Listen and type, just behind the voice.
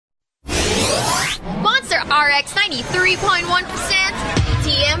RX 93.1%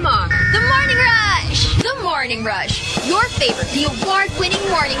 TMR. The Morning Rush. The Morning Rush. Your favorite, the award-winning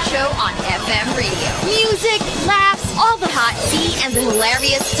morning show on FM radio. Music, laughs, all the hot tea, and the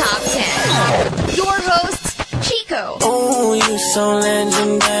hilarious top 10. Your hosts, Chico. Oh, you so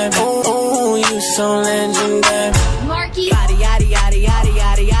legendary. Oh, you so legendary. Marky. Yada yada yada yada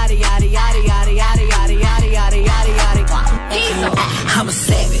yada yada yada yada yada yada yada yada yada yada yada. Diesel. I'm a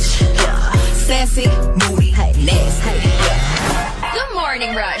savage, yeah. Sassy, moody, nasty, yeah. The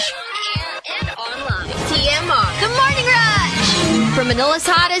Morning Rush. Air and online. TMR. The Morning Rush. From Manila's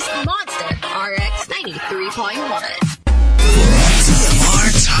hottest, Monster RX 93.1.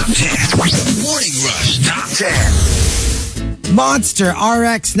 TMR Top 10. Morning Rush Top 10. Monster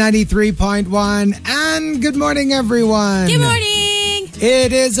RX 93.1. And good morning, everyone. Good morning.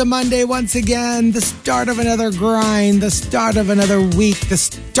 It is a Monday once again, the start of another grind, the start of another week, the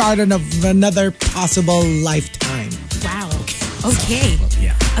start of another possible lifetime. Wow. Okay.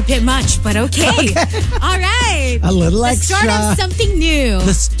 Yeah. A bit much, but okay. All right. A little the extra. The start of something new.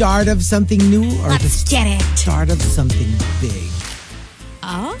 The start of something new or Let's get it. Start of something big.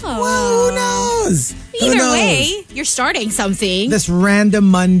 Oh. Well, who knows? Either way, you're starting something. This random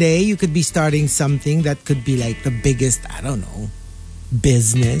Monday, you could be starting something that could be like the biggest, I don't know,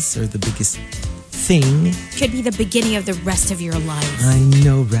 business or the biggest thing. Could be the beginning of the rest of your life. I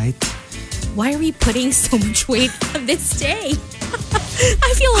know, right? Why are we putting so much weight on this day?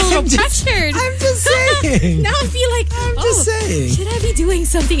 I feel a little pressured. I'm just saying. Now I feel like, I'm just saying. Should I be doing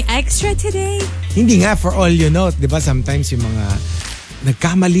something extra today? Hindi nga, for all you know, di ba sometimes yung mga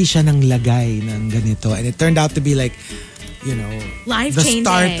nagkamali siya ng lagay ng ganito and it turned out to be like, you know, life-changing.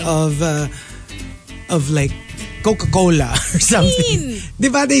 The start of like Coca-Cola or something. Di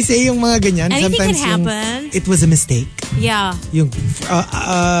ba they say yung mga ganyan? Anything sometimes can happen. It was a mistake. Yeah. Yung,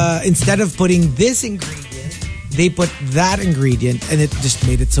 instead of putting this ingredient, they put that ingredient and it just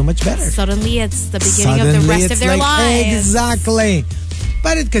made it so much better. Suddenly it's the beginning of the rest of their lives. Exactly.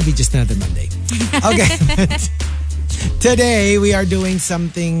 But it could be just another Monday. Okay. Today we are doing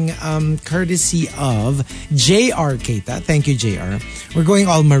something courtesy of JR Keita. Thank you, JR. We're going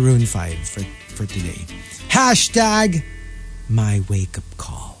all Maroon 5 for today. Hashtag my wake-up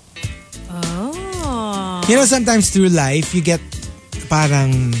call. Oh. You know, sometimes through life, you get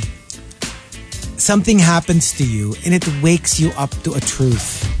parang something happens to you and it wakes you up to a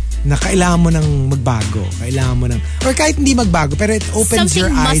truth na kailangan mo nang magbago. Kailangan mo nang, or kahit hindi magbago, pero it opens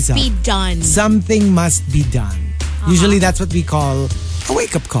your eyes up. Something must be done. Something must be done. Usually that's what we call a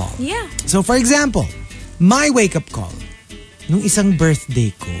wake-up call. Yeah. So for example, my wake-up call, nung isang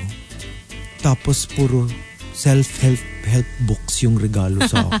birthday ko, tapos puro self-help books yung regalo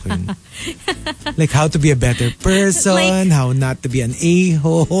sa akin. Like how to be a better person, like, how not to be an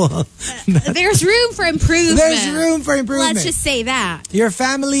a-hole. There's room for improvement. There's room for improvement. Let's just say that. Your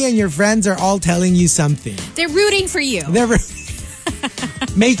family and your friends are all telling you something. They're rooting for you.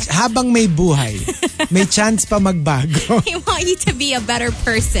 Habang may buhay, may chance pa magbago. They want you to be a better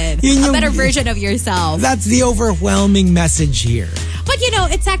person, a better version of yourself. That's the overwhelming message here. But you know,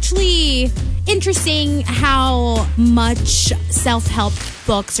 it's actually interesting how much self-help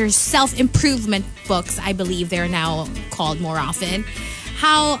books or self-improvement books, I believe they're now called more often,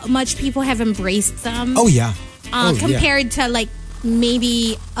 how much people have embraced them. Oh, yeah. Compared to like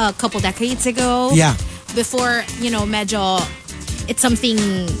maybe a couple decades ago. Yeah. Before, you know, medyo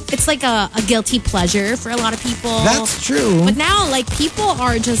it's like a guilty pleasure for a lot of people. That's true. But now, like, people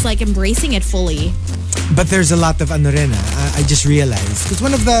are just like embracing it fully. But there's a lot of ano rin, I just realized. Because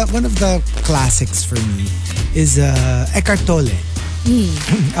one of the classics for me is Eckhart Tolle.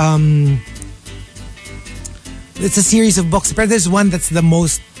 It's a series of books, but there's one that's the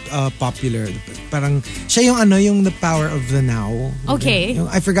most popular. Parang siya yung The Power of the Now. Okay.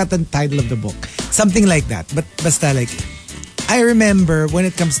 I forgot the title of the book. Something like that. But basta like, I remember when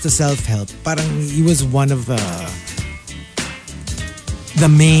it comes to self-help, parang he was one of the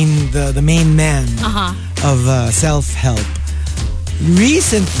main man of self-help.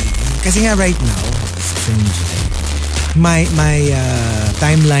 Recently, kasi nga right now, strangely, my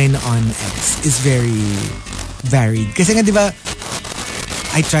timeline on X is very varied. Kasi nga, di ba,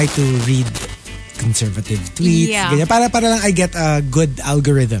 I try to read conservative tweets. Yeah. Ganyan. Para lang I get a good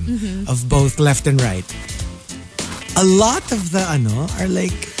algorithm of both left and right. A lot of the are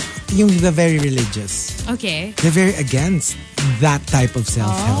like the very religious. Okay. They're very against that type of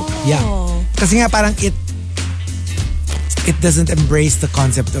self-help. Oh. Yeah. Kasi nga parang it doesn't embrace the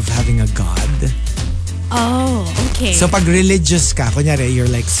concept of having a God. Oh, okay. So pag religious ka, kunyari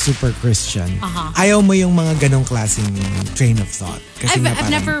you're like super Christian, ayaw mo yung mga ganong klaseng train of thought. Kasi I've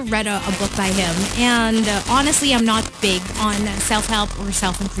never read a book by him. And honestly, I'm not big on self-help or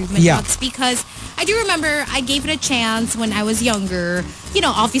self-improvement books because I do remember I gave it a chance when I was younger. You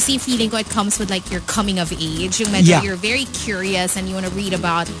know, obviously feeling ko it comes with like your coming of age. Yung medyo you're very curious and you want to read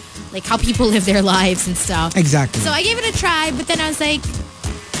about like how people live their lives and stuff. Exactly. So I gave it a try, but then I was like,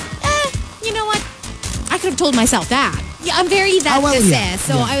 you know what? I could have told myself that. Yeah, I'm very So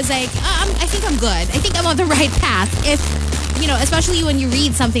I was like, I think I'm good. I think I'm on the right path. If, you know, especially when you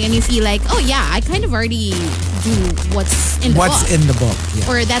read something and you feel like, oh yeah, I kind of already do what's in the book.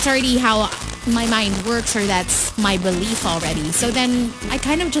 Yeah. Or that's already how my mind works, or that's my belief already. So then I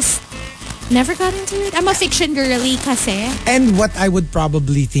kind of just never got into it. I'm a fiction girly kasi. And what I would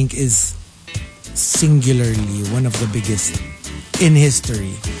probably think is singularly one of the biggest in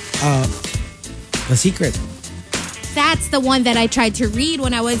history, The Secret. That's the one that I tried to read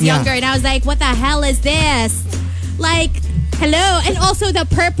when I was younger, and I was like, what the hell is this? Like, hello. And also the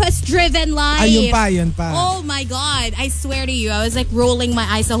purpose-driven life. Yun pa. Oh my God. I swear to you, I was like rolling my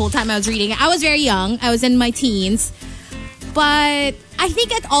eyes the whole time I was reading it. I was very young. I was in my teens. But I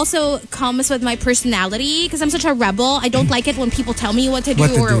think it also comes with my personality because I'm such a rebel. I don't like it when people tell me what to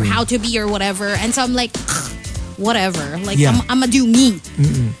do or how to be or whatever. And so I'm like, whatever. Like, I'm going to do me.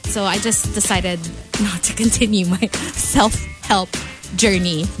 So I just decided not to continue my self-help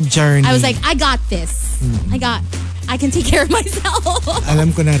journey. I was like, I got this. I can take care of myself.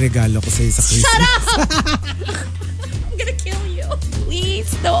 Alam ko na regalo ko sa'yo sa Christmas. Shut up! I'm gonna kill you.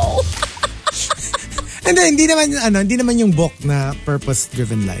 Please, no. And then, hindi naman yung book na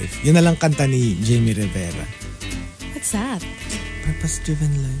Purpose-Driven Life. Yun na lang kanta ni Jamie Rivera. What's that?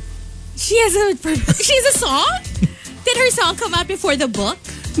 Purpose-Driven Life. She has a song? Did her song come out before the book?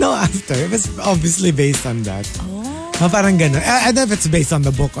 No, after. It was obviously based on that. Parang gano'n. I don't know if it's based on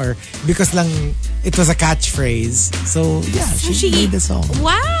the book or because lang it was a catchphrase. So, yeah, she made the song.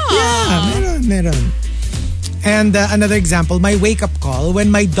 Wow. Yeah, meron. And another example, my wake-up call when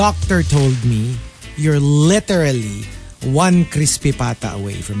my doctor told me, you're literally one crispy pata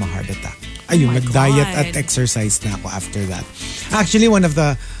away from a heart attack. Ayun, nag-diet at exercise na ako after that. Actually, one of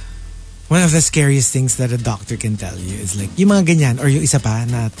the scariest things that a doctor can tell you is like, yung mga ganyan, or yung isa pa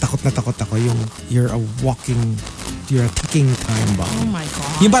na takot ako, you're a ticking time bomb. Oh my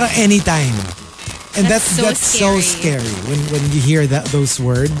God. Yung parang anytime. And that's so scary when you hear those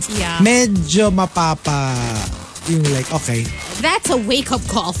words. Yeah. Medyo mapapa, yung like, okay. That's a wake-up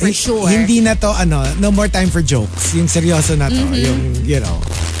call for sure. Hindi na to, no more time for jokes. Yung seryoso na to. Yung, you know,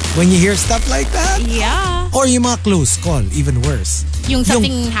 when you hear stuff like that. Yeah. Or yung mga close call, even worse. Yung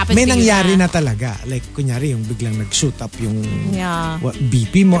something happens may to you nangyari na talaga. Like, kunyari, yung biglang nag-shoot up yung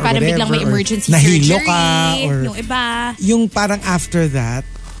BP mo or parang whatever. Biglang may emergency nahilo surgery. ka. Or yung iba. Yung parang after that,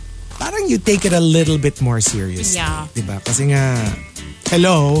 parang you take it a little bit more seriously. Yeah. Diba? Kasi nga,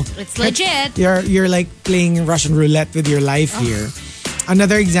 hello. It's legit. You're like playing Russian roulette with your life here.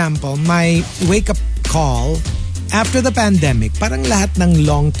 Another example, my wake-up call after the pandemic, parang lahat ng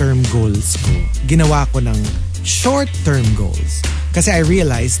long-term goals ko, ginawa ko ng short-term goals. Kasi I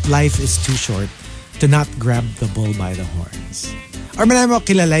realized life is too short to not grab the bull by the horns. Or marami mo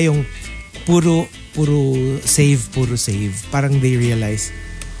kilala yung puro save. Parang they realize,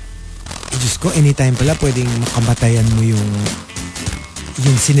 Diyos ko, anytime pala pwedeng makamatayan mo yung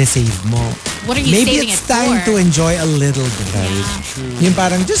sinesave mo. What are you Maybe saving it's it time for? to enjoy a little bit. Yeah. Yung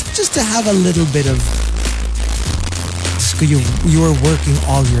parang just to have a little bit of, you were working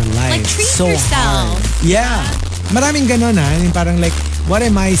all your life Like treat so yourself. hard. Yeah. Maraming ganon yung parang like, what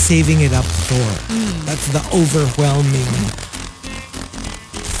am I saving it up for? That's the overwhelming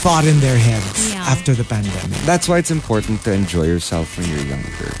thought in their heads after the pandemic. That's why it's important to enjoy yourself when you're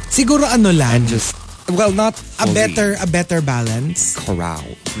younger. Siguro lang. And just, not fully a better balance. corral,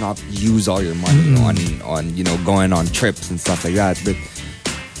 not use all your money on going on trips and stuff like that. But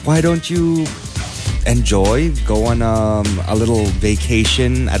why don't you enjoy, go on a little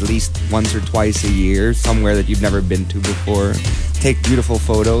vacation at least once or twice a year, somewhere that you've never been to before. Take beautiful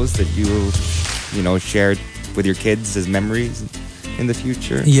photos that you will, share with your kids as memories in the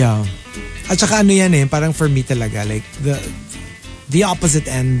future. Yeah. At saka parang for me talaga, like the opposite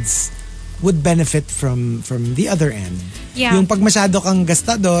ends would benefit from the other end. Yeah. Yung pag masyado kang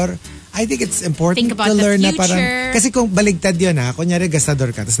gastador, I think it's important Think about to the learn na future. parang, kasi kung baligtad yun kunyari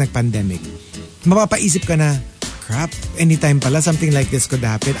gastador ka, tapos nag-pandemic, mapapaisip ka na, crap, anytime pala something like this could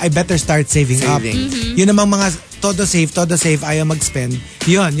happen. I better start saving up. Yun namang mga todo save, ayaw mag-spend.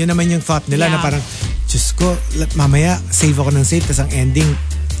 Yun naman yung thought nila na parang, Diyos ko, mamaya save ako ng save, tapos ang ending,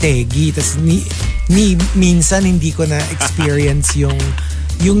 tegi. Tas minsan hindi ko na experience yung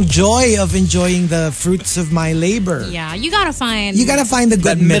joy of enjoying the fruits of my labor. Yeah, you gotta find the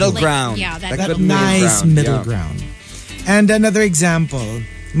good That middle middle. ground. yeah, that That good nice middle yeah. ground. And another example,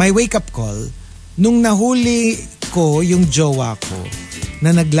 my wake-up call, nung nahuli ko yung jowa ko na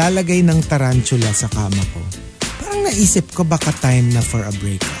naglalagay ng tarantula sa kama ko, parang naisip ko baka time na for a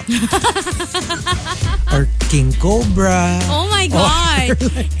breakup. Or King Cobra. Oh my god.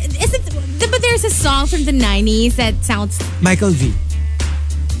 But there's a song from the 90s that sounds Michael V.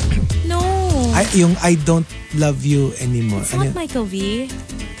 no. Yung I Don't Love You Anymore. It's not Michael V.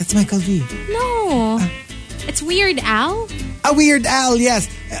 That's Michael V. No. It's Weird Al? Weird Al, yes.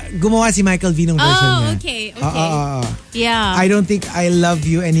 Gumawa si Michael V ng version niya. Oh, okay. Yeah. I don't think I love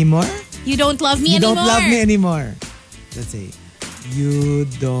you anymore. You don't love me You anymore. don't love me anymore. Let's say, you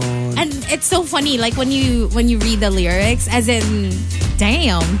don't. And it's so funny, like when you read the lyrics, as in,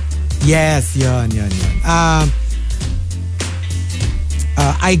 damn. Yes, yun.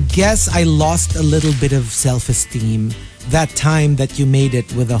 I guess I lost a little bit of self-esteem that time that you made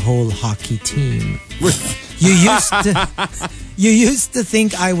it with a whole hockey team. You used to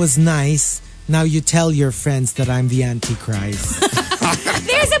think I was nice. Now you tell your friends that I'm the Antichrist.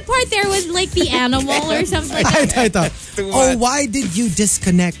 There's a part there with like the animal or something. I thought, why did you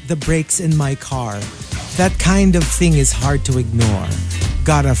disconnect the brakes in my car? That kind of thing is hard to ignore.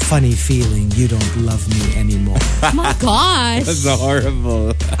 Got a funny feeling you don't love me anymore. Oh my gosh. That's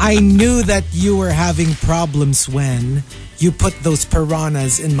horrible. I knew that you were having problems when you put those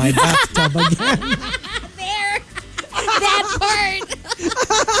piranhas in my bathtub again. There. That part.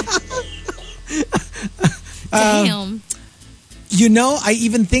 Damn. You know, I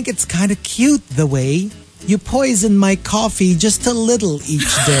even think it's kind of cute the way you poison my coffee just a little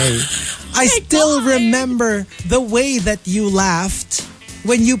each day. I still remember the way that you laughed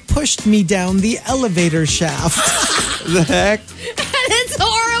when you pushed me down the elevator shaft. The heck? That is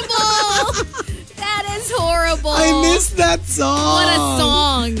horrible. That is horrible. I missed that song. What a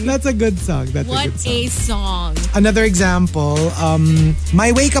song. That's a good song. That's What a good a song. song. Another example,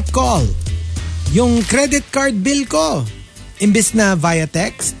 my wake-up call. Yung credit card bill ko, imbis na via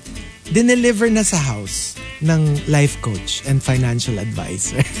text, dineliver na sa house ng life coach and financial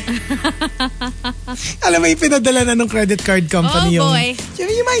advisor. Alam mo, ipinadala na ng credit card company Oh, yung, boy.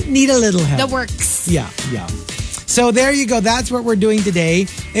 you might need a little help. The works. Yeah. So there you go. That's what we're doing today.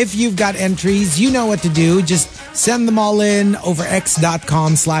 If you've got entries, you know what to do. Just send them all in over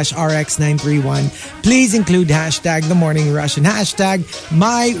x.com/rx931. Please include hashtag The Morning Rush and hashtag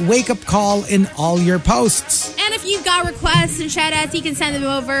My Wake Up Call in all your posts. And if you've got requests and shout-outs, you can send them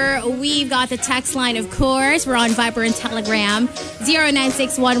over. We've got the text line, of course. We're on Viber and Telegram.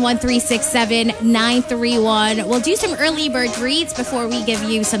 0961-1367-931. We'll do some early bird greets before we give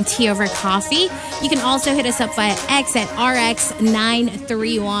you some tea over coffee. You can also hit us up via X at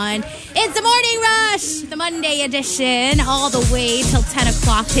RX931. It's the Morning Rush, the Monday edition, all the way till 10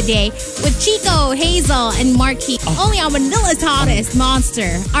 o'clock today with Chico, Hazel, and Marky. Only on Manila's hottest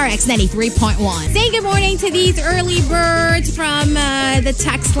monster, RX 93.1. Say good morning to these early birds from the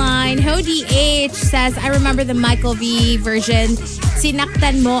text line. Hody H says, I remember the Michael V version,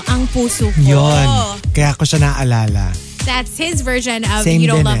 Sinaktan mo ang puso ko. Yon. Kaya ko siya naalala. That's his version of Same You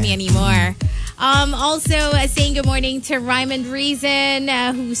Don't din Love eh. Me Anymore. Also saying good morning to Ryman Reason,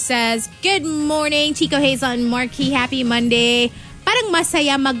 who says, good morning, Chico, Hazel, and Marky. Happy Monday. Parang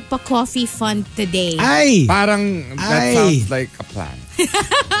masaya magpa-coffee fun today. Ay! Parang that Ay. sounds like a plan.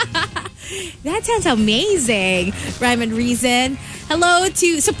 That sounds amazing. Ryman Reason. Hello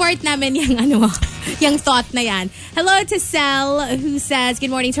to, support namin yung thought na yan. Hello to Sel, who says, good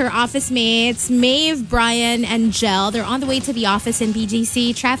morning to her office mates, Maeve, Brian, and Jel. They're on the way to the office in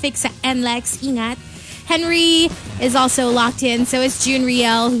BGC. Traffic sa NLEX, ingat. Henry is also locked in. So is June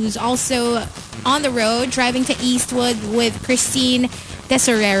Riel, who's also on the road, driving to Eastwood with Christine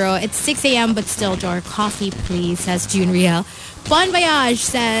Tesorero. It's 6 a.m. but still draw our coffee, please, says June Riel. Bon Voyage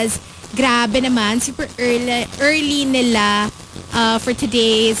says, grabe naman, super early nila for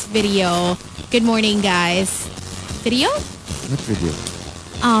today's video. Good morning, guys. Video? What video?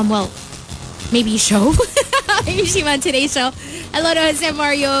 Well, maybe show. Usually on today's show. Hello to Jose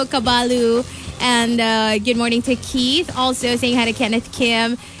Mario Cabalu. And good morning to Keith. Also saying hi to Kenneth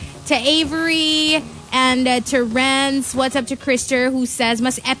Kim. To Avery. And to Renz. What's up to Krister, who says,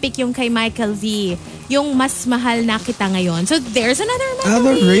 mas epic yung kay Michael V. Yung mas mahal na kita ngayon. So there's another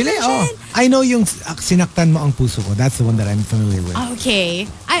Michael V Really? version. Oh, I know yung sinaktan mo ang puso ko. That's the one that I'm familiar with. Okay.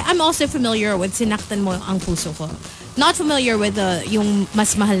 I'm also familiar with Sinaktan Mo Ang Puso Ko. not familiar with yung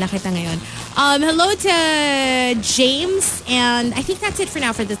Mas Mahal Na Kita ngayon. Hello to James, and I think that's it for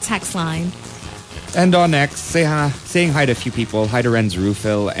now for the text line. And on X, saying hi to a few people. Hi to Renz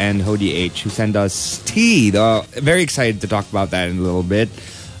Rufil and Hody H, who send us tea. Very excited to talk about that in a little bit.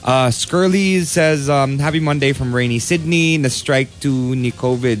 Skirly says, happy Monday from rainy Sydney. Na-strike to ni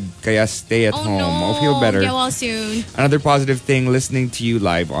COVID, kaya stay at home. No. I'll feel better. Get well soon. Another positive thing, listening to you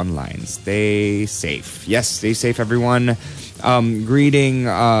live online. Stay safe. Yes, stay safe, everyone. Greeting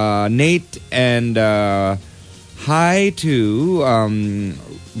Nate and hi to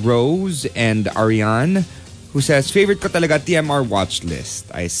Rose and Ariane, who says, favorite ko talaga TMR watch list.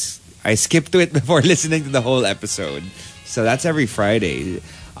 I skipped to it before listening to the whole episode. So that's every Friday.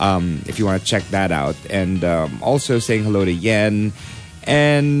 If you want to check that out. And also saying hello to Yen.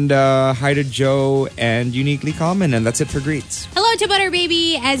 And hi to Joe and Uniquely Common. And that's it for greets. Hello to Butter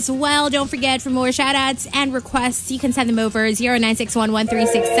Baby as well. Don't forget, for more shoutouts and requests, you can send them over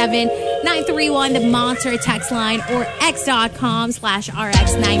 0961-1367-931, the Monster text line, or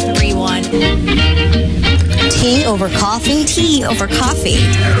x.com/RX931. Tea over coffee, tea over coffee.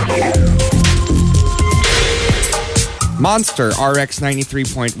 Monster RX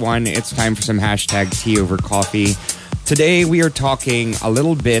 93.1. It's time for some hashtag tea over coffee. Today we are talking a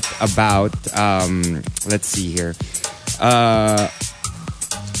little bit about, let's see here,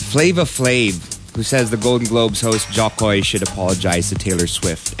 Flava Flav, who says the Golden Globes host Jokoy should apologize to Taylor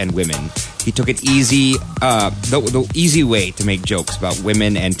Swift and women. He took it easy, the easy way to make jokes about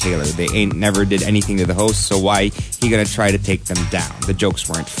women and Taylor. They ain't never did anything to the host, so why he gonna try to take them down? The jokes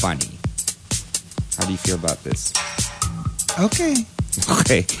weren't funny. How do you feel about this? Okay.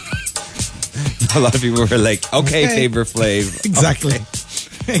 Okay. A lot of people were like, okay. Flavor Flav. Exactly.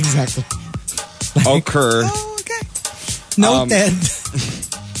 Okay. Exactly. Occur. Oh, okay. Noted.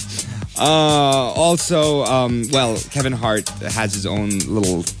 Also, well, Kevin Hart has his own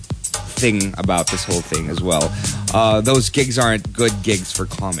little thing about this whole thing as well. Those gigs aren't good gigs for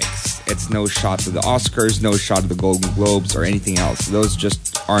comics. It's no shot to the Oscars, no shot to the Golden Globes or anything else. Those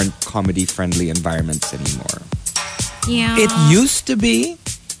just aren't comedy-friendly environments anymore. Yeah. It used to be.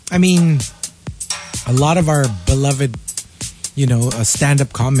 I mean, a lot of our beloved,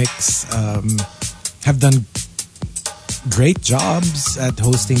 stand-up comics have done great jobs at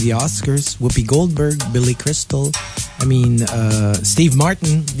hosting the Oscars. Whoopi Goldberg, Billy Crystal, Steve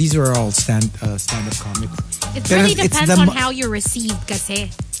Martin. These are all stand-up comics. It really depends on how you're received kasi.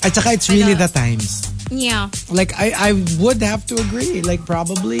 At saka it's really the times. Yeah. Like, I would have to agree. Like,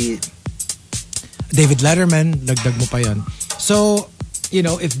 probably David Letterman, dagdag mo pa yun. So,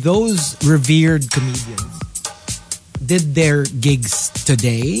 if those revered comedians did their gigs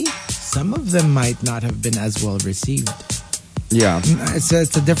today, some of them might not have been as well received. Yeah. It's a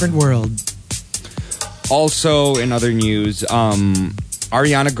different world. Also, in other news,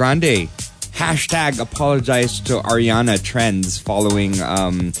 Ariana Grande. Hashtag apologize to Ariana trends following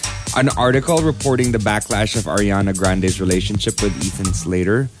an article reporting the backlash of Ariana Grande's relationship with Ethan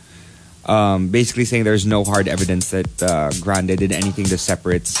Slater. Basically saying there's no hard evidence that Grande did anything to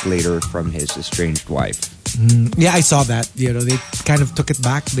separate Slater from his estranged wife. Yeah, I saw that. They kind of took it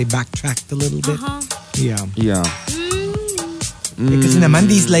back. They backtracked a little bit. Yeah. Yeah. Because naman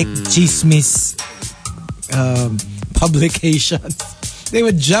these like chismis publications, they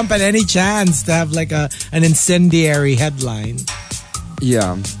would jump at any chance to have like an incendiary headline.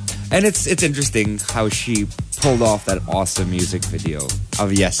 Yeah. And it's interesting how she pulled off that awesome music video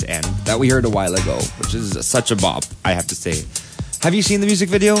of Yes and that we heard a while ago, which is such a bop, I have to say. Have you seen the music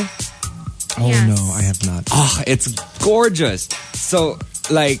video? Oh, yes. No, I have not. Oh, it's gorgeous. So,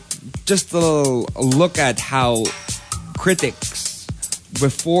 like, just a little look at how critics,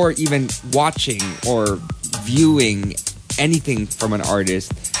 before even watching or viewing anything from an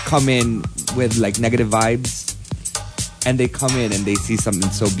artist, come in with, like, negative vibes. And they come in and they see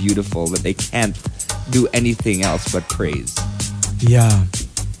something so beautiful that they can't do anything else but praise. Yeah.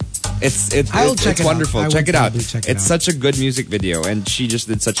 It's wonderful. Check it out. It's such a good music video, and she just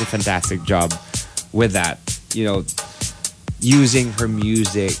did such a fantastic job with that. Using her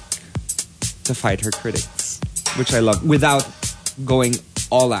music to fight her critics, which I love, without going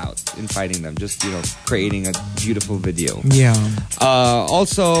all out in fighting them. Just creating a beautiful video. Yeah.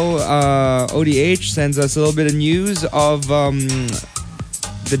 Also, ODH sends us a little bit of news of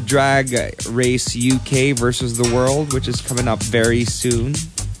the Drag Race UK versus the World, which is coming up very soon.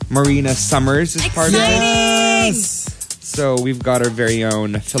 Marina Summers is part of it. Yes. So we've got our very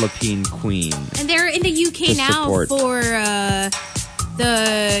own Philippine queen. And they're in the UK now support. for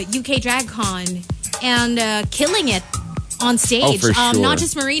the UK Drag Con and killing it on stage. Oh, for sure. Not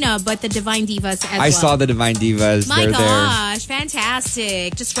just Marina, but the Divine Divas as well. I saw the Divine Divas. My They're gosh,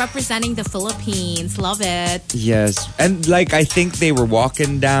 fantastic. Just representing the Philippines. Love it. there. Yes. And like, I think they were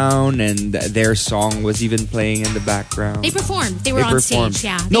walking down and their song was even playing in the background. They performed. They were on stage,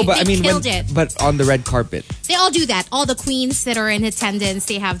 yeah. No, but they I mean, killed it. but on the red carpet. They all do that. All the queens that are in attendance,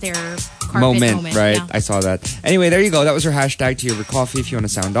 they have their carpet Moment, right? Yeah. I saw that. Anyway, there you go. That was our hashtag to your coffee. If you want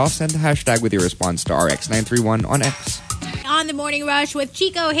to sound off, send the hashtag with your response to RX931 on X. On the Morning Rush with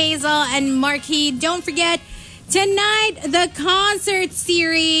Chico, Hazel, and Marquis. Don't forget, tonight, the concert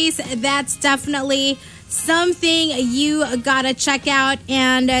series. That's definitely something you gotta check out.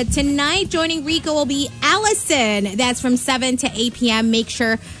 And tonight, joining Rico will be Allison. That's from 7 to 8 p.m. Make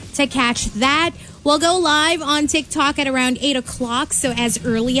sure to catch that. We'll go live on TikTok at around 8 o'clock. So as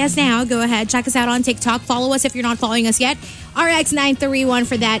early as now, go ahead, check us out on TikTok. Follow us if you're not following us yet. RX931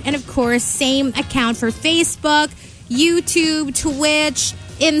 for that. And of course, same account for Facebook, YouTube, Twitch,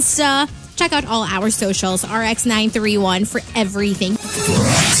 Insta. Check out all our socials. RX931 for everything.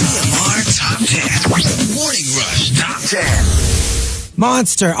 TMR Top 10. Morning Rush Top 10.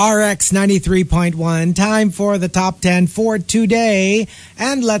 Monster RX 93.1. Time for the top 10 for today.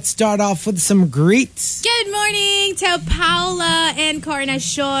 And let's start off with some greets. Good morning to Paula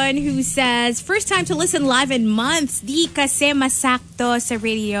Encarnacion, who says, first time to listen live in months. Di kasi masakto sa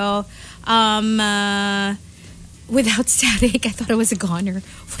radio. Without static, I thought it was a goner.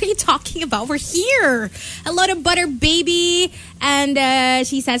 What are you talking about? We're here. Hello to Butter Baby. And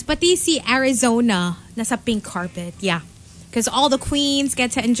she says, pati si Arizona, nasa pink carpet. Yeah. Because all the queens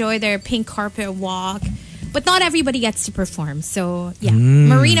get to enjoy their pink carpet walk. But not everybody gets to perform. So, yeah.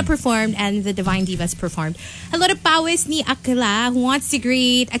 Marina performed and the Divine Divas performed. Hello to Pawis ni Akila, who wants to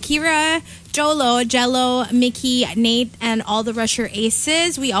greet Akira, Jolo, Jello, Mickey, Nate, and all the Rusher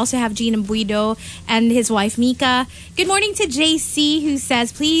Aces. We also have Gina Buido and his wife, Mika. Good morning to JC, who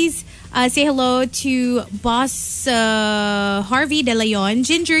says, please say hello to Boss Harvey De Leon,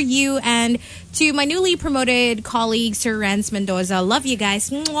 Ginger Yu, and to my newly promoted colleague, Sir Renz Mendoza. Love you guys.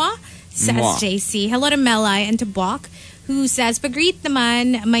 Mwah. Says Mwah. JC. Hello to Melai and to Bok, who says, pag-greet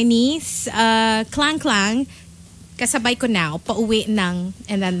naman my niece, Klang Klang, kasabay ko now, pauwi nang,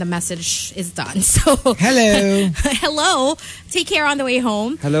 and then the message is done. So, Hello. hello. Take care on the way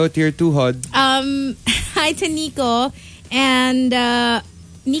home. Hello, Tier 2 Hod. Hi to Nico, and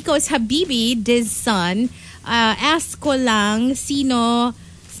Nico's Habibi, Diz son. Ask ko lang sino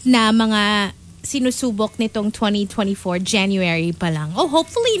na mga sinusubok nitong 2024 January pa lang. Oh,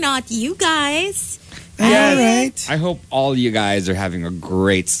 hopefully not you guys. All right. I hope all you guys are having a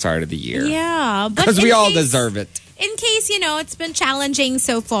great start of the year. Yeah, but Because in we all case- deserve it. In case, it's been challenging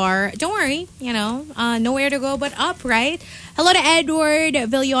so far, don't worry, nowhere to go but up, right? Hello to Edward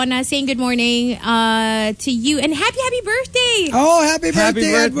Villona saying good morning to you and happy birthday. Oh, happy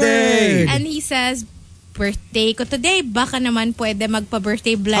birthday, birthday. Edward. And he says, birthday ko today, baka naman pwede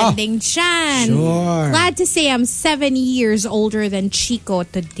magpa-birthday blending dyan. Sure. Glad to say I'm 7 years older than Chico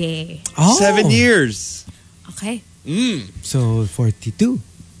today. Oh. 7 years. Okay. So, 42.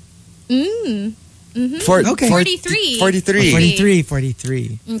 Okay. 43. 43.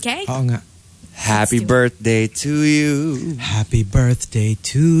 43. Okay. Oo nga. Happy do it. birthday to you. Happy birthday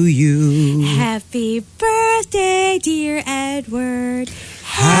to you. Happy birthday, dear Edward.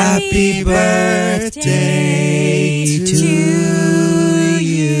 Happy birthday to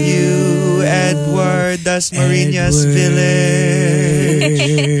You, Edward Das Marinas Village.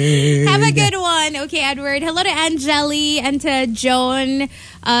 Have a good one. Okay, Edward. Hello to Angeli and to Joan,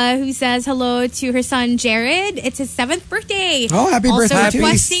 who says hello to her son, Jared. It's his 7th birthday. Oh, happy also birthday.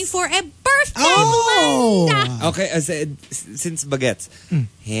 requesting for a birthday Oh. blend. Okay, since Baguettes.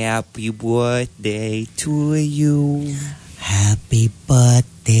 Happy birthday to you. Happy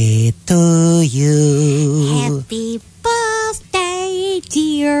birthday to you. Happy birthday,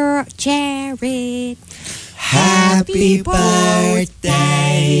 dear Jared. Happy birthday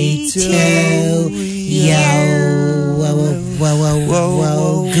to you.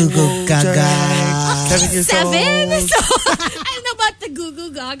 Whoa. Goo goo gaga. 7 years 7? old. So, I don't know about the goo goo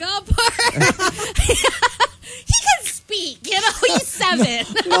gaga part. He can speak, he's 7.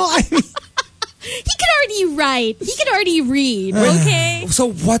 No, I mean, He can already write. He can already read, okay?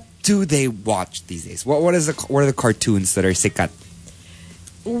 So what do they watch these days? What are the cartoons that are sikat?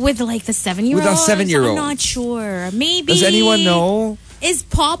 With like the 7-year-old? With a 7-year-old. I'm not sure. Maybe. Does anyone know? Is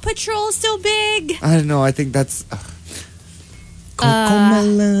Paw Patrol still big? I don't know. I think that's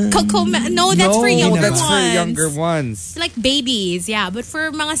Cocomelon. No, that's for younger that's ones. for younger ones. Like babies, yeah. But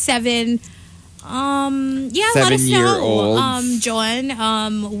for mga 7, let us know. 7-year-olds.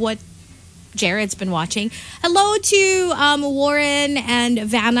 Joan, what Jared's been watching. Hello to Warren and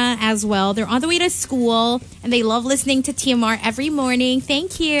Vanna as well. They're on the way to school and they love listening to TMR every morning.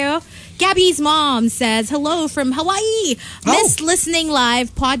 Thank you. Gabby's mom says, hello from Hawaii. Miss listening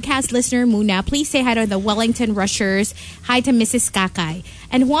live. Podcast listener Muna. Please say hi to the Wellington Rushers. Hi to Mrs. Kakay.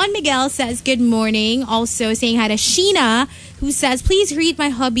 And Juan Miguel says, good morning. Also saying hi to Sheena, who says, please greet my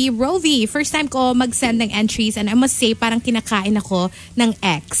hubby, Rovi. First time ko mag-send ng entries and I must say, parang kinakain ako ng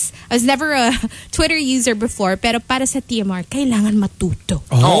X. I was never a Twitter user before, pero para sa TMR, kailangan matuto.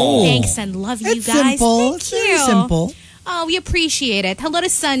 Oh. Thanks and love you It's guys. simple. Thank It's you. very simple. Oh, we appreciate it. Hello to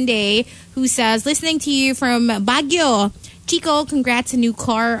Sunday, who says, listening to you from Baguio. Chico, congrats, a new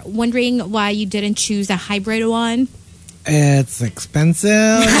car. Wondering why you didn't choose a hybrid one? It's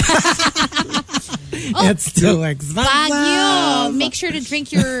expensive. It's too expensive. Baguio. Make sure to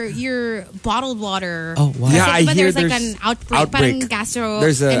drink your bottled water. Oh, wow. Yeah, I but hear there's like there's an outbreak. Parang gastro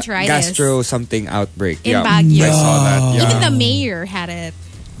There's a enteritis gastro something outbreak. in Yeah, Baguio. I saw that. Yeah. Even the mayor had it.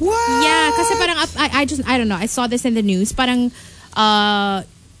 What? Yeah, kasi parang I don't know. I saw this in the news. Parang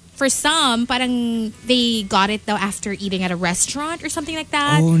for some, parang they got it though after eating at a restaurant or something like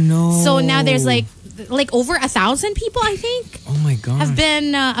that. Oh, no. So now there's like over 1,000 people, I think, Oh my God. have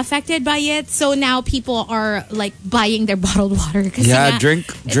been affected by it. So now people are like buying their bottled water. Kasi Yeah, nga, drink,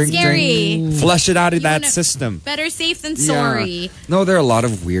 it's scary. drink. Flush it out of that wanna- system. Better safe than Yeah. sorry. No, there are a lot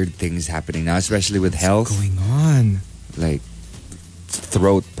of weird things happening now, especially with health. going on? Like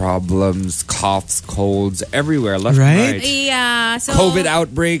throat problems, coughs, colds, everywhere, left Right? and right. Yeah. So COVID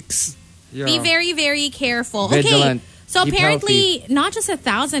outbreaks. Yeah. be very, very careful. Vigilant. Okay. So Keep apparently, not just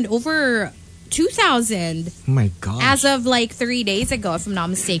 1,000, over 2,000 Oh my God. as of like 3 days ago, if I'm not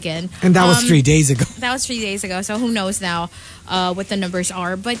mistaken. And that was 3 days ago. That was 3 days ago, so who knows now what the numbers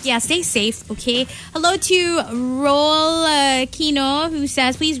are. But yeah, stay safe, okay? Hello to Roll Kino, who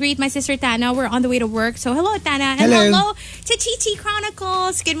says, please greet my sister Tana. We're on the way to work. So hello, Tana. And Hello. hello to Chichi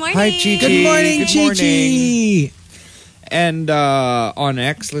Chronicles. Good morning. Hi, Chichi. Good morning, Good Chichi. And on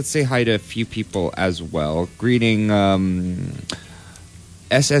X, let's say hi to a few people as well. Greeting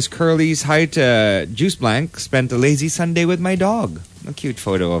SS Curly's. Hi to Juice Blank. Spent a lazy Sunday with my dog. A cute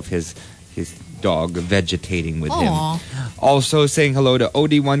photo of his dog vegetating with Aw. him. Also saying hello to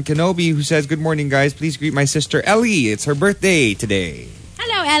OD1 Kenobi, who says, good morning, guys. Please greet my sister Ellie. It's her birthday today.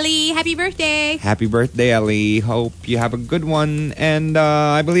 Hello, Ellie. Happy birthday. Happy birthday, Ellie. Hope you have a good one. And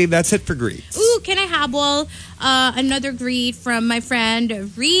I believe that's it for greets. Ooh, can I habol another greet from my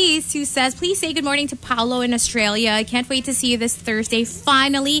friend Reese, who says, please say good morning to Paolo in Australia. I can't wait to see you this Thursday.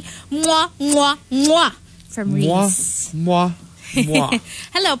 Finally. Mwah, mwah, mwah. From Reese. Mwah, mwah.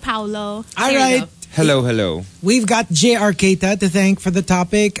 Hello, Paolo. All There you right. go. Hello, hello. We've got JR Keita to thank for the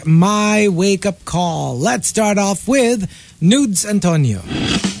topic, My Wake Up Call. Let's start off with Nudes Antonio.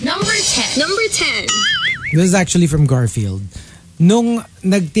 Number 10. Number 10. This is actually from Garfield. Nung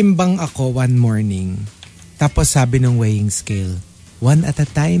nagtimbang ako one morning, tapos sabi ng weighing scale, 1 at a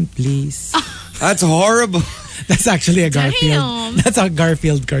time, please. That's horrible. That's actually a Garfield. Damn. That's a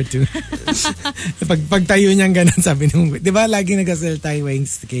Garfield cartoon. Pagtayo niyang ganun, sabi nung, di ba lagi nagkasalita yung weighing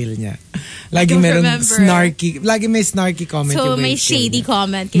scale niya? Lagi Don't meron remember. snarky, lagi may snarky comment So, yung may weighing scale shady niya.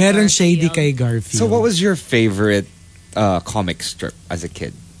 comment kay Meron Garfield. shady kay Garfield. So what was your favorite comic strip as a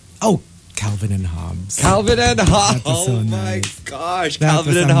kid? Oh, Calvin and Hobbes. Calvin and Hobbes. That was so Oh my nice. gosh, That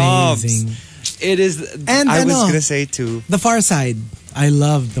Calvin was and amazing. Hobbes. It is. And I was ano, gonna say too. The Far Side. I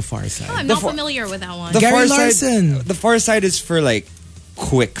love The Far Side. Oh, I'm The not fo- familiar with that one. The Gary Far Side- Larson. The Far Side is for like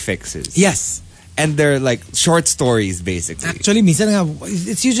quick fixes. Yes. and they're like short stories basically. Actually, minsan nga,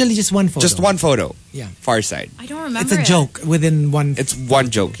 it's usually just one photo. Just one photo. Yeah. Far Side. I don't remember It's a it. joke within one. It's one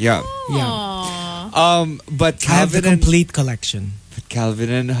joke. Yeah. yeah. Aw. But I have the Calvin and complete collection. Calvin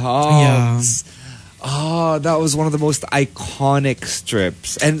and Hobbes. Oh, that was one of the most iconic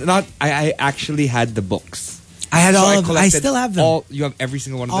strips. And not I actually had the books. I had So all of. I collected still have them. All, you have every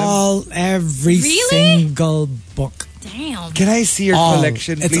single one of them? Every Really? single book. Damn. Can I see your All.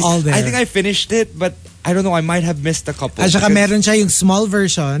 collection, It's please? all there. I think I finished it, but I don't know. I might have missed a couple. At saka because- meron siya yung small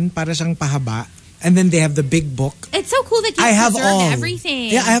version, para siyang pahaba. And then they have the big book. It's so cool that you I have preserved all. everything.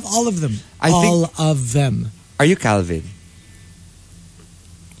 Yeah, I have all of them. I think- all of them. Are you Calvin?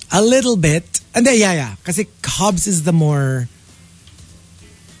 A little bit. And then, yeah. Kasi Hobbes is the more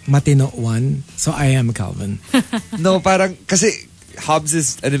matino one. So I am Calvin. No, parang, kasi Hobbes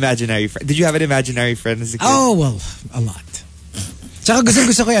is an imaginary friend. Did you have an imaginary friend as a kid? Oh, well, a lot. Tsaka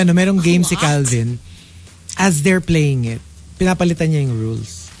gusto ko yung merong game si Calvin. As they're playing it, pinapalitan niya yung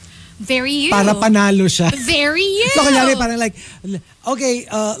rules. Very you. Para panalo siya. Very you. So kunyari parang like, okay,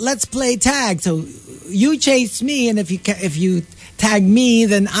 let's play tag. So you chase me, and if you tag me,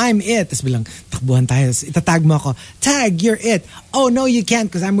 then I'm it. Tapos bilang, takbuhan tayo. Tapos itatag mo ako, tag, you're it. Oh, no, you can't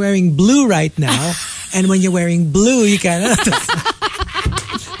because I'm wearing blue right now. And when you're wearing blue, you cannot.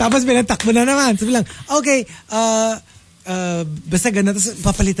 Tapos bilang, takbo na naman. So bilang, okay, basta ganun. Tapos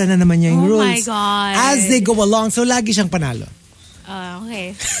papalitan na naman niya yung rules. Oh my God. As they go along. So lagi siyang panalo.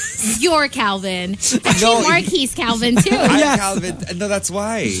 Okay. You're Calvin. Actually, Marquis Calvin too. Yes. Calvin. No, that's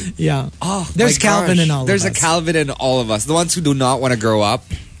why. Yeah. Oh, there's my Calvin gosh. in all There's of a us. Calvin in all of us. The ones who do not want to grow up,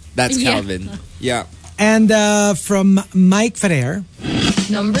 that's Yeah. Calvin. Yeah. And from Mike Ferrer,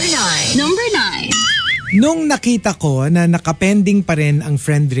 Number 9. Number 9. nung nakita ko na nakapending pa rin ang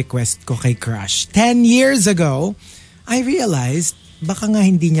friend request ko kay crush 10 years ago, I realized baka nga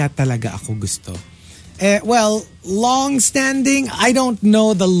hindi niya talaga ako gusto. Well, long-standing, I don't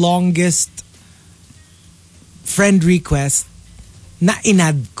know the longest friend request na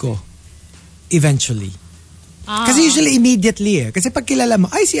inad ko eventually. Kasi usually immediately Kasi pag kilala mo,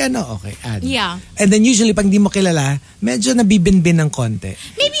 ay si ano, okay, add. Yeah. And then usually pag di mo kilala, medyo nabibinbin ng konti.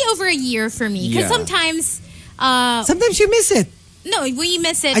 Maybe over a year for me. Because Yeah. sometimes, Sometimes you miss it. no, we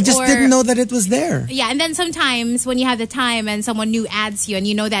miss it. I just or, didn't know that it was there. Yeah, and then sometimes when you have the time and someone new adds you and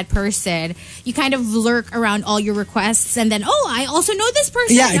you know that person, you kind of lurk around all your requests and then, oh, I also know this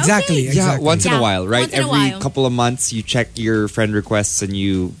person. Yeah, exactly. Okay. Yeah, once in Yeah, a while, right? once in a Every while. couple of months, you check your friend requests and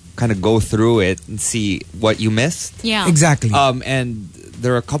you kind of go through it and see what you missed. Yeah. Exactly. And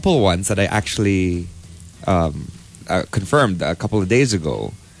there are a couple of ones that I actually confirmed a couple of days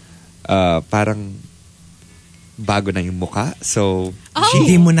ago. Parang bago na yung mukha. So,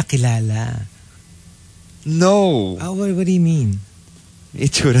 Hindi mo nakilala. no. Oh, what do you mean?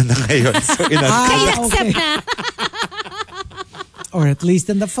 Itsura na kayo. So, Kaya okay. accept na. Or at least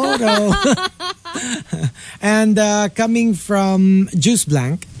in the photo. And coming from Juice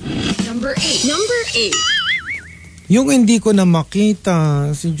Blank, Number 8. Number 8. yung hindi ko na makita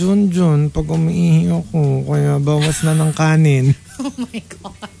si Junjun pag umiihi ako, kaya bawas na ng kanin. Oh my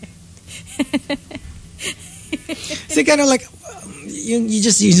God. So kind of like, you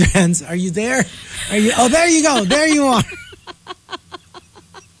just use your hands. Are you there? Are you? Oh, there you go. There you are.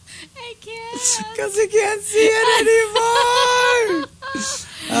 I can't. Because you can't see it anymore.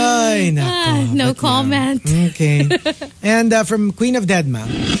 Ay, nako. No Ba't comment. lang? Okay. And from Queen of Deadma,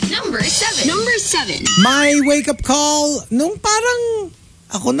 Number 7. Number 7. my wake-up call, nung parang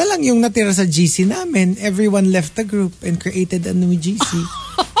ako na lang yung natira sa GC namin, everyone left the group and created a new GC.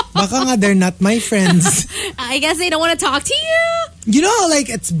 Baka nga they're not my friends. I guess they don't want to talk to you. You know, like,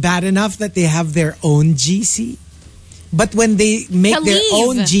 it's bad enough that they have their own GC. But when they make To their leave.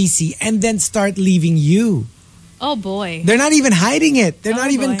 own GC and then start leaving you, Oh boy. they're not even hiding it. They're Oh,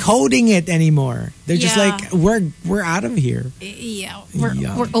 not even boy. coding it anymore. They're just Yeah. like, we're out of here. Yeah,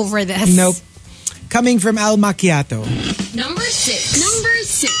 Yeah. we're over this. Nope. Coming from Al Macchiato. Number 6. Number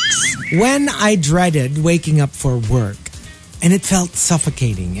 6. When I dreaded waking up for work, and it felt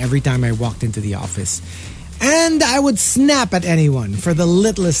suffocating every time I walked into the office, and I would snap at anyone for the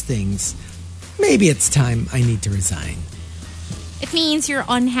littlest things, maybe it's time I need to resign. It means you're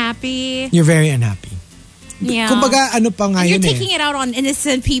unhappy. You're very unhappy. Yeah. Kumbaga, ano pa nga And you're yun taking it out on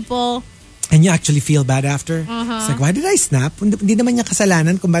innocent people. And you actually feel bad after. It's like, why did I snap? Hindi naman niya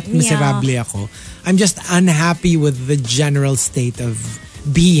kasalanan kung ba't miserable ako. I'm just unhappy with the general state of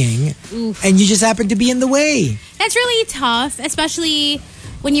being. And you just happen to be in the way. That's really tough, especially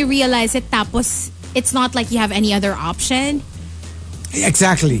when you realize it tapos it's not like you have any other option.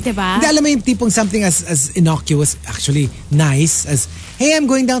 Exactly. Diba? Hindi, alam mo yung tipong something as innocuous, actually nice, as, hey, I'm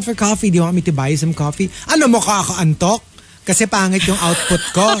going down for coffee. Do you want me to buy you some coffee? Ano mo kakaantok? Kasi pangit yung output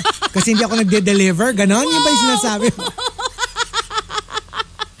ko. Kasi hindi ako nagde-deliver. Ganon? Yung ba yung sinasabi mo?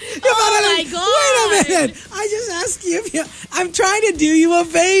 Oh my God. Wait a minute. I just asked you if you... I'm trying to do you a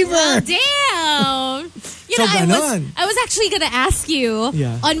favor. Well, damn. You So, know, ganon. I was actually going to ask you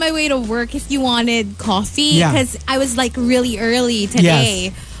Yeah. on my way to work if you wanted coffee. Yeah. Because I was like really early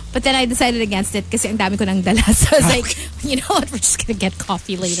today. But then I decided against it kasi ang dami ko nang dala. So I was like, you know what, we're just going to get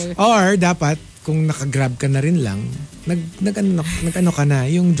coffee later. Or dapat, kung nakagrab ka na rin lang, nag-ano ka na,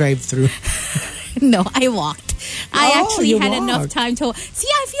 yung drive-thru. No, I walked. I Oh, actually you had enough walked. time to... See,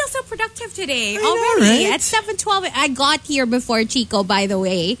 I feel so productive today know, already. right? At 7:12, I got here before Chico, by the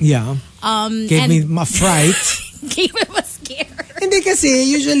way. Yeah. Gave and me a fright. gave him a scare. Hindi kasi,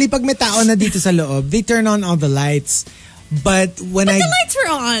 usually pag may tao na dito sa loob, they turn on all the lights. But when The lights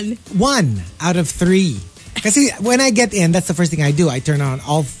were on. 1 out of 3. Kasi when I get in, that's the first thing I do. I turn on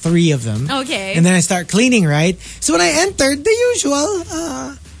all 3 of them. Okay. And then I start cleaning, right? So when I entered, the usual,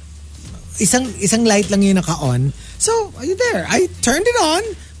 isang light lang yung naka-on. So, are you there? I turned it on,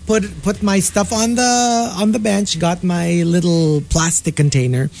 put my stuff on the bench, got my little plastic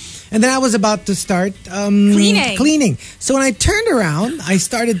container, and then I was about to start cleaning. So when I turned around, I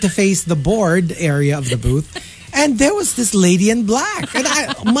started to face the board area of the booth, and there was this lady in black, and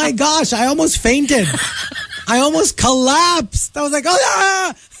my gosh, I almost fainted. I almost collapsed. I was like,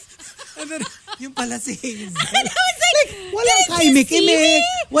 oh, and then yung pala si Hazel. And I was like, Wala kaimik-imik.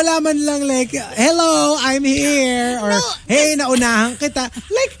 Wala man lang like, hello, I'm here. Or, hey, naunahan kita.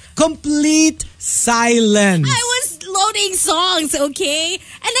 Like, complete silence. I was loading songs, okay?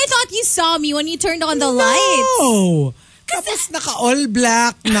 And I thought you saw me when you turned on the lights. No. Tapos naka-all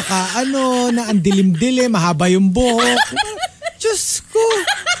black, na ang dilim-dilim, mahaba yung buhok. Diyos ko.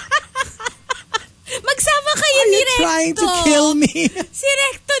 Magsama kayo ni Recto. Trying to kill me. Si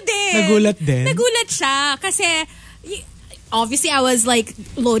Recto din. Nagulat din? Nagulat siya. Kasi, obviously, I was like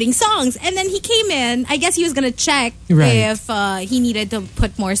loading songs. And then he came in. I guess he was gonna check if he needed to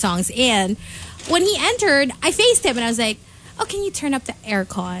put more songs in. When he entered, I faced him and I was like, oh, can you turn up the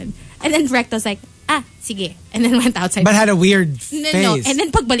aircon? And then Recto was like, sige. And then went outside. But had a weird face. No. And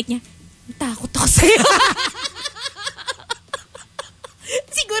then pagbalik niya, takot ako sa'yo.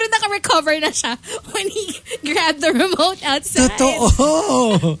 Siguro naka-recover na siya when he grabbed the remote outside.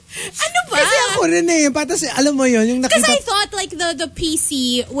 Totoo. Ano ba? Kasi ako rin patas, alam mo yun, yung nakita. Because I thought like the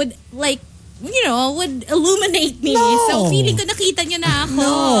PC would like, would illuminate me. No. So feeling ko nakita niyo na ako.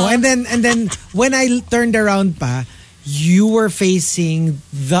 No. And then when I turned around pa, you were facing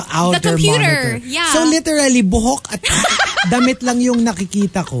the outer computer. monitor. Yeah. So literally, buhok at damit lang yung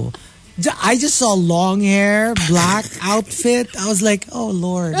nakikita ko. I just saw long hair, black outfit. I was like, oh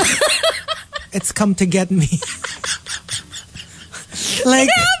Lord, it's come to get me. Like,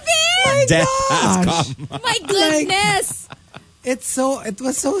 my Death gosh. has come. My goodness. It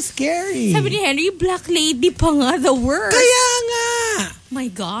was so scary. Sabi ni Henry, black lady pa nga, the worst. Kaya nga. My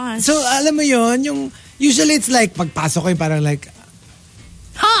gosh. So alam mo yun, yung usually it's like pagpasok ko yung parang like,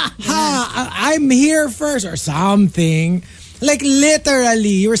 I'm here first or something. Like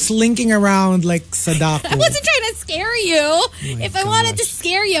literally, you were slinking around like Sadako. I wasn't trying to scare you. If I wanted to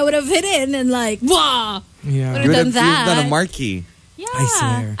scare you, I would have hidden and like, wah. Yeah. Would You have would done have that. done a marquee. Yeah. I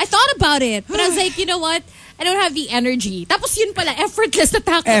swear. I thought about it. But I was like, you know what? I don't have the energy. Tapos yun pala, effortless na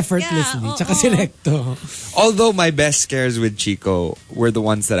takot. Effortlessly. Yeah, Tsaka si Recto. Although my best scares with Chico were the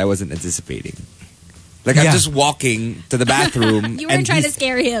ones that I wasn't anticipating. Like I'm Yeah. just walking to the bathroom. You weren't and trying to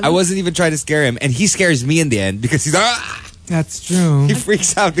scare him. I wasn't even trying to scare him. And he scares me in the end because he's That's true. he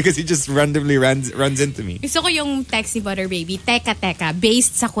freaks out because he just randomly runs into me. Gusto ko yung text ni Butter Baby, teka,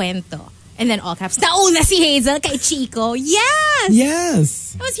 based sa kwento. And then all caps, nauna si Hazel kay Chico. Yes!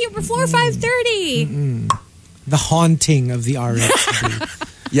 Yes. I was here before 5:30. The haunting of the RX booth.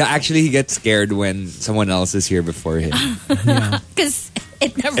 Yeah, actually he gets scared when someone else is here before him. Because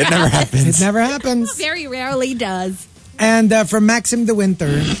it never It never happens. It happens. never happens. Very rarely does. And from Maxim the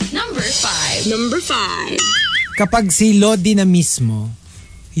Winter, Number 5. kapag si Lodi na mismo,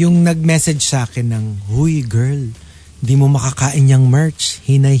 yung nag-message sa akin ng, huy girl, di mo makakain yung merch,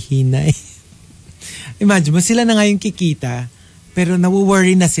 hinay-hinay. Imagine mo, sila na nga yung kikita, pero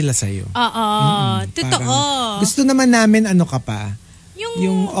nawo-worry na sila sa'yo. Oo. Totoo. Parang, gusto naman namin ano ka pa,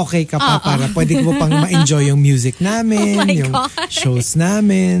 yung okay ka pa Oo. para pwede ko pang ma-enjoy yung music namin, Oh my yung God. shows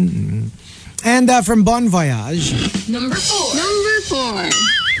namin. And from Bon Voyage, Number 4.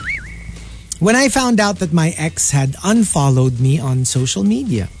 when I found out that my ex had unfollowed me on social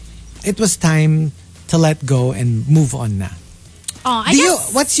media, it was time to let go and move on na. Oh, I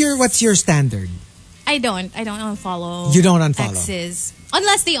guess What's your standard? I don't unfollow. You don't unfollow? exes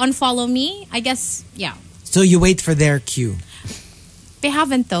unless they unfollow me. I guess yeah. So you wait for their cue. They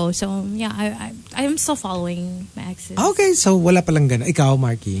haven't though, so yeah. I am still following my exes. Okay, so wala palang ganun. Ikaw,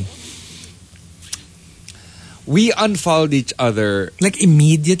 Marky. We unfollowed each other. Like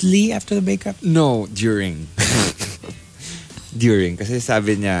immediately after the breakup? No, during. During. Kasi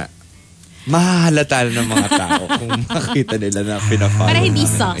sabi niya, mahahalata na ng mga tao kung makita nila na pinafollow Para hindi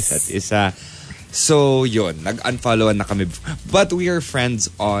namin ang sus. isa't isa. So, yun. Nag-unfollowan na kami. But we are friends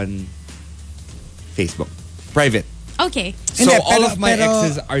on Facebook. Private. Okay. So, Hindi, all pero- of my pero-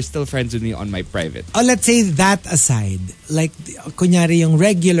 exes are still friends with me on my private. Oh, let's say that aside. Like, kunyari yung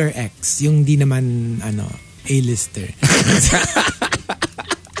regular ex, yung di naman, A-lister.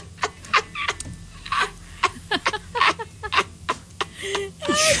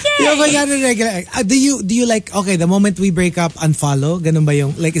 Yung kunyari regular ex. Do you like, okay, the moment we break up, unfollow? Ganun ba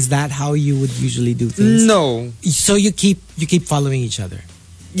yung, like, is that how you would usually do things? No. So you keep following each other?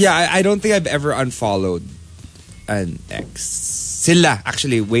 Yeah, I don't think I've ever unfollowed an ex. sila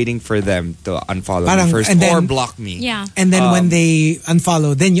actually waiting for them to unfollow Parang- me first and then- or block me. Yeah. And then when they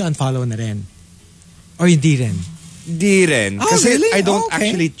unfollow, then you unfollow na rin. Or hindi rin. Di rin. Oh, Kasi really? I don't Oh,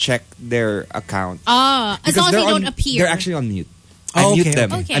 okay. actually check their account. As Because long as they they're don't on- appear. They're actually on mute. I Oh, mute okay, them.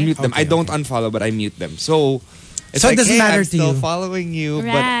 okay. I mute them. Okay, I don't okay. unfollow, but I mute them. So it's So it like, doesn't hey, matter I'm to still you. following you,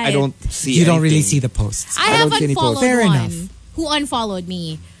 but Right. I don't see You don't really anything. see the posts. I have don't see any unfollowed posts. Fair one enough. who unfollowed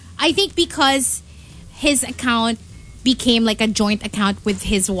me. I think because his account became like a joint account with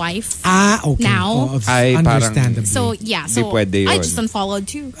his wife. Okay. Now? Ay, parang- understandably. So yeah, Di so pwede I yun. just unfollowed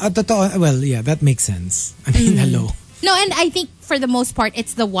too. Totoo, well, yeah, that makes sense. I mean, hello. No, and I think for the most part,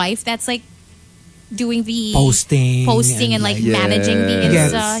 it's the wife that's like doing the Posting and like like- managing the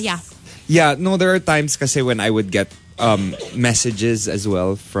Yes. Insta. Yeah. Yeah, no, there are times kasi when I would get messages as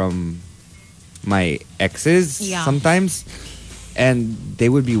well from my exes Yeah. sometimes, and they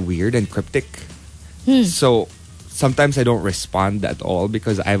would be weird and cryptic. So sometimes I don't respond at all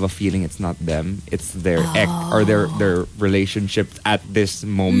because I have a feeling it's not them, it's their ex or their relationship at this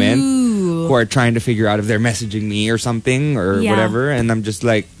moment who are trying to figure out if they're messaging me or something or Yeah. whatever, and I'm just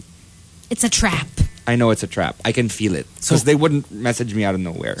like, It's a trap. I know it's a trap. I can feel it because So- they wouldn't message me out of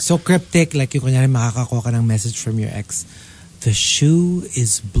nowhere. So cryptic, like yung kunyari makakakuha ka ng message from your ex. The shoe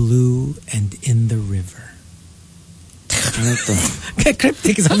is blue and in the river. Ano to?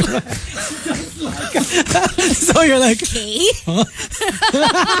 Cryptic is ano? So you're like, Okay.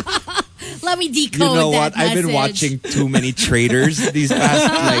 Let me decode You know that what? I've been message. watching too many traders these past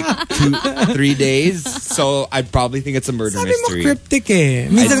like 2-3 days, so I probably think it's a murder sabi mo mystery. cryptic eh.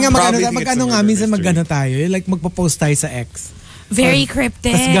 Minsan I nga probably magano think it's a nga, murder minsan mystery. magano tayo, like magpo-post tayo sa ex. Very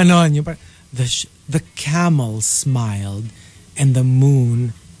cryptic. Tapos ganon, yung parang, the camel smiled and the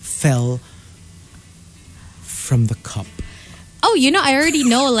moon fell from the cup. Oh, you know, I already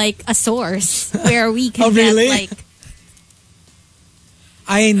know like a source where we can Oh, really? get like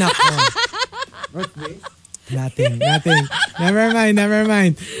Ay, nako. Nothing. Never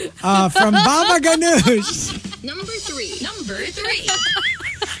mind. From Baba Ganoush. Number 3.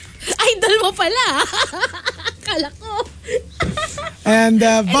 idol mo pala. Kala ko. And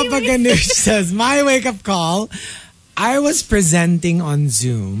Baba Ganoush says, my wake-up call, I was presenting on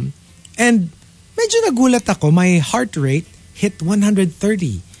Zoom and medyo nagulat ako. My heart rate hit 130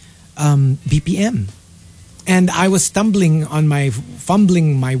 BPM. And I was fumbling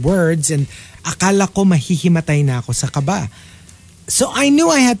my words and akala ko mahihimatay na ako sa kaba. So I knew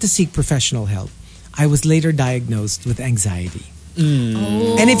I had to seek professional help. I was later diagnosed with anxiety.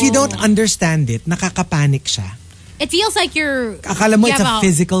 And if you don't understand it, nakakapanic siya. It feels like you're Akala mo you it's have a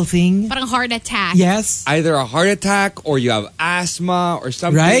physical thing. parang heart attack. Yes. Either a heart attack or you have asthma or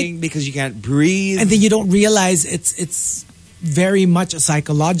something Right? because you can't breathe. And then you don't realize it's very much a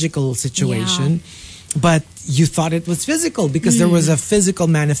psychological situation. But you thought it was physical because there was a physical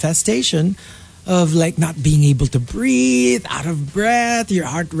manifestation of like not being able to breathe, out of breath, your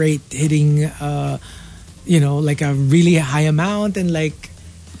heart rate hitting, like a really high amount, and like,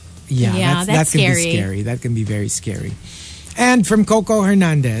 Yeah, that that's can scary. be scary. That can be very scary. And from Coco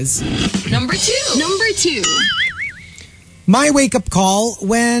Hernandez, Number 2. my wake-up call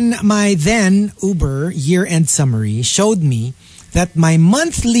when my then Uber year-end summary showed me that my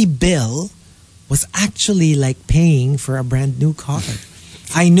monthly bill was actually like paying for a brand new car.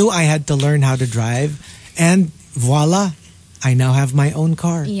 I knew I had to learn how to drive, and voila, I now have my own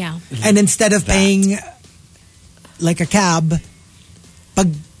car. Yeah. And instead of paying like a cab, pag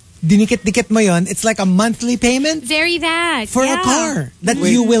dinikit-dikit mo yon, it's like a monthly payment Very that. for yeah. a car that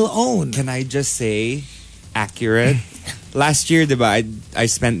Wait. you will own. Can I just say, accurate? Last year, diba, I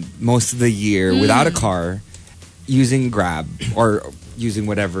spent most of the year without a car, using Grab or using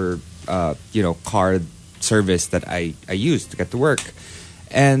whatever car service that I used to get to work,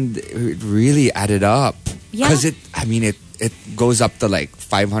 and it really added up. Yeah. Because it goes up to like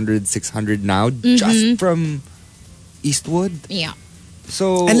 500, 600 now just from Eastwood. Yeah.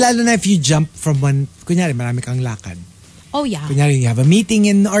 So And lalo na if you jump from one, kunyari marami kang lakad. Oh yeah. Kunyari, you have a meeting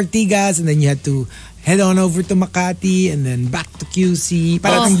in Ortigas and then you had to head on over to Makati and then back to QC.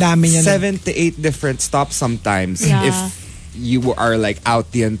 Parang ang dami niya. 7 to 8 different stops sometimes Yeah. if you are like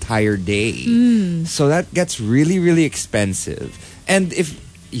out the entire day. So that gets really, really expensive. And if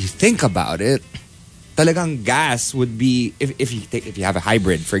you think about it, talagang gas would be, if you have a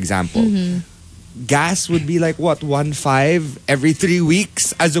hybrid, for example, gas would be like what, 1.5 every 3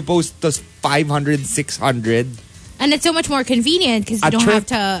 weeks as opposed to 500, 600. And it's so much more convenient because you A don't trip. have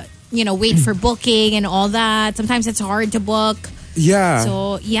to, wait for booking and all that. Sometimes it's hard to book. Yeah.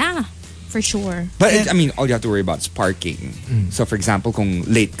 So, yeah, for sure. But all you have to worry about is parking. So for example, kung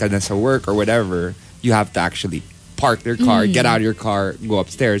late ka na sa work or whatever, you have to actually park their car, get out of your car, go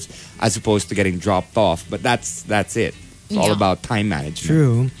upstairs, as opposed to getting dropped off. But that's it. It's all about time management.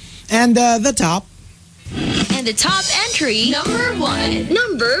 True. And the top. And the top entry, number one.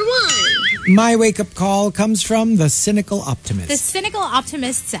 My wake-up call comes from the Cynical Optimist. The Cynical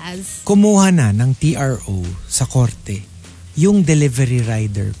Optimist says, Kumuha na ng TRO sa korte yung delivery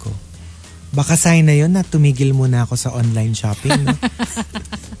rider ko. Baka sign na yun na tumigil muna ako sa online shopping. No?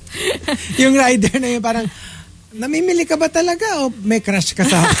 Yung rider na yun parang, namimili ka ba talaga o may crush ka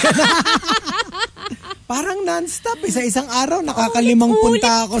sa akin? Parang non-stop. Isang araw, nakakalimang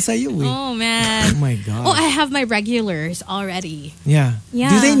punta ako sa iyo. Eh. oh man. Oh my God. Oh, I have my regulars already. Yeah.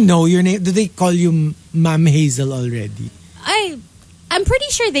 Yeah. Do they know your name? Do they call you Ma'am Hazel already? I'm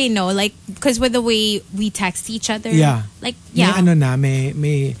pretty sure they know, like, because with the way we text each other. Yeah. Like, yeah.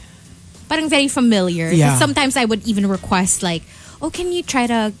 May Parang very familiar. Yeah. 'Cause sometimes I would even request, like, oh, can you try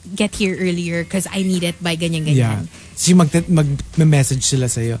to get here earlier because I need it by ganyan-ganyan. Yeah. So mag-message sila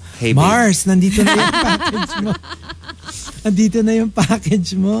sa'yo. Hey, Mars, nandito na yung package mo. Nandito na yung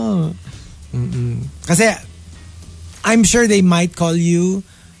package mo. Kasi, I'm sure they might call you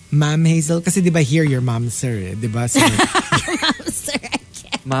Ma'am Hazel. Kasi di ba here, your mom, sir. Di ba? So, Sir, I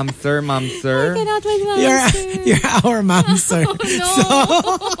can't. Mom, sir. Cannot wait, Mom, you're our mom, sir.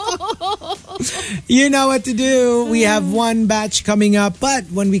 You know what to do. We have one batch coming up, but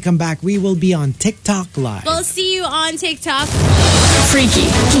when we come back, we will be on TikTok Live. We'll see you on TikTok. Freaky,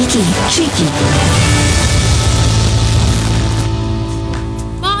 geeky, cheeky.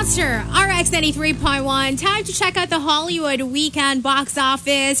 Monster RX 93.1. Time to check out the Hollywood weekend box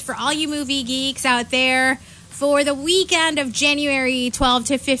office for all you movie geeks out there. For the weekend of January 12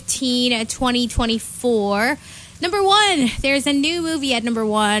 to 15, 2024. Number one, there's a new movie at number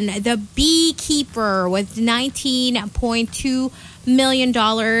one, The Beekeeper, with $19.2 million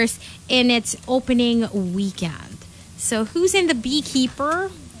in its opening weekend. So who's in The Beekeeper?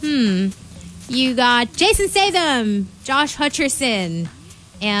 You got Jason Statham, Josh Hutcherson,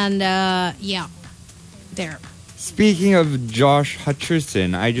 and yeah, there. Speaking of Josh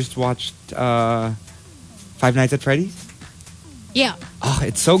Hutcherson, I just watched Five Nights at Freddy's. Yeah. Oh,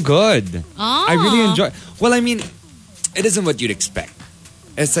 it's so good. Oh. I really enjoy. Well, I mean, it isn't what you'd expect.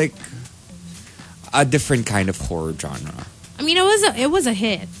 It's like a different kind of horror genre. I mean, it was a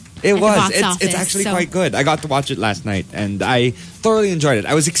hit. It at the was. box It's office, actually so- quite good. I got to watch it last night, and I thoroughly enjoyed it.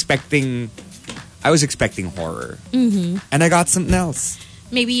 I was expecting horror, and I got something else.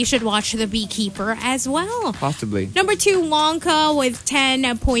 Maybe you should watch The Beekeeper as well. Possibly. Number two, Wonka with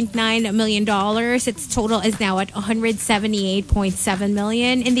 $10.9 million. Its total is now at $178.7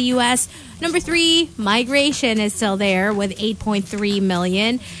 million in the U.S. Number three, Migration is still there with $8.3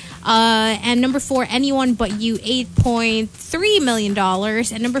 million. And number four, Anyone But You, $8.3 million.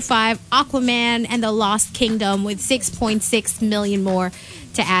 And number five, Aquaman and the Lost Kingdom with $6.6 million more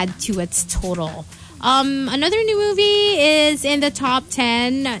to add to its total. Another new movie is in the top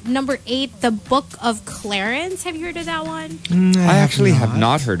 10. Number 8, The Book of Clarence. Have you heard of that one? I actually have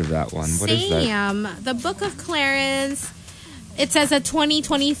not heard of that one. What is that? Same. The Book of Clarence. It says a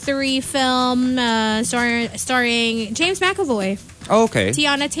 2023 film starring James McAvoy, Oh, okay.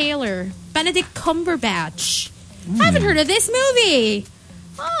 Tiana Taylor, Benedict Cumberbatch. I haven't heard of this movie.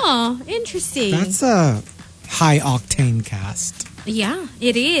 Oh, interesting. That's a high-octane cast. Yeah,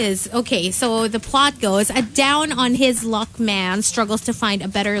 it is. Okay, so the plot goes, a down-on-his-luck man struggles to find a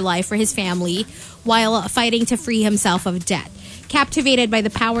better life for his family while fighting to free himself of debt. Captivated by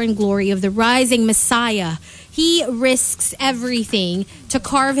the power and glory of the rising Messiah, he risks everything to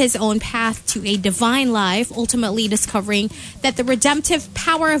carve his own path to a divine life, ultimately discovering that the redemptive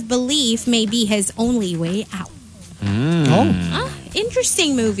power of belief may be his only way out.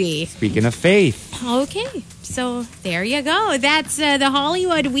 Interesting movie. Speaking of faith. Okay, so there you go. That's the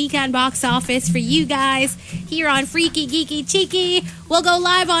Hollywood weekend box office for you guys here on Freaky Geeky Cheeky. We'll go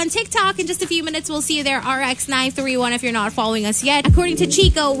live on TikTok in just a few minutes. We'll see you there, RX931, if you're not following us yet. According to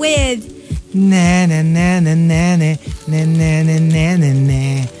Chico with... Na na na na na na na na na na na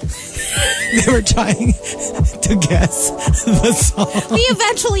na. They were trying to guess the song. We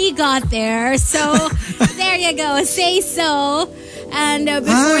eventually got there, so there you go. Say So. And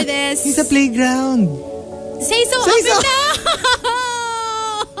before this... It's a playground. Say So Say up So. and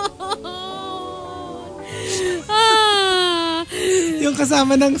down. Ah. Yung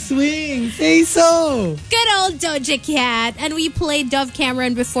kasama ng swing. Say So. Good old Doja Cat. And we played Dove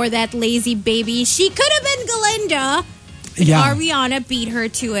Cameron before that, Lazy Baby. She could have been Galinda. Yeah. Ariana beat her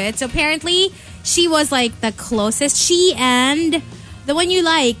to it. So apparently, she was like the closest. She and the one you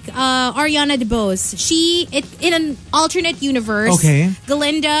like, Ariana DeBose. In an alternate universe, Okay.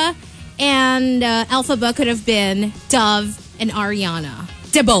 Galinda And Elphaba could have been Dove and Ariana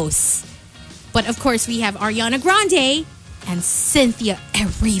DeBose. But of course, we have Ariana Grande and Cynthia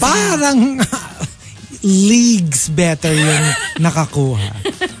Erivo. Parang leagues better yung nakakuha.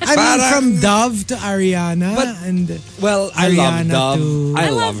 I mean, from Dove to Ariana and Well, I love Ariana Dove. to- I I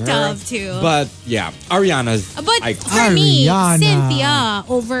love love her. Dove too. But yeah, Ariana's But iconic. for me, Ariana. Cynthia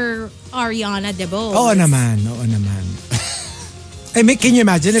over Ariana DeBose. Oo naman. I mean, can you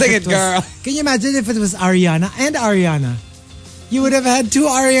imagine if Sing it it, was, girl. Can you imagine if it was Ariana and Ariana? You would have had two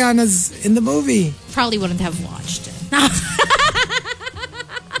Arianas in the movie. Probably wouldn't have watched it.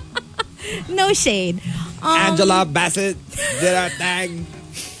 No shade. Angela Bassett did her thing.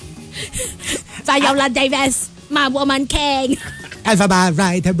 Viola Davis, my woman king. Alphabet,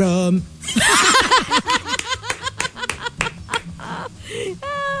 right, room.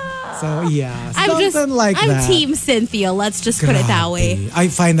 So yeah, something like I'm that. Team Cynthia. Let's just put it that way. Grabe. I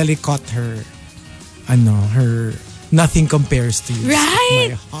finally caught her. Her nothing compares to you.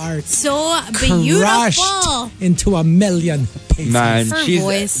 Right? My heart So crushed beautiful. into a million pieces. Man, Her she's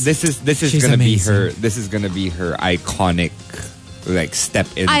voice. this is She's gonna amazing. be her. This is gonna be her iconic, like step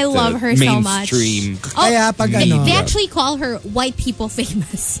into I love her so much. mainstream. Kaya pag they, ano- they actually call her white people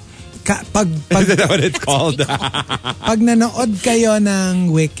famous. Pag Is that what it's called? pag nanood kayo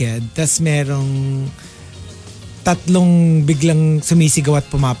ng Wicked, tas merong tatlong biglang sumisigaw at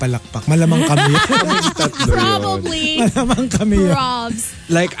pumapalakpak, malamang kami. Probably. Malamang kami yun. Probs.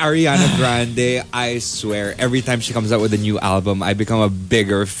 Like Ariana Grande, I swear, every time she comes out with a new album, I become a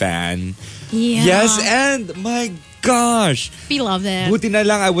bigger fan. Yeah. Yes, and my gosh. We love it. Buti na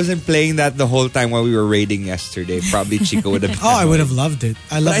lang I wasn't playing that the whole time while we were raiding yesterday. Probably Chico would have. Oh, I would have loved it.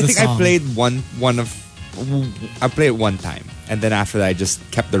 I love But I the think song. I played I played it one time, and then after that I just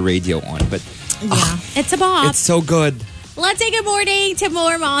kept the radio on. But Yeah. It's a bop. it's so good. Let's say good morning to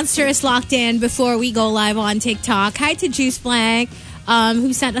more Monsters locked in before we go live on TikTok. Hi to Juice Blank, who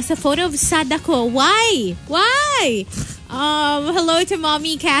sent us a photo of Sadako. Why? Hello to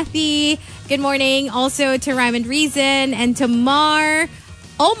Mommy Kathy. Good morning. Also to Rhyme and Reason and to Mar.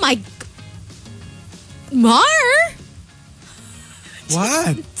 Oh my. Mar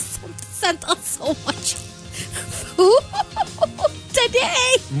What? sent us so much food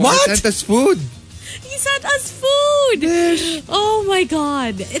today. What? Sent us food. He sent us food. Oh my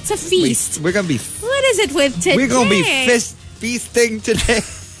God. It's a feast. We're gonna be What is it with today? we're gonna be feasting today.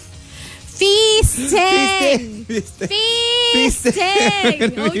 Feasting. Feasting. Feasting. We're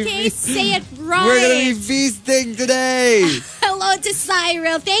gonna be Okay, say it right. We're gonna be feasting today. Hello to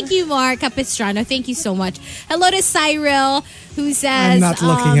Cyril. Thank you, Mark Capistrano. Thank you so much. Hello to Cyril, who says... I'm not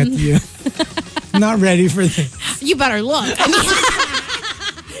looking at you. Not ready for this. You better look. I mean,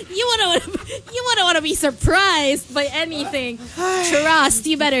 you want to be surprised by anything. Trust,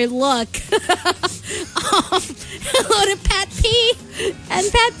 you better look. Hello to Pat P.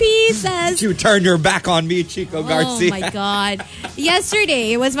 And Pat P says... You turned your back on me, Chico Garcia. Oh my God.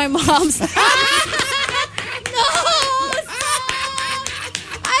 Yesterday, it was my mom's... No! Stop!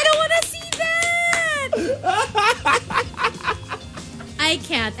 I don't want to see that! I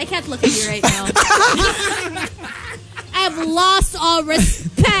can't look at you right now. I've lost all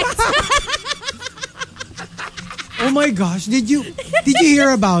respect. Oh my gosh, did you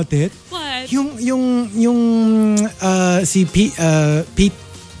hear about it? What? Yung si Pete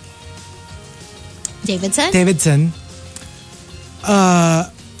Davidson?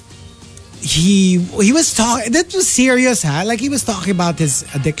 he was talking, that was serious ha, like he was talking about his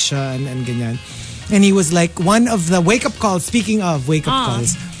addiction and ganyan, and he was like, one of the wake up calls, speaking of wake up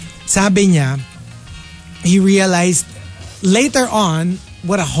calls, sabi niya, he realized later on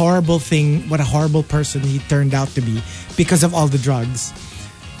what a horrible person he turned out to be because of all the drugs.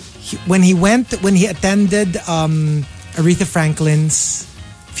 When he attended Aretha Franklin's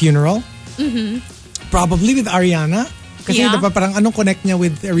funeral, probably with Ariana, kasi Yeah. diba parang anong connect niya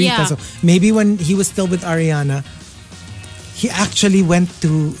with Aretha, Yeah. so maybe when he was still with Ariana, he actually went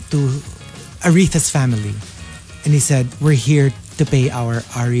to Aretha's family and he said, "We're here to pay our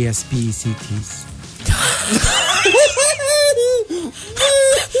RESPCTs."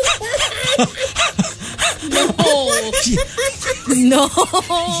 No.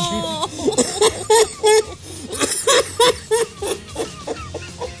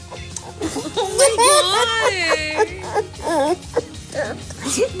 Oh my God.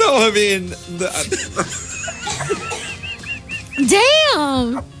 No, I mean,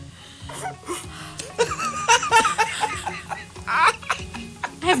 Damn.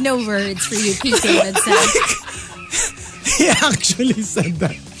 I have no words for you, Pete Davidson. He actually said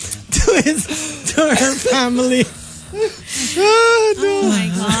that to her family. Oh my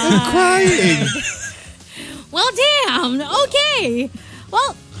God. I'm crying. Well, damn. Okay.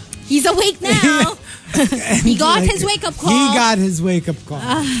 Well, he's awake now. He got his wake-up call. He got his wake-up call.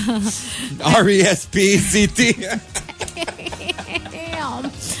 R-E-S-P-C-T.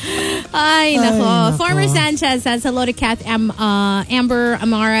 Damn. Ay, nako. Farmer Sanchez says hello to Kath, Amber,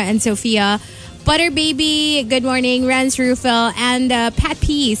 Amara, and Sophia. Butter Baby, good morning. Renz Rufel. And Pat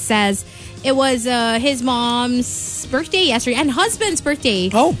P says it was his mom's birthday yesterday and husband's birthday.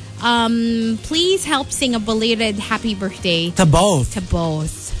 Oh. Please help sing a belated happy birthday To both. to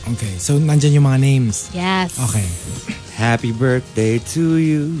both. Okay, so nandyan yung mga names. Yes. Okay. Happy birthday to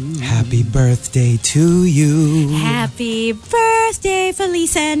you. Happy birthday to you. Happy birthday,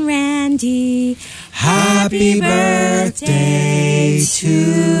 Felice and Randy. Happy birthday to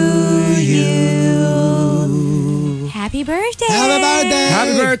you. Happy birthday. Happy birthday.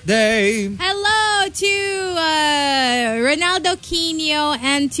 Happy birthday. Hello to Ronaldo Quino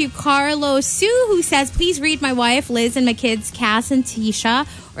and to Carlos Sue, who says, please read my wife, Liz, and my kids, Cass and Tisha.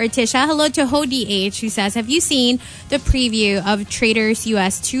 Hello to Hody H, who says, have you seen the preview of Traders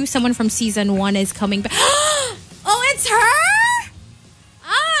US 2? Someone from season 1 is coming back. Oh, it's her?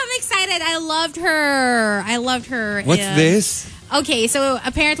 Oh, I'm excited. I loved her. What's this? Okay, so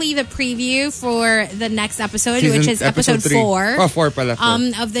apparently the preview for the next episode, Season- which is episode 3. 4. Oh, 4 pala. 4.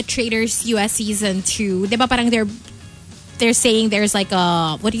 Of the Traders US season 2. Diba parang they're saying there's like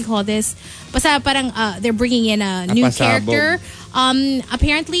a, what do you call this? Basta parang they're bringing in a new pasabog. character.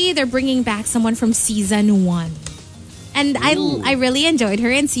 Apparently they're bringing back someone from season 1. And I really enjoyed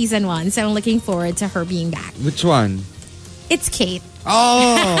her in season 1, so I'm looking forward to her being back. Which one? It's Kate.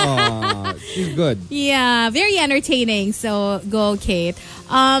 Oh, she's good. Yeah, very entertaining. So, go, Kate.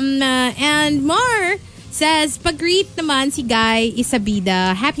 And Mar says, pag-greet naman si Guy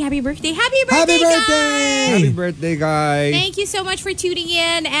Isabida. Happy birthday. Happy birthday, Happy birthday. Guy! Happy birthday, guy. Thank you so much for tuning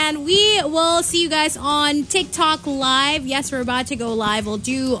in. And we will see you guys on TikTok Live. Yes, we're about to go live. We'll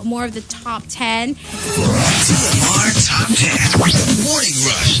do more of the top 10. TMR Top 10. Morning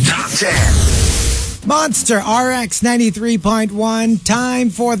Rush Top 10. Monster RX 93.1. Time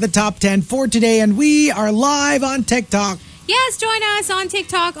for the top 10 for today. And we are live on TikTok. Yes, join us on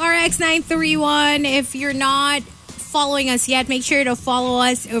TikTok, RX931. If you're not following us yet, make sure to follow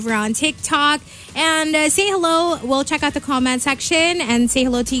us over on TikTok. And say hello. We'll check out the comment section and say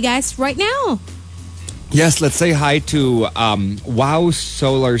hello to you guys right now. Yes, let's say hi to Wow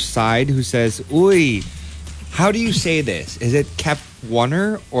Solar Side, who says, Uy, how do you say this? Is it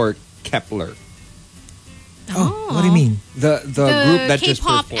Kep-Warner or Kepler? Oh, what do you mean? The group that just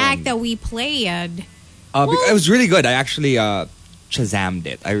K-pop performed. act that we played. It was really good. I actually Shazammed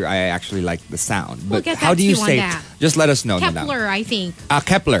it. I actually liked the sound. We'll But get how back do to you you on say? that. Just let us know. na lang. Kepler, I think.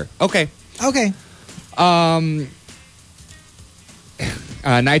 Kepler. Okay. Okay.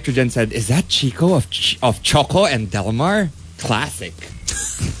 Nitrogen said, "Is that Chico of Choco and Delmar? Classic."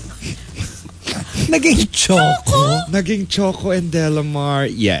 Naging Choco. Naging Choco and Delmar.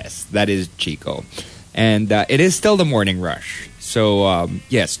 Yes, that is Chico. And it is still the morning rush. So,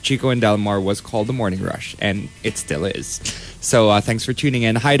 yes, Chico and Delmar was called the morning rush. And it still is. So, thanks for tuning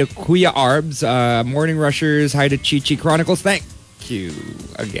in. Hi to Kuya Arbs, Morning Rushers. Hi to Chichi Chronicles. Thank you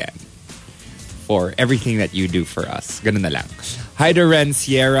again for everything that you do for us. Ganun na lang. Hi to Ren,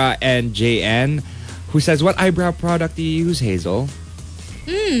 Sierra, and JN, who says, what eyebrow product do you use, Hazel?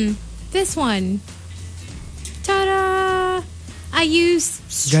 This one. Ta-da! I use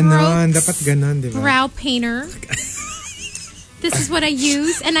Ganon. Strokes Dapat ganon, di ba? brow painter. This is what I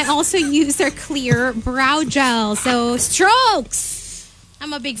use. And I also use their clear brow gel. So, Strokes!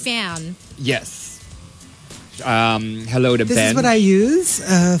 I'm a big fan. Yes. Hello to This Ben. is what I use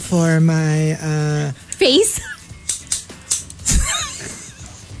for my... Face?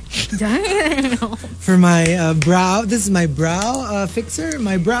 Damn. For my brow. This is my brow fixer.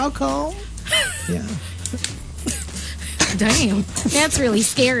 My brow comb. Yeah. Damn. That's really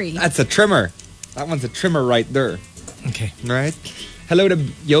scary. That's a trimmer. That one's a trimmer right there. Okay. Right? Hello to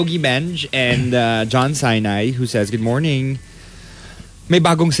Yogi Benj and John Sinai, who says, good morning. May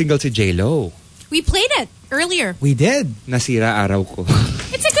bagong single si J-Lo. We played it earlier. We did. Nasira araw ko.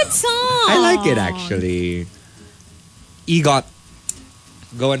 It's a good song. I like it, actually. EGOT.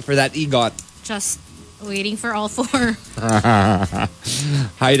 Going for that EGOT. Just waiting for all four.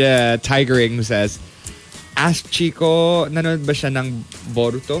 Hi to Tigering, who says, ask Chico, nanood ba siya ng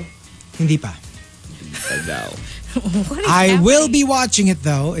Boruto? Hindi pa. Hindi daw. What is I happening? will be watching it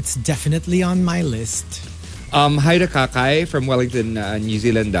though. It's definitely on my list. Hi to Kakay from Wellington, New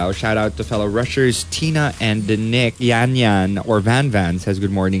Zealand daw. Shout out to fellow rushers Tina and Nick. Yan Yan or Van Van says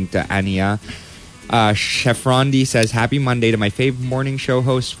good morning to Ania. Chef Rondi says, happy Monday to my favorite morning show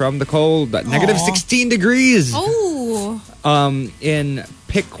host from the cold. Negative 16 degrees. Oh. In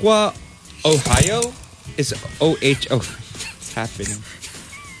Piqua, Ohio. Is OHO. What's happening?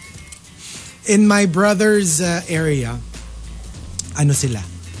 In my brother's area, ano sila?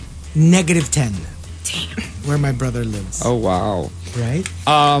 Negative 10. Damn. Where my brother lives. Oh, wow. Right?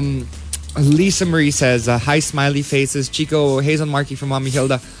 Lisa Marie says, hi, smiley faces. Chico, Hazel Markey from Mommy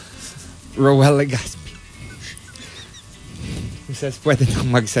Hilda. Rowella Gaspi. He says, pwede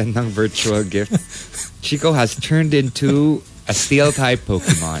nang mag-send ng virtual gift. Chico has turned into a steel-type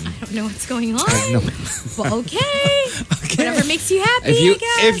Pokemon. I don't know what's going on. I know. But okay. Whatever makes you happy, I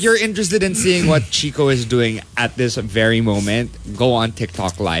guess. If you're interested in seeing what Chico is doing at this very moment, go on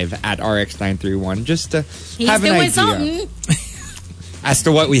TikTok Live at RX931 just to have an idea something. as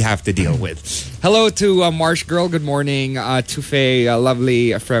to what we have to deal with. Hello to Marsh Girl. Good morning. To Faye,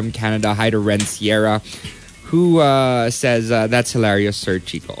 lovely from Canada. Hi to Ren Sierra, who says, that's hilarious, Sir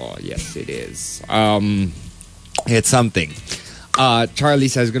Chico. Oh, yes, it is. It's something. Charlie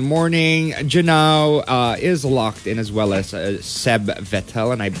says, good morning. Janao is locked in, as well as Seb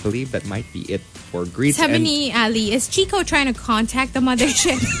Vettel, and I believe that might be it for greets. Sabini Ali, is Chico trying to contact the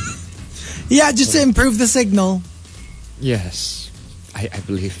mothership? Yeah, just to improve the signal. Yes, I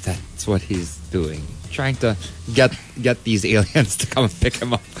believe that's what he's doing. Trying to get these aliens to come and pick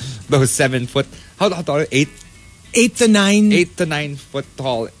him up. Those 7 foot, how tall? 8 to 9 foot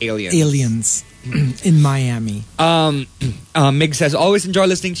tall aliens. aliens in Miami. Mig says, always enjoy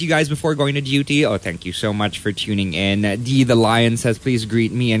listening to you guys before going to duty. Oh, thank you so much for tuning in. D the Lion says, please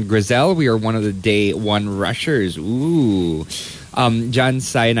greet me and Grizel. We are one of the day one rushers. Ooh. John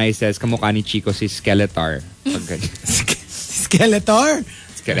Sinai says, kamukha ni Chico si Skeletor. Skeletor?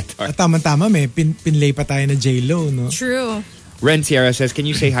 Skeletor. Tama-tama, may pinlay pa tayo na J-Lo, no? True. Ren Sierra says, can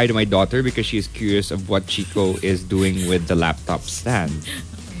you say hi to my daughter because she is curious of what Chico is doing with the laptop stand?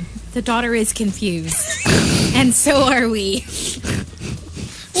 The daughter is confused. And so are we.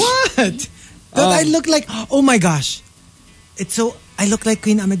 What? That I look like, oh my gosh. I look like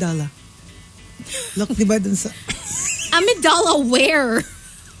Queen Amidala. Look, diba dun sa... Amidala where?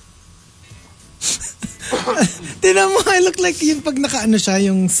 Tinan mo, I look like yung pag naka-ano siya,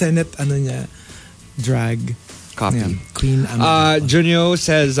 yung Senate, drag. Copy. Yeah, Queen Amidala. Junio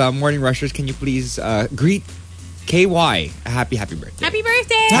says, morning rushers, can you please greet KY a happy birthday. Happy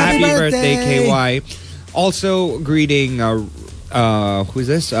birthday! Happy birthday, birthday, KY. Also greeting, who's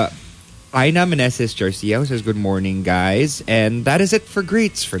this? Aina Meneses Garcia, who says, good morning, guys. And that is it for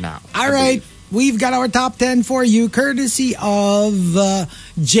greets for now. All right. We've got our top 10 for you, courtesy of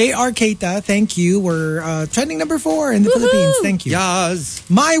J.R. Keita. Thank you. We're trending number 4 in the Philippines. Thank you. Yes.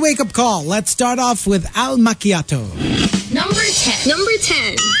 My wake-up call. Let's start off with Al Macchiato. Number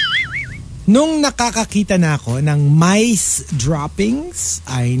 10. Nung nakakakita na ako ng mice droppings,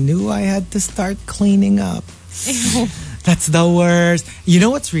 I knew I had to start cleaning up. That's the worst. You know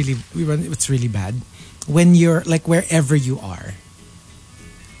what's really bad? When you're like wherever you are.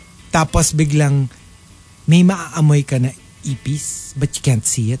 Tapos biglang may maaamoy ka na ipis, but you can't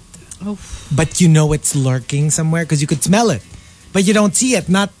see it. Oh. But you know it's lurking somewhere because you could smell it. But you don't see it.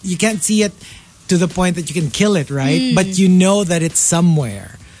 You can't see it to the point that you can kill it, right? But you know that it's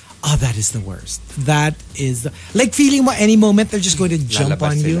somewhere. Oh, that is the worst. That is like feeling any moment they're just going to jump Lalabas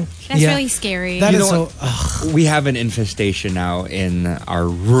on you. That's really scary. That You is know so. We have an infestation now in our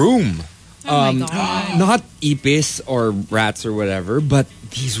room. Oh my God. Not ipis or rats or whatever, but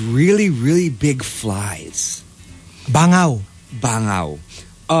these really, really big flies. Bangaw. Bangaw.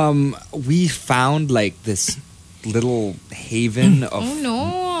 We found like this little haven of... Oh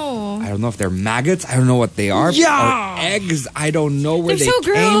no. I don't know if they're maggots. I don't know what they are. Yeah. Or eggs. I don't know where They're they so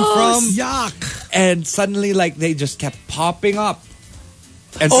came gross. from. Yuck. And suddenly like they just kept popping up.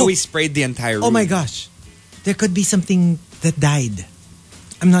 And so we sprayed the entire room. Oh my gosh. There could be something that died.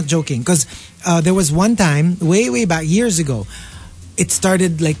 I'm not joking. Because there was one time, way back, years ago, it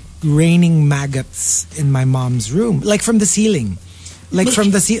started like raining maggots in my mom's room. Like from the ceiling. Like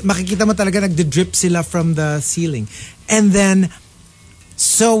from the ceiling. Makikita mo talaga nagdi-drip sila from the ceiling. And then,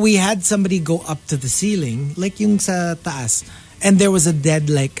 so we had somebody go up to the ceiling, like yung sa taas. And there was a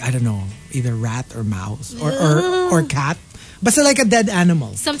dead, like, I don't know, either rat or mouse or cat. But like a dead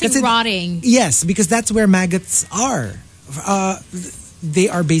animal. Something rotting. Yes, because that's where maggots are. They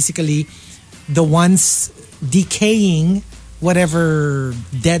are basically the ones decaying whatever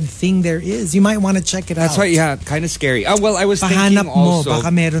dead thing there is. You might want to check it out. That's why, yeah, kind of scary. Well, I was Pahanap thinking also... mo,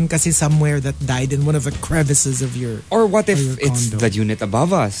 baka meron kasi somewhere that died in one of the crevices of your... Or what if your it's condo. the unit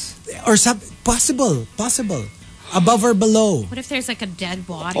above us? Or possible. Above or below. What if there's like a dead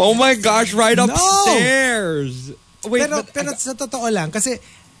body? Oh my gosh, right No! upstairs. Wait, Pero sa totoo lang, kasi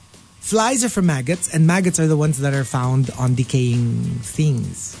flies are for maggots and maggots are the ones that are found on decaying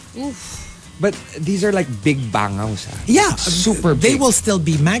things. but these are like big bangaws. Yeah. Super They big. will still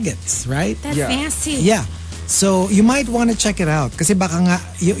be maggots, right? That's Yeah. nasty. Yeah. So you might want to check it out kasi baka nga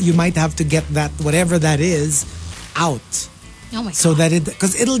you might have to get that whatever that is out Oh my so god. that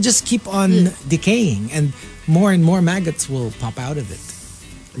because it'll just keep on decaying and more maggots will pop out of it.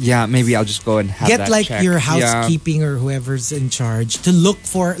 Yeah, maybe I'll just go and have Get that like checked. your Yeah. housekeeping or whoever's in charge to look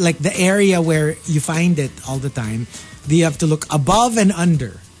for like the area where you find it all the time. You have to look above and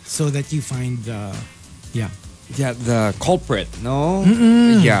under so that you find the Yeah, the culprit, no?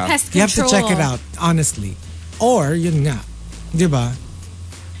 Yeah. Pest You have to control. check it out, honestly. Or, yun nga, di ba?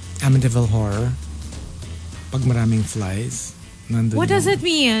 Amityville Horror. Pag maraming flies, nandun What does yung, it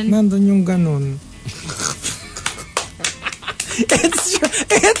mean? Nandun yung ganun. It's true.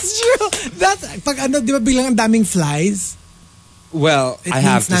 It's true. That's, pag ano, di ba bilang ang daming flies? Well, It I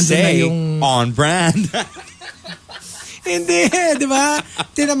have to means nandun na say, yung- on brand. Hindi, di ba?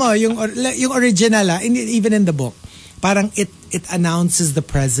 Tingnan mo, yung original, even in the book, parang it announces the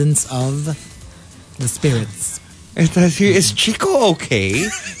presence of the spirits. Is Chico okay?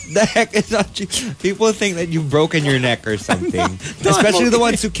 The heck is not Chico? People think that you've broken your neck or something. Especially the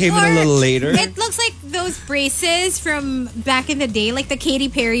ones who came in a little later. It looks like those braces from back in the day, like the Katy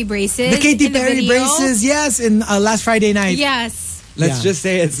Perry braces. The Katy in the Perry video. braces, yes, in last Friday night. Yes. Let's Yeah. just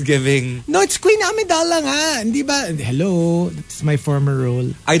say it's giving. No, it's Queen Amidala nga. Hindi ba? Hello, that's my former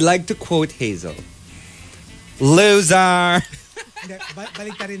role. I'd like to quote Hazel. Loser! Hindi,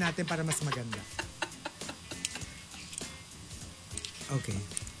 balik rin natin para mas maganda. Okay.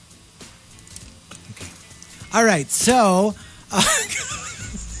 All right, so,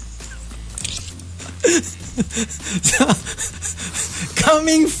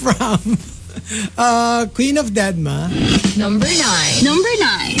 coming from Queen of Deadma, Number 9. Number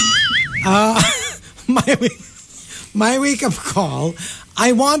 9. my wake-up call,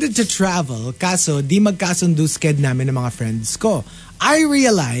 I wanted to travel, kaso di magkasundo sked namin ng mga friends ko. I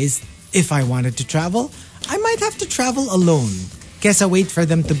realized if I wanted to travel, I might have to travel alone kesa wait for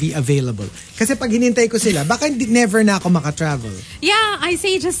them to be available. Kasi pag hinintay ko sila, baka never na ako makatravel. Yeah, I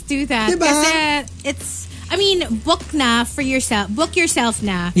say just do that. Diba? Kasi it's, I mean, book yourself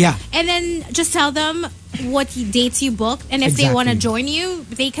na. Yeah. And then just tell them what dates you booked. And if they want to join you,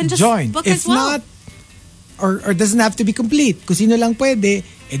 they can just Join. book If as well. not, or doesn't have to be complete. Kung sino lang pwede,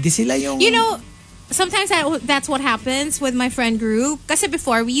 edi sila yung... You know, sometimes that's what happens with my friend group. Kasi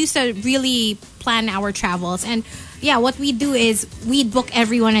before, we used to really plan our travels. And yeah, what we do is we'd book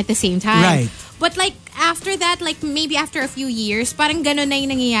everyone at the same time. Right. But like after that, like maybe after a few years, parang ganun na yung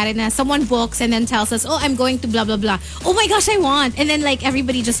nangyayari na someone books and then tells us, oh, I'm going to blah, blah, blah. Oh my gosh, I want. And then like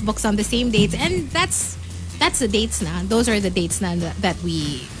everybody just books on the same dates. And that's the dates na. Those are the dates na that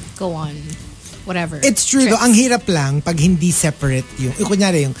we go on. Whatever. It's true trips. though. Ang hirap lang pag hindi separate yung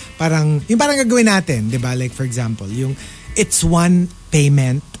kunyari yung parang gagawin natin, 'di ba? Like for example, yung it's one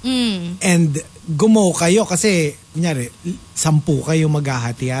payment and gumo kayo kasi kunyari 10 kayo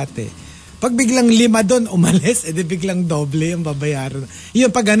maghahati-hati. Pag biglang 5 doon umalis, edi biglang doble yung babayaran. Yun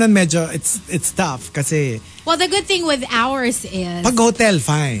pag ganun medyo it's tough kasi Well, the good thing with ours is pag hotel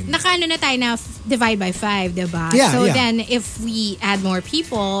fine. nakaano na tayo na divide by 5, diba? Yeah, so yeah. then if we add more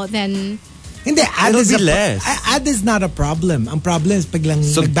people, then Hindi, add It'll is, be less. add is not a problem. Ang problem is biglang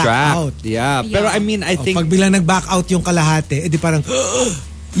nag-back out. Subtract. Yeah. Pero I mean, I think... Pag biglang nag-back out yung kalahati, edi parang,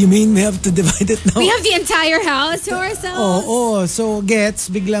 you mean we have to divide it now? we have the entire house to ourselves. Oo. So, gets,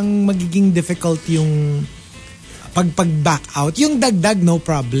 biglang magiging difficult yung pag-back out. Yung dagdag, no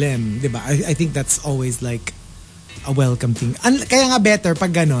problem. Diba? I think that's always like a welcome thing. Kaya nga better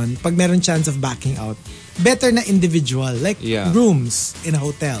pag ganon, pag meron chance of backing out, better na individual. Like Yeah. rooms in a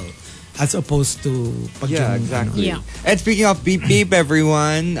hotel. As opposed to pag Yeah, yung, exactly. Yeah. And speaking of beep beep,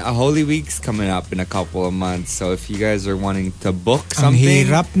 everyone, Holy Week's coming up in a couple of months. So if you guys are wanting to book Ang something,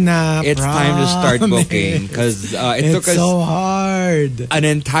 hirap na, it's time to start booking because it took it's us so hard. an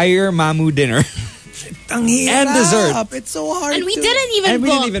entire Mamu dinner Ang hirap. and dessert. It's so hard. And we to- didn't even and we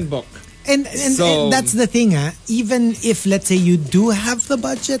book. didn't even book. And So- that's the thing, even if, let's say, you do have the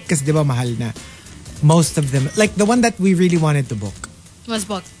budget, kasi di ba mahal na, most of them, like the one that we really wanted to book, Was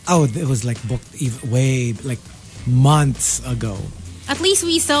booked. oh, it was like booked way, like months ago. At least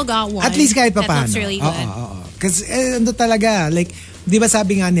we still got one. At least kahit pa That paano. looks really good. Kasi ano talaga, like, di ba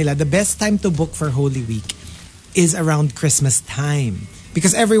sabi nga nila, the best time to book for Holy Week is around Christmas time.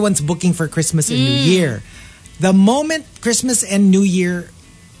 Because everyone's booking for Christmas and New Year. The moment Christmas and New Year,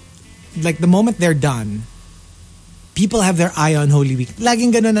 like the moment they're done, people have their eye on Holy Week.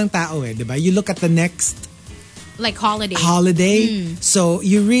 Laging ganun ang tao eh, di ba? You look at the next Like holiday. holiday. So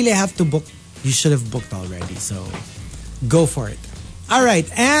you really have to book. You should have booked already. So go for it. All right.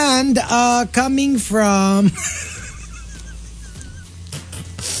 And coming from...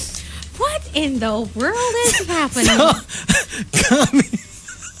 What in the world is happening?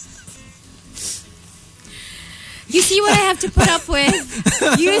 You see what I have to put up with?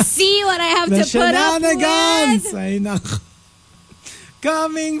 You see what I have The to put up shenanigans. with? Ay, nako.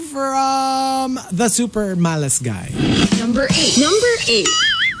 Coming from the super malas guy. Number 8.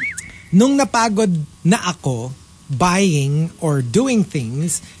 Nung napagod na ako buying or doing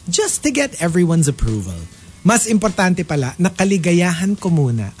things just to get everyone's approval. Mas importante pala, nakaligayahan ko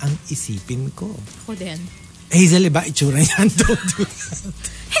muna ang isipin ko. Ako din. Hazel, iba itsura yan? Don't do that.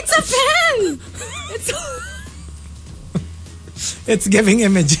 It's a fan! It's giving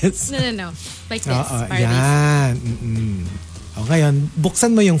images. No. Like this. Oo, Barbie. yan. O ngayon,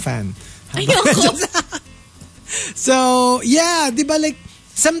 buksan mo yung fan. Ayoko. So, yeah, di ba like,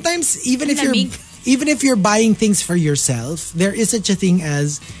 sometimes even if you're buying things for yourself, there is such a thing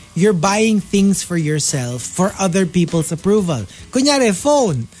as you're buying things for yourself for other people's approval. Kunyari,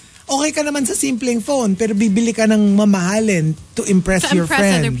 phone. Okay ka naman sa simpleng phone, pero bibili ka ng mamahalin to impress your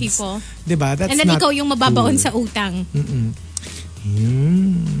friends. other people. Diba? That's And then not ikaw yung mababaon cool. sa utang.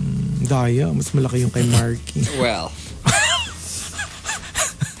 Daya, mas malaki yung kay Marky. Well.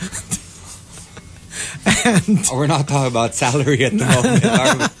 We're not talking about salary at the moment,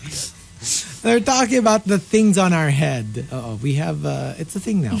 are we? They're talking about the things on our head. We have, it's a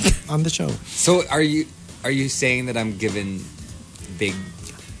thing now on the show. So are you saying that I'm given big...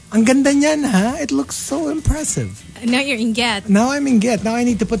 Ang ganda niyan, ha? It looks so impressive. Now you're in get. Now I'm in get. Now I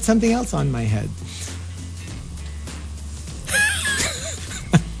need to put something else on my head.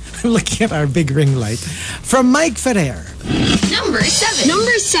 I'm looking at our big ring light. From Mike Ferrer. Number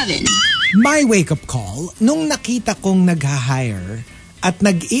 7. My wake-up call, nung nakita kong nag-hire at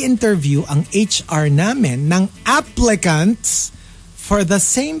nag-i-interview ang HR namin ng applicants for the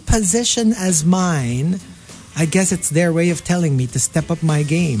same position as mine, I guess it's their way of telling me to step up my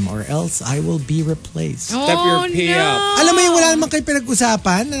game or else I will be replaced. Step your pay up. Alam mo yung wala naman kayo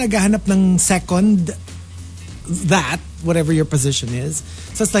pinag-usapan na naghahanap ng second that, whatever your position is.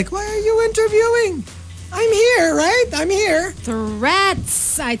 So it's like, why are you interviewing? I'm here, right? I'm here.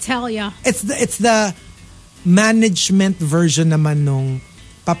 Threats, I tell ya. It's the management version naman nung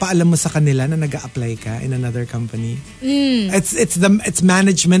papaalam mo sa kanila na nag-a-apply ka in another company. It's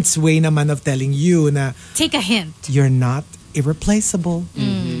management's way naman of telling you na Take a hint. you're not irreplaceable.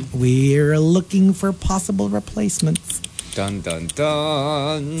 We're looking for possible replacements. Dun, dun,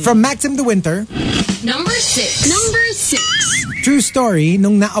 dun. From Maxim de Winter, Number 6. true story,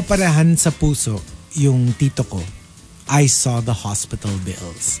 nung naoperahan sa puso yung tito ko, I saw the hospital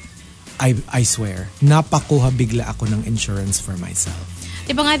bills. I swear, napakuha bigla ako ng insurance for myself.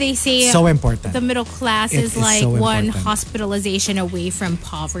 Diba nga they say So important. the middle class It is is like so one important. hospitalization away from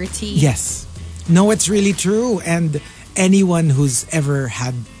poverty. Yes. No, it's really true. And anyone who's ever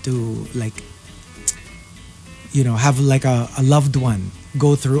had to have like a loved one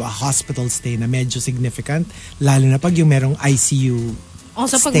go through a hospital stay na medyo significant, lalo na pag yung merong ICU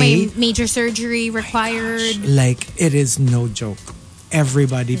Also, pag stay, may major surgery required. like it is no joke.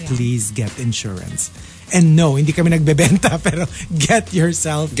 Everybody please get insurance. And no, hindi kami nagbebenta, pero get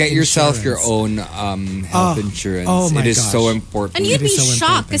yourself your own health insurance. my it is gosh. so important. And you'd It be is so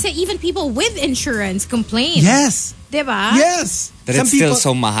shocked important. kasi even people with insurance complain. Yes. Diba? Yes. That it's still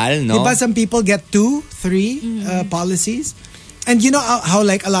so mahal, no? Diba some people get 2, 3 policies? And you know how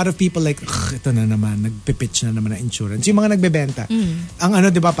like a lot of people like, ito na naman, nagpipitch na naman na insurance. Yung mga nagbebenta. Ang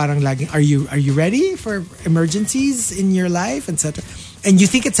diba parang laging, are you ready for emergencies in your life, etc. And you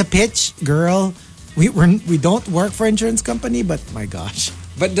think it's a pitch, girl. We don't work for insurance company, but my gosh,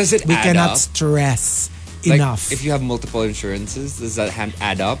 But does it we add cannot up? stress Like, enough. if you have multiple insurances, does that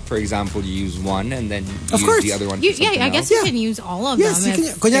add up? For example, you use one and then you Of use course. the other one. You, for something I guess else? you Yeah. can use all of Yes, them. you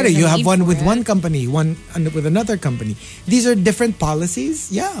if can. Kunyari, there's a you have need one for with it. one company, one with another company. These are different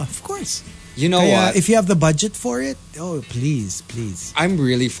policies. Yeah, of course. You know Kaya what? if you have the budget for it, oh please. I'm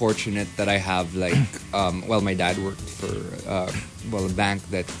really fortunate that I have like, my dad worked for a bank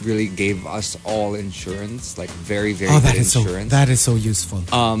that really gave us all insurance, like very, very Oh, good that is insurance. so useful.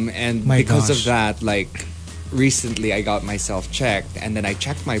 And My because gosh. of that, like recently I got myself checked, and then I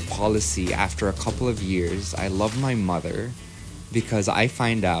checked my policy after a couple of years. I love my mother because I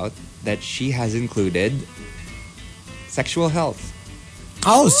find out that she has included sexual health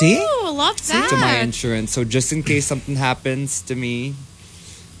Oh, see? Oh, love that. to my insurance. So just in case something happens to me,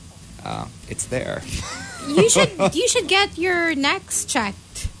 it's there. You should get your necks checked.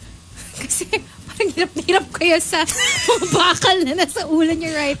 Kasi parang hirap kayo sa bakal na nasa ulo niyo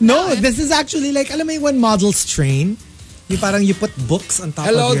right now. No, this is actually like, alam mo yung when models train, you parang you put books on top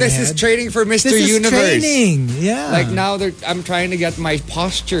of your this head. is training for Mr. This is Universe. training, yeah. Like now, I'm trying to get my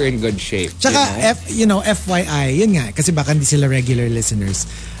posture in good shape. Tsaka, FYI, yun nga, kasi baka hindi sila regular listeners.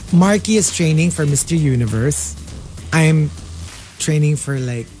 Marky is training for Mr. Universe. I'm training for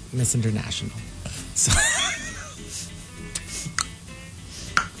like Miss International. So,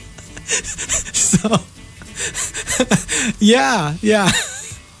 yeah.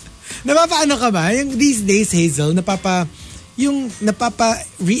 Napapaano ka ba? Yung these days, Hazel,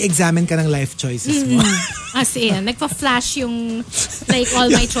 re-examine ka ng life choices mo. As in, nagpa-flash yung like all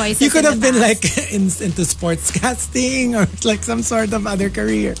my choices. You could have been past. like into sportscasting or like some sort of other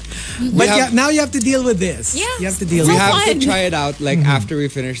career. But now you have to deal with this. Yeah. You have to deal We with it. have to try it out like after we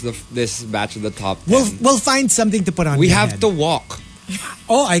finish this batch of the top 10. We'll find something to put on We your have head. to walk.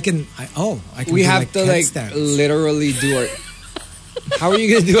 I can We do have to like headstands. literally do our... How are you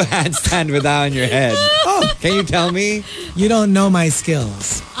going to do a handstand without on your head? Can you tell me? You don't know my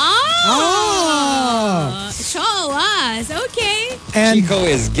skills. Show us. Okay. And Chico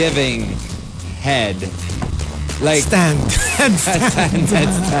is giving head. Like stand.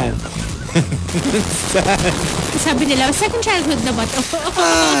 headstand. Sabi nila, second childhood na ba to?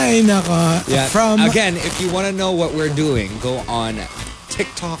 Ay, nako. Yeah. From Again, if you want to know what we're doing, go on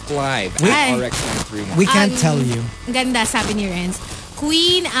TikTok Live Ay. at RX931. we can't tell you. Ganda, sabi ni Renz.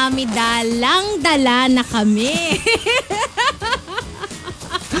 Queen Amida, lang-dala na kami.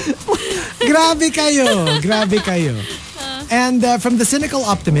 Grabe kayo. And from the cynical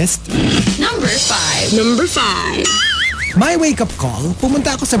optimist, Number 5. my wake-up call,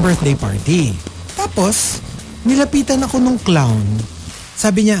 pumunta ako sa birthday party. Tapos, nilapitan ako nung clown.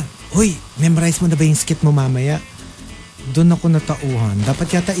 Sabi niya, "Hoy, memorize mo na ba yung skit mo mamaya?" Doon ako natauhan. Dapat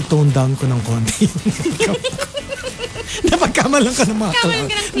yata i-tone down ko ng konti. Napagkamalan ka ng mga Kamalan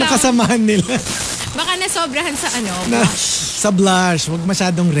ka ng clown. nakasamahan nila. Baka nasobrahan sa Na, sa blush, wag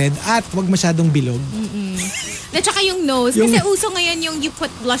masyadong red at wag masyadong bilog. At saka yung nose. Yung- Kasi uso ngayon yung you put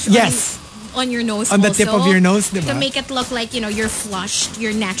blush Yes. on your nose On the also, tip of your nose, di ba? to make it look like, you're flushed.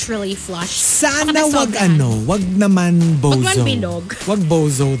 You're naturally flushed. Sana Baka wag nasobrahan. wag naman bozo. Wag man bilog. Wag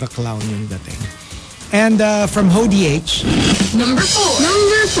bozo the clown yung dating. And from HoDH, Number 4.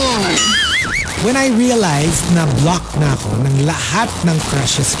 when I realized na block na ako ng lahat ng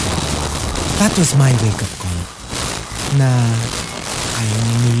crushes ko, that was my wake-up call. Na I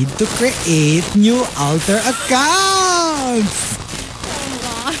need to create new alter accounts.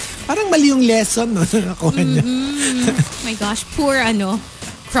 Parang mali yung lesson no, na nakuha niya. Oh my gosh, poor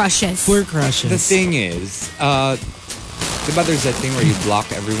crushes. Poor crushes. The thing is, diba there's that thing where you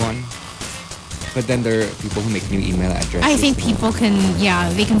block everyone? But then there are people who make new email addresses. I think people can,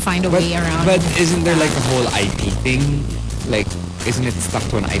 they can find a way around. But isn't there like a whole IP thing? Like, isn't it stuck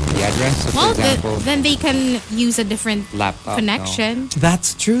to an IP address? So well, for example, then they can use a different laptop. connection.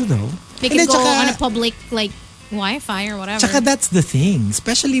 That's true though. They can Hindi, go tsaka- on a public like Wi-Fi or whatever. Tsaka that's the thing,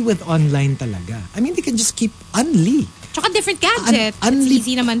 especially with online talaga. I mean, they can just keep unli. Tsaka different gadget. Unli- It's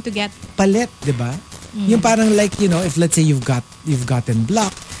easy naman to get. Palit, di ba? Yung parang like, if let's say you've gotten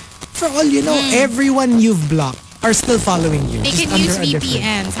blocked, for all you know, everyone you've blocked are still following you. They just can under use a different-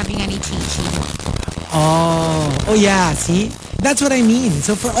 VPN, sabi nga ni Chichi. Oh yeah, see? That's what I mean.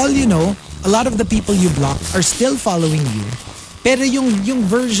 So for all you know, a lot of the people you blocked are still following you. Pero yung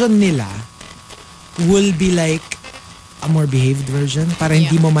version nila will be like a more behaved version para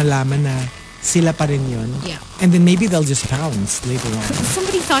hindi mo malaman na sila pa rin yun. Yeah. And then maybe they'll just pounce later on.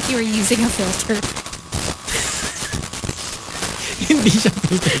 Somebody thought you were using a filter. Hindi siya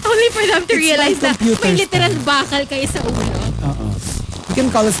filtered. Only for them to It's realize like na may computer literal bakal kayo sa ulo. You can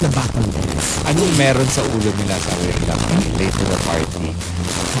call us the battle boys. anong meron sa ulo nila sa wake up late to the party?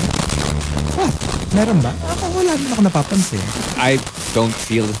 What? Meron ba? Wala naman ako napapansin. I don't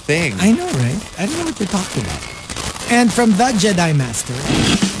feel a thing. I know, right? I don't know what you're talking about. And from the Jedi Master,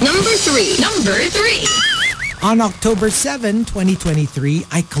 Number 3. on October 7, 2023,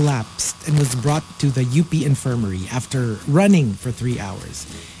 I collapsed and was brought to the UP infirmary after running for 3 hours.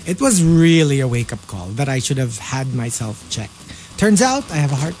 It was really a wake-up call that I should have had myself checked. Turns out I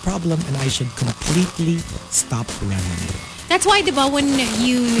have a heart problem and I should completely stop running. That's why, diba, when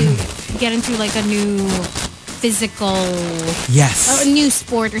you get into like a new physical, Yes. a new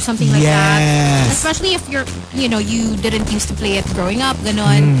sport or something like Yes. that, especially if you didn't used to play it growing up,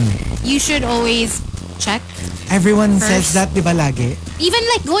 ganon, you should always check. Everyone First. says that, di ba lagi? Even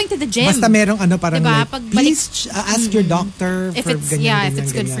like going to the gym. Basta merong ano parang Diba? like, Pagbalik- please ask your doctor if for it's ganyan, if ganyan,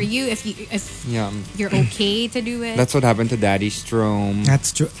 it's good ganyan. for you, if Yeah. you're okay to do it. That's what happened to Daddy Strom. That's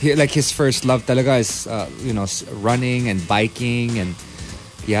true. Like his first love talaga is, running and biking. And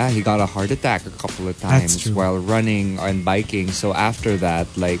yeah, he got a heart attack a couple of That's times true. while running and biking. So after that,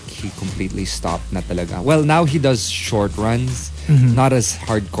 like, he completely stopped na talaga. Well, now he does short runs. Not as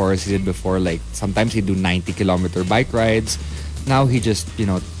hardcore as he did before. Like, sometimes he'd do 90-kilometer bike rides. Now he just,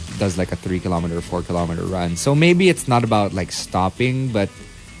 does like a 3-kilometer, 4-kilometer run. So maybe it's not about like stopping, but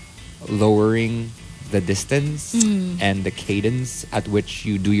lowering the distance and the cadence at which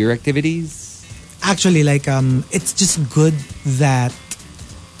you do your activities. Actually, like, it's just good that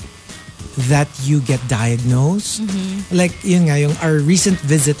you get diagnosed. Like, yun nga, our recent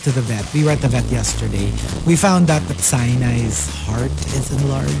visit to the vet, we were at the vet yesterday. We found out that Sinai's heart is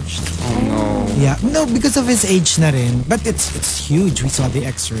enlarged. Oh no. Yeah, no, because of his age na rin. But it's huge. We saw the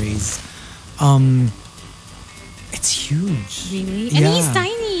x-rays. It's huge. Really? And Yeah. he's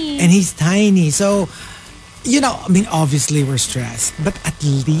tiny. And he's tiny. So, I mean, obviously we're stressed. But at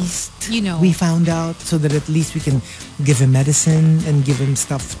least we found out so that at least we can give him medicine and give him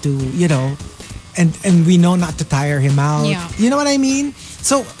stuff to, and we know not to tire him out. Yeah. You know what I mean?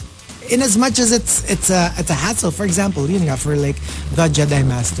 So, in as much as it's a hassle, for example, for like the Jedi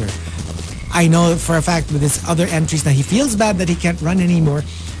Master, I know for a fact with his other entries that he feels bad that he can't run anymore.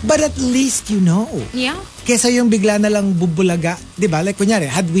 But at least you know. Yeah. Kesa yung bigla na lang bubulaga. Diba? Like, kunyari,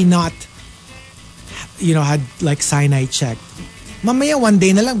 had we not, had like Sinai checked, mamaya one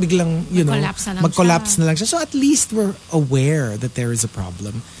day na lang biglang, mag-collapse na lang siya. So at least we're aware that there is a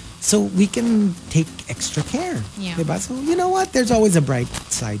problem. So we can take extra care. Yeah. Diba? So you know what? There's always a bright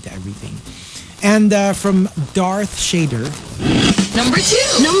side to everything. And from Darth Shader. Number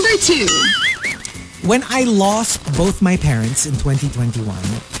two. When I lost both my parents in 2021,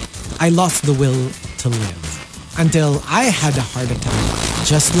 I lost the will to live until I had a heart attack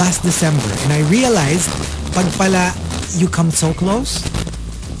just last December. And I realized, pag pala you come so close,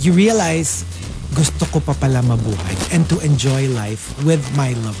 you realize, gusto ko pa pala mabuhay and to enjoy life with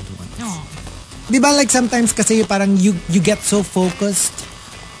my loved ones. Oh. Diba, like sometimes kasi parang you get so focused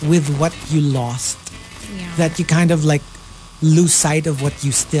with what you lost that you kind of like lose sight of what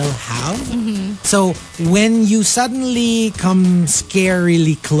you still have. So when you suddenly come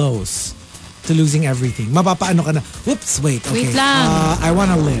scarily close to losing everything, mapapaano ka na, whoops, wait, okay. Wait lang. I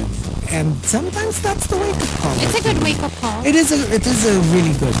want to live. And sometimes that's the wake-up call. It's a good wake-up call. It is a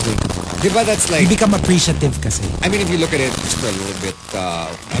really good wake-up call. Diba that's like... You become appreciative kasi. I mean, if you look at it just for a little bit,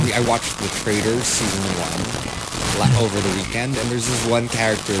 I watched The Traitors season 1 over the weekend, and there's this one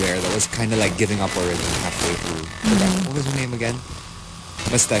character there that was kind of like giving up already halfway through. What was her name again?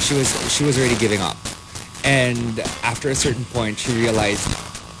 Basta, she was already giving up. And after a certain point, she realized...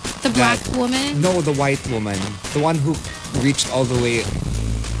 The black woman? No, the white woman. The one who reached all the way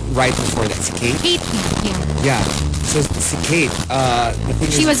right before that. Kate? Kate, Yeah. So, Kate, the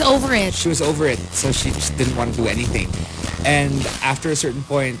thing she is... was over it. She was over it, so she just didn't want to do anything. And after a certain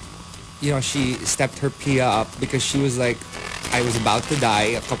point, she stepped her Pia up because she was like, I was about to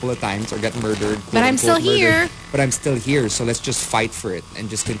die a couple of times or get murdered. But I'm still here. But I'm still here, so let's just fight for it and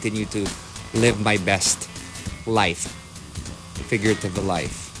just continue to live my best life. Figurative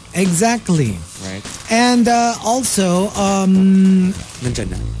life. Exactly. Right? And also,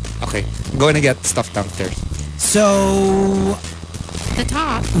 Nandyan na. Okay. I'm going to get stuff downstairs. so The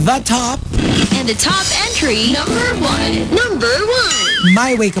top. And the top entry, number one.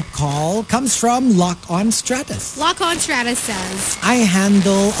 My wake-up call comes from Lock On Stratus. Lock On Stratus says, I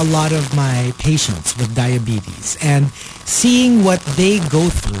handle a lot of my patients with diabetes, and seeing what they go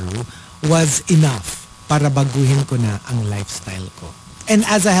through was enough para baguhin ko na ang lifestyle ko. And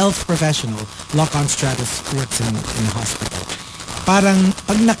as a health professional, Lock On Stratus works in a hospital. Parang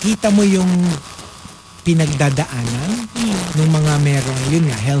pag nakita mo yung pinagdadaanan ng mga merong, yun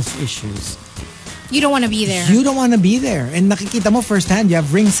nga, health issues, you don't want to be there. you don't want to be there. And nakikita mo firsthand, you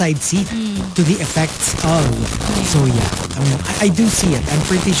have ringside seat to the effects of. So yeah, I mean, I do see it. I'm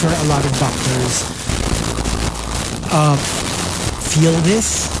pretty sure a lot of doctors feel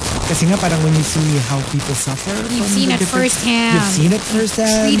this. Kasi nga parang when you see how people suffer. You've from seen the it different- firsthand. You've seen it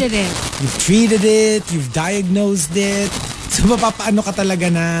firsthand. Treated it. You've treated it. You've diagnosed it. So mapapaano ka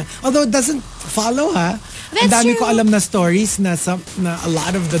talaga na, although it doesn't follow ha. Ang That's dami ko true. alam na stories na a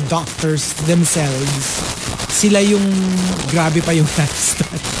lot of the doctors themselves, sila yung grabe pa yung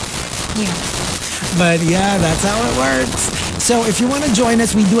lifestyle. Yeah. But yeah, that's how it works. So if you want to join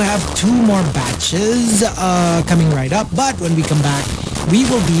us, we do have 2 more batches coming right up. But when we come back, we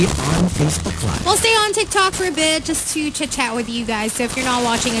will be on Facebook Live. We'll stay on TikTok for a bit just to chit-chat with you guys. So if you're not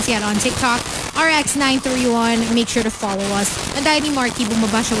watching us yet on TikTok, RX931, make sure to follow us. And ni Marky,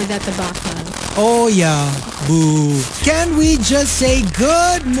 bumaba siya without the background. Oh yeah, boo. Can we just say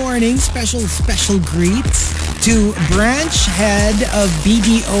good morning, special greets to branch head of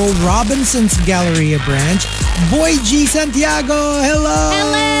BDO Robinson's Galleria branch, Boy G Santiago. Hello.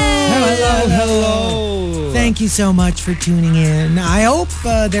 Hello. Thank you so much for tuning in. I hope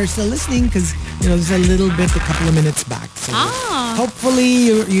they're still listening because there's a couple of minutes back. So hopefully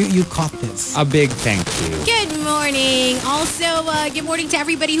you caught this. A big thank you. Good morning. Also, good morning to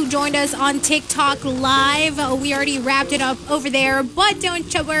everybody who joined us on TikTok Live. We already wrapped it up over there, but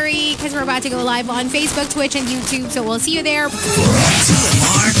don't you worry because we're about to go live on Facebook, Twitch, and YouTube. So we'll see you there.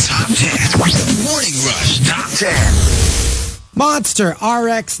 TMR Top 10. Morning Rush Top 10. Monster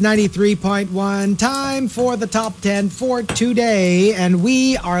RX 93.1. Time for the top 10 for today. And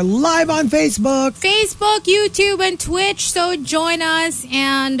we are live on Facebook, YouTube, and Twitch. So join us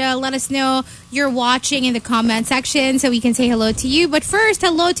and let us know you're watching in the comment section so we can say hello to you. But first,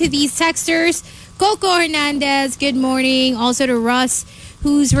 hello to these texters. Coco Hernandez, good morning. Also to Russ,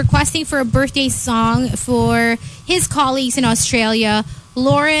 who's requesting for a birthday song for his colleagues in Australia,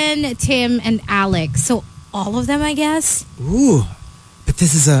 Lauren, Tim, and Alex. So all of them, I guess. Ooh, but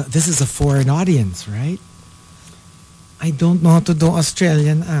this is a foreign audience, right? I don't know how to do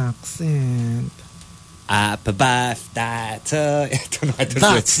Australian accent. Happy birthday to... I don't know how to do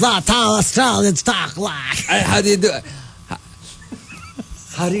That's not how Australians talk like. How do you do it?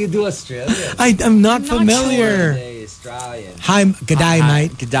 How do you do Australian? I'm not familiar. Australian. Hi, g'day,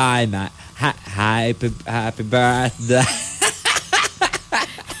 mate. G'day, mate. Happy birthday.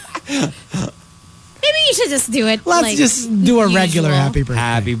 Maybe you should just do it. Let's just do a regular usual. happy birthday.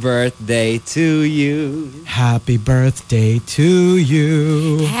 Happy birthday to you. Happy birthday to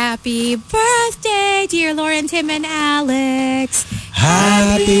you. Happy birthday, dear Lauren, Tim, and Alex.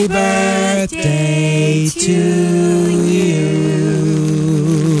 Happy birthday to you.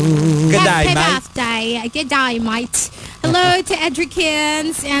 G'day, mate. G'day, mate. Hello to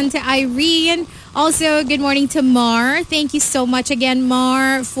Edricans and to Irene. Also, good morning to Mar. Thank you so much again,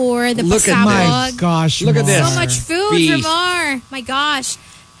 Mar, for the Look at pasabog. My gosh, Look at Mar. this. So much food Beast. for Mar. My gosh.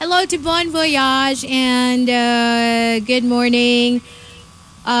 Hello to Bon Voyage and good morning.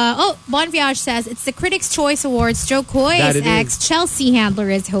 Bon Voyage says it's the Critics' Choice Awards. Joe Coy's That it ex-Chelsea handler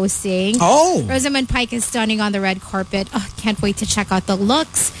is hosting. Oh. Rosamund Pike is stunning on the red carpet. Oh, can't wait to check out the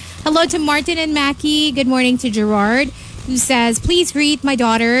looks. Hello to Martin and Mackie. Good morning to Gerard, who says, please greet my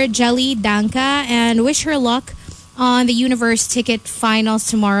daughter, Jelly Danka, and wish her luck on the Universe ticket finals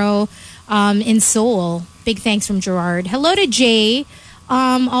tomorrow in Seoul. Big thanks from Gerard. Hello to Jay.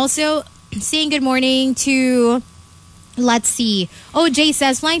 Also, saying good morning to, let's see. Oh, Jay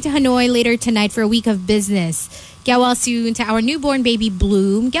says, flying to Hanoi later tonight for a week of business. Get well soon to our newborn baby,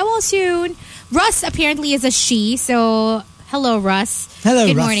 Bloom. Get well soon. Russ apparently is a she, so... Hello, Russ. Hello,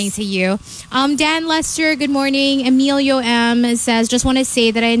 Good Russ. morning to you. Dan Lester, good morning. Emilio M says, just want to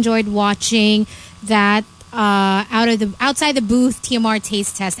say that I enjoyed watching that outside the booth TMR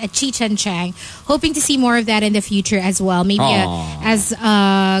taste test at Cheech and Chang. Hoping to see more of that in the future as well. Maybe as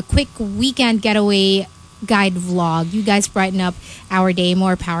a quick weekend getaway guide vlog. You guys brighten up our day.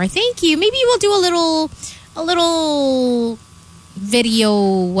 More power. Thank you. Maybe we'll do a little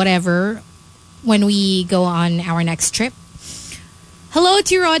video, whatever, when we go on our next trip. Hello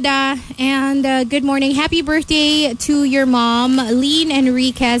to Rhoda and good morning. Happy birthday to your mom, Lean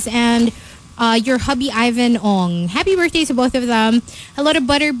Enriquez, and your hubby, Ivan Ong. Happy birthday to both of them. Hello to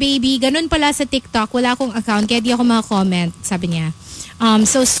Butter Baby. Ganun pala sa TikTok. Wala akong account kaya di ako maka-comment, sabi niya.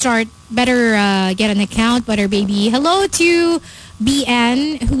 So better get an account, Butter Baby. Hello to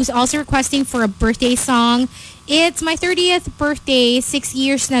BN, who's also requesting for a birthday song. It's my 30th birthday. 6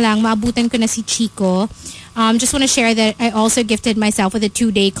 years na lang. Maabutan ko na si Chico. Just want to share that I also gifted myself with a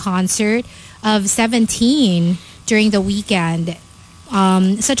 2-day concert of 17 during the weekend.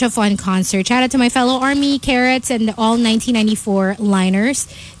 Such a fun concert. Shout out to my fellow Army Carrots and all 1994 liners.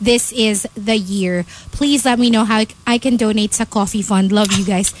 This is the year. Please let me know how I can donate sa coffee fund. Love you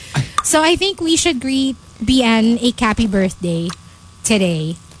guys. So I think we should greet BN a happy birthday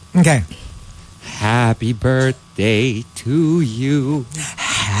today. Okay. Happy birthday to you.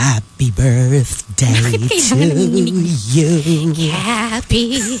 Happy birthday to you.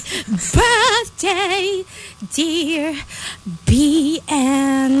 Happy birthday, dear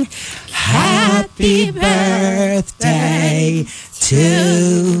BN. Happy birthday to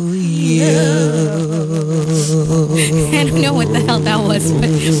you. I don't know what the hell that was, but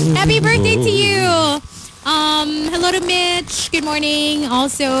happy birthday to you. Hello to Mitch. Good morning.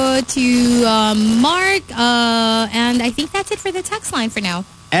 Also to Mark. And I think that's it for the text line for now.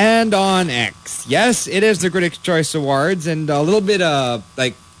 And on X. Yes, it is the Critics' Choice Awards and a little bit of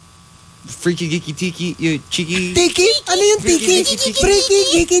like freaky geeky tiki cheeky Tiki? Ano yung tiki? Freaky,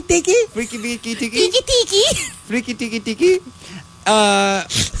 geeky, tiki? freaky geeky tiki Tiki. freaky tiki tiki.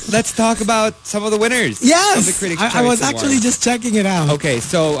 Let's talk about some of the winners of the Yes! Critics' I Choice was actually Awards. just checking it out. Okay,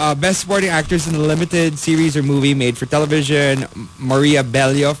 so Best Supporting Actress in a Limited Series or Movie Made for Television, Maria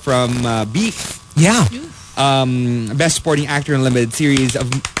Bello from Beef. Yeah. Best Supporting Actor in a Limited Series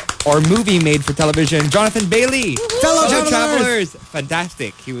or Movie Made for Television, Jonathan Bailey. Fellow Fellow Travelers.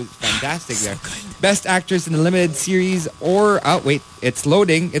 Fantastic. He was fantastic there. Best Actress in a Limited Series or... Oh, wait. It's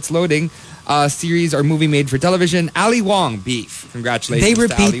loading. Series or movie made for television, Ali Wong, Beef. Congratulations They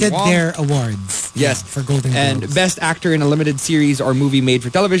to Ali repeated Wong. their awards. Yes. For Golden Globes. And Best Actor in a Limited Series or Movie Made for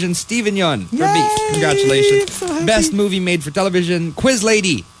Television, Steven Yeun for Yay! Beef. Congratulations. So happy. Best Movie Made for Television, Quiz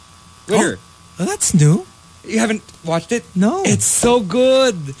Lady. Winner. Oh, that's new. You haven't watched it? No. It's so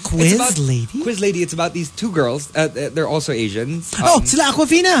good. Quiz It's about- Lady? Quiz Lady. It's about these two girls. They're also Asians. Sila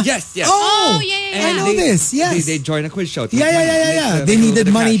Aquafina. Yes, yes. Oh, yeah. I know this. Yes. They join a quiz show. to Yeah. make money. They make a little needed bit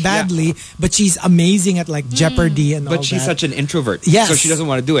of money cash. Yeah. badly, but she's amazing at like Jeopardy and all But she's that. such an introvert. Yes. So she doesn't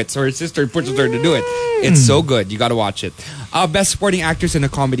want to do it. So her sister pushes her to do it. It's so good. You got to watch it. Best Supporting Actress in a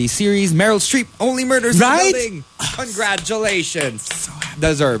Comedy Series, Meryl Streep, Only Murders in the Right? Building. Congratulations.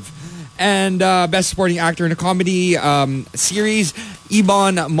 Deserve. And Best Supporting Actor in a Comedy Series,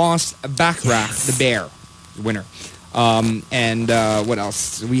 Ebon Moss-Bachrach, The Bear, winner. And what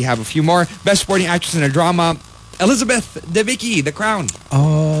else? We have a few more. Best Supporting Actress in a Drama, Elizabeth Debicki, The Crown.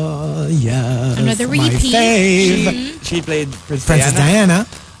 Oh, yeah. Another my repeat. fave. She played Princess Diana.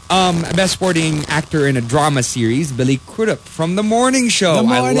 Best Supporting Actor in a Drama Series, Billy Crudup from The Morning Show. The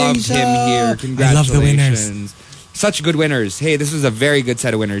Morning I loved Show. him here. I love Congratulations. the winners. Such good winners. Hey, this was a very good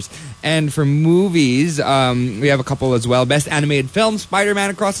set of winners. And for movies, we have a couple as well. Best Animated Film,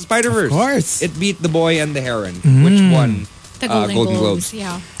 Spider-Man Across the Spider-Verse. Of course. It beat The Boy and the Heron, which won The Golden Globes.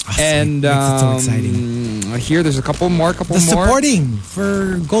 Yeah. And Makes it so exciting. here, there's a couple more. The supporting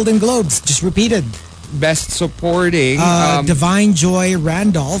for Golden Globes, just repeated. Best Supporting. Divine Joy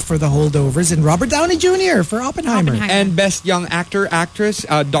Randolph for The Holdovers and Robert Downey Jr. for Oppenheimer. And Best Young Actor, Actress,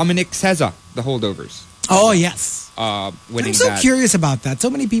 Dominic Seza, The Holdovers. Oh, yes. Winning I'm so that. curious about that. So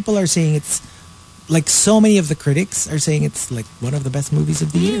many people are saying it's like so many of the critics are saying it's like one of the best movies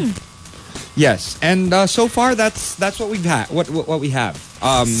of the year. Yes, and so far that's what we've had. What we have.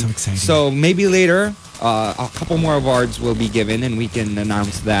 So exciting. So maybe later, a couple more awards will be given, and we can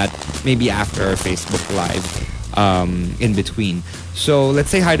announce that maybe after our Facebook Live, in between. So let's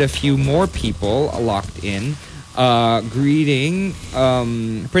say hi to a few more people locked in. Greeting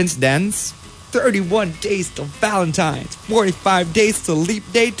Prince Dance. 31 days till Valentine's. 45 days till Leap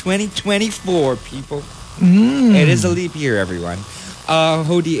Day 2024, people. It is a leap year, everyone.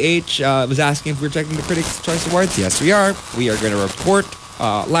 Hody H was asking if we're checking the Critics' Choice Awards. Yes, we are. We are going to report,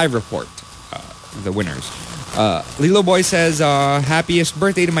 live report, the winners. Lilo Boy says, happiest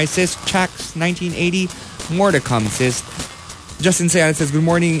birthday to my sis, Chax, 1980. More to come, sis. Justin Sayana says, good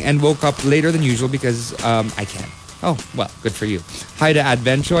morning and woke up later than usual because I can. Oh, well, good for you. Hi to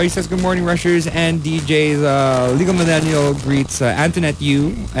Adventure. He says, good morning, Rushers. And DJ's Legal Millennial greets Antoinette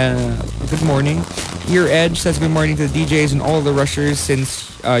Yu. Good morning. Ear Edge says, good morning to the DJs and all the Rushers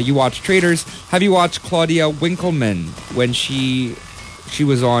since you watch Traders. Have you watched Claudia Winkleman when she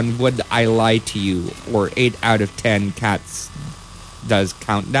was on Would I Lie to You or 8 out of 10 Cats Does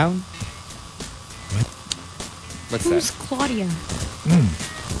Countdown? What's Who's that? Claudia?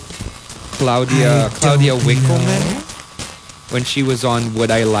 Claudia Winkleman when she was on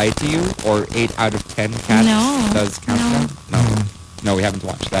Would I Lie to You or 8 out of 10 Cats No. Does Countdown? No, we haven't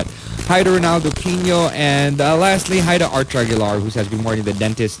watched that. Hi to Ronaldo Quino, and lastly, hi to Arch Aguilar, who says good morning to the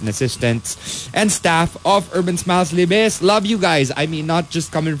dentists and assistants and staff of Urban Smiles Libes. Love you guys. I mean, not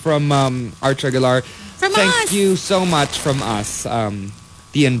just coming from Arch Aguilar. From Thank us. you so much from us,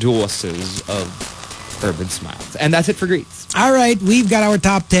 the endorsers of Urban Smiles. And that's it for greets. All right, we've got our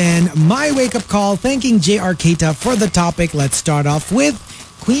top 10. My wake-up call, thanking JR Keita for the topic. Let's start off with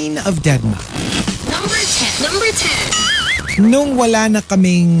Queen of Deadma. Number 10. Nung wala na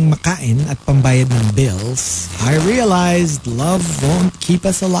kaming makain at pambayad ng bills, I realized love won't keep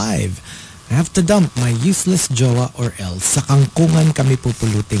us alive. I have to dump my useless jowa or else sa kangkungan kami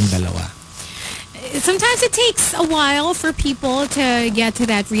pupuluting dalawa. Sometimes it takes a while for people to get to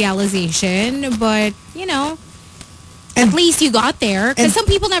that realization, but, you know, at least you got there. Because some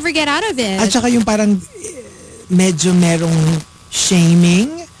people never get out of it. At saka yung parang medyo merong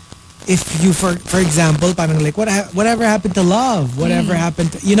shaming if you, for example, parang like, whatever happened to love? Whatever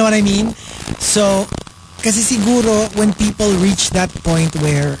happened to, you know what I mean? So, kasi siguro, when people reach that point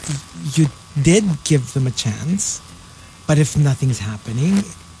where you did give them a chance, but if nothing's happening,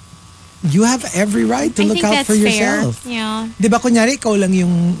 you have every right to I look think out that's for yourself. fair. Yeah. Di ba kunyari, ikaw lang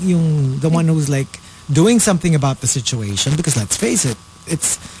yung the one who's like doing something about the situation, because let's face it,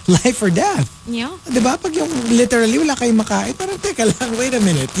 it's life or death. Yeah. Di ba? Pag yung literally wala kayong makain, parang teka lang, wait a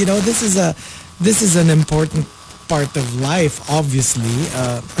minute. You know, this is an important part of life, obviously,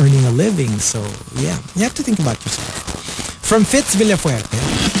 earning a living. So, yeah, you have to think about yourself. From Fitz Villafuerte.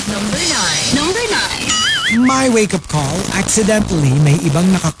 Number 9. My wake-up call, accidentally, may ibang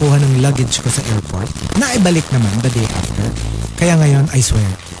nakakuha ng luggage ko sa airport na ibalik naman the day after. Kaya ngayon, I swear,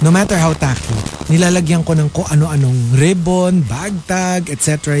 no matter how tacky, nilalagyan ko ng kung ano-anong ribbon, bag tag,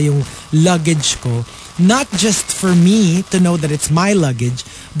 etc. yung luggage ko. Not just for me to know that it's my luggage,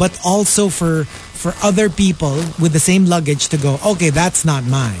 but also for other people with the same luggage to go, okay, that's not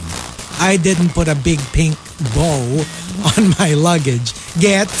mine. I didn't put a big pink bow on my luggage.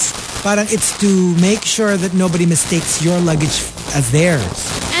 Gets? Parang it's to make sure that nobody mistakes your luggage as theirs.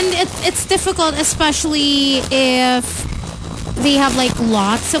 And it's difficult, especially if they have like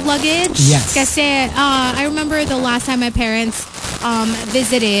lots of luggage. Yes. Kasi I remember the last time my parents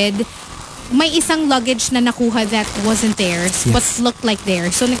visited, may isang luggage na nakuha that wasn't theirs, Yes. but looked like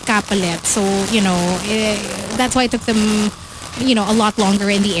theirs. So nagkapalit. So, you know, that's why it took them, you know, a lot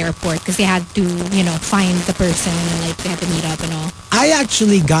longer in the airport because they had to, you know, find the person and like they had to meet up and all. I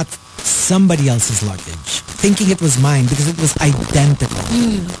actually got somebody else's luggage thinking it was mine because it was identical.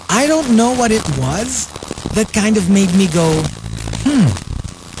 I don't know what it was that kind of made me go,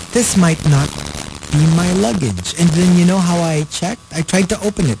 this might not be my luggage. And then you know how I checked? I tried to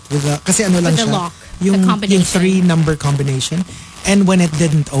open it with a, kasi ano lang With the siya, lock, the yung combination. 3-number combination. And when it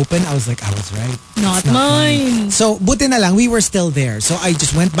didn't open, I was like, I was right. Not It's mine. So, buti na lang, we were still there. So, I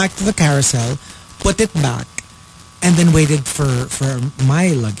just went back to the carousel, put it back, and then waited for my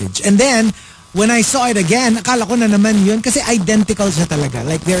luggage. And then, when I saw it again, akala ko na naman yun kasi identical siya talaga.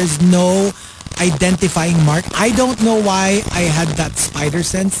 Like, there is no identifying mark. I don't know why I had that spider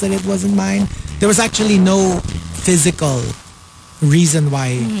sense that it wasn't mine. There was actually no physical reason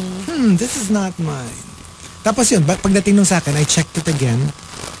why, this is not mine. Tapos yun, pagdating nung sa akin, I checked it again.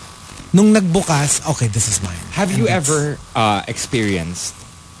 Nung nagbukas, okay, this is mine. Have And you that's- ever experienced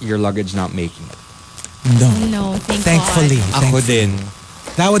your luggage not making it? No. No, thank Thankfully. God. Ako din.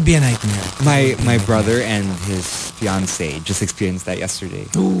 That would be a nightmare. My brother and his fiance just experienced that yesterday.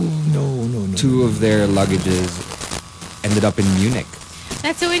 Oh, no. Two of their luggages ended up in Munich.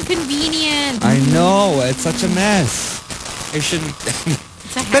 That's so inconvenient. I know, it's such a mess. It shouldn't.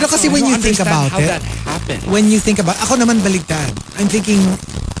 It's a Pero kasi hassle. when I you don't think understand about how it, that happened. when you think about, ako naman baligtad. I'm thinking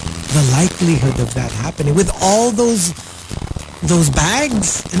the likelihood of that happening with all those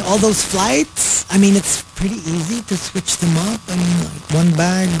bags and all those flights. I mean, it's pretty easy to switch them up. I mean, like one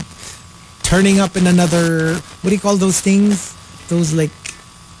bag turning up in another. What do you call those things? Those like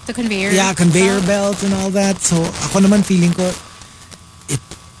The conveyor. conveyor stuff. belts and all that. So ako naman feeling ko it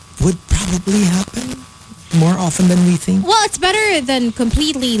would probably happen more often than we think. Well, it's better than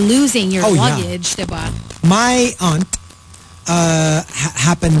completely losing your Oh, yeah. luggage, diba? My aunt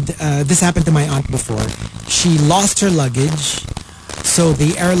this happened to my aunt before. She lost her luggage, so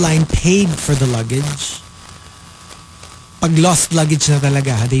the airline paid for the luggage. Pag lost luggage na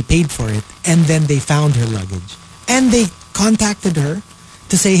talaga, they paid for it, and then they found her luggage. And they contacted her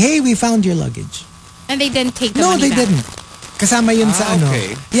to say, hey, we found your luggage. And they didn't take the No, money they back. didn't. Kasama yun sa ano.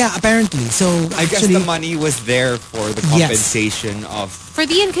 okay. Yeah, apparently. So I guess actually, the money was there for the Yes. compensation of. For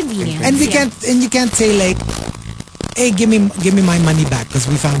the inconvenience. and yeah. you can't say like, hey, give me my money back because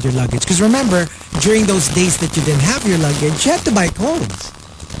we found your luggage. Because remember, during those days that you didn't have your luggage, you had to buy clothes.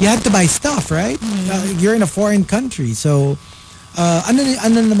 You had to buy stuff, right? You're in a foreign country, so ano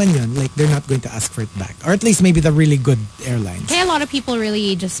naman yun? Like they're not going to ask for it back, or at least maybe the really good airlines. Okay, a lot of people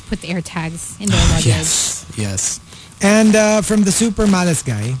really just put the air tags in their luggage. Yes. And from the super malas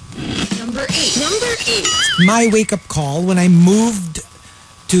guy, Number 8. my wake-up call when I moved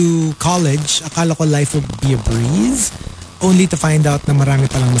to college, akala ko life would be a breeze, only to find out na marami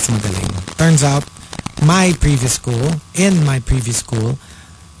palang mas magaling. Turns out, in my previous school,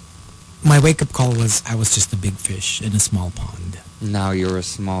 my wake-up call was I was just a big fish in a small pond. Now you're a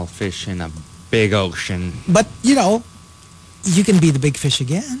small fish in a big ocean. But, you know, you can be the big fish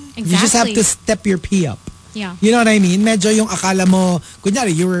again. You just have Exactly. to step your pee up. Yeah. You know what I mean? Medyo yung akala mo,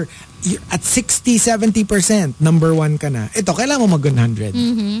 kunyari, you're at 60-70%, number one ka na. Ito, kailangan mo mag 100.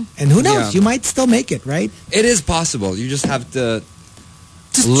 And who knows? Yeah. You might still make it, right? It is possible. You just have to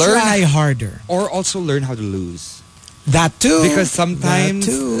Just Learn- try harder. Or also learn how to lose. That too. Because sometimes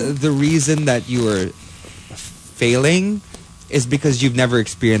That too. the reason that you are failing is because you've never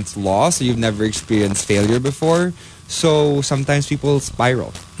experienced loss or you've never experienced failure before. So sometimes people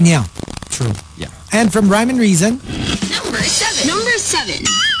spiral. Yeah, true. Yeah. And from Rhyme and Reason, Number 7. Number 7.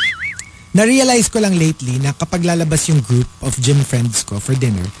 na-realize ko lang lately na kapag lalabas yung group of gym friends ko for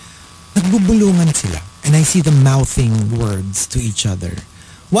dinner, nagbubulungan sila. And I see them mouthing words to each other.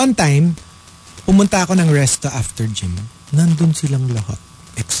 One time, pumunta ako ng resto after gym. Nandun silang lahat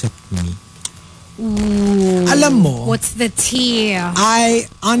except me. Ooh. Alam mo, What's the tea? I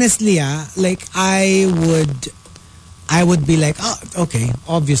honestly, like I would be like, oh, okay,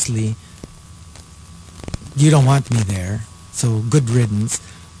 obviously, you don't want me there, so good riddance.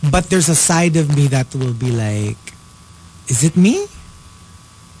 But there's a side of me that will be like, is it me?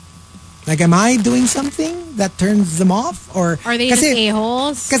 Like, am I doing something that turns them off? Or Are they just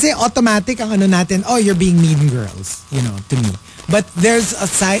a-holes? Kasi automatic ang ano natin, oh, you're being mean girls, you know, to me. But there's a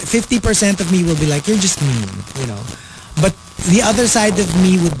side, 50% of me will be like, you're just mean, you know. But the other side of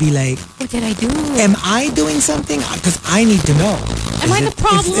me would be like, What did I do? am I doing something? Because I need to know. Am I the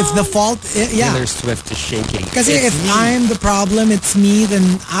problem? If the fault, yeah. Taylor Swift is shaking. Because It's if me. I'm the problem, it's me, then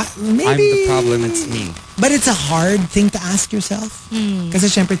maybe... I'm the problem, it's me. But it's a hard thing to ask yourself. Because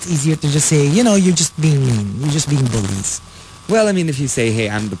syempre it's easier to just say, you know, you're just being mean. You're just being bullies. Well, I mean, if you say, hey,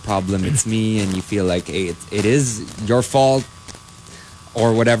 I'm the problem, it's me, and you feel like, hey, it is your fault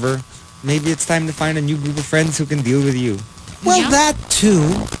or whatever, maybe it's time to find a new group of friends who can deal with you. Well, Yeah. that too.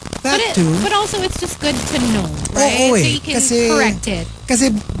 That too. But also, it's just good to know, right? Oo, So eh. you can Kasi- correct it. Kasi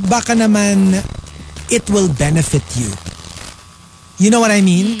baka naman it will benefit you. You know what I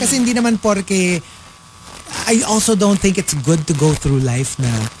mean? Kasi hindi naman porke I also don't think it's good to go through life na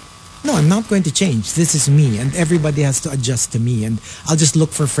no, I'm not going to change. This is me and everybody has to adjust to me and I'll just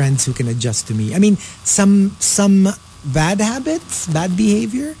look for friends who can adjust to me. I mean, some bad habits, bad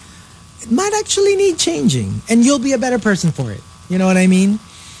behavior, it might actually need changing and you'll be a better person for it. You know what I mean?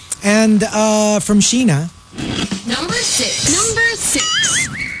 And from Sheena, Number 6. Number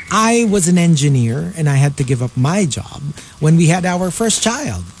 6. I was an engineer and I had to give up my job when we had our first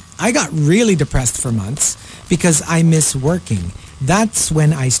child. I got really depressed for months because I miss working. That's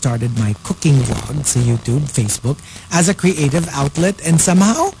when I started my cooking vlogs on YouTube, Facebook, as a creative outlet and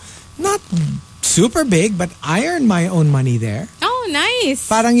somehow, not super big, but I earned my own money there. Oh, nice.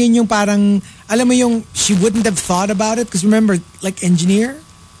 Parang yun yung parang, alam mo yung, she wouldn't have thought about it because remember, like engineer,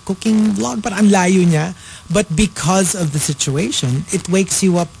 cooking vlog, but ang layo niya. But because of the situation, it wakes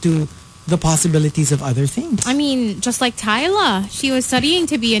you up to the possibilities of other things. I mean, just like Tyla. She was studying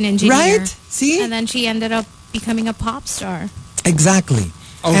to be an engineer. Right? See? And then she ended up becoming a pop star. Exactly.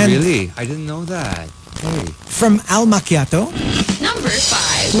 Oh, And really? I didn't know that. Hey. From Al Macchiato, Number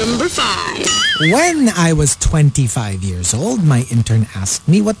 5. Number 5. when I was 25 years old, my intern asked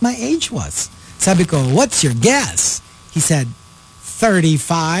me what my age was. Sabi ko, what's your guess? He said,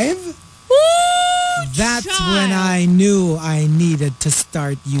 35? That's when I knew I needed to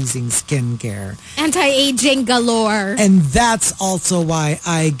start using skincare. Anti-aging galore. And that's also why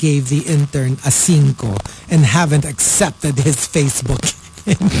I gave the intern a 5 and haven't accepted his Facebook.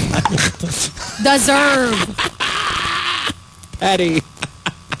 Deserve. Patty.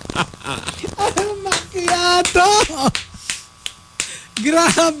 Macchiato!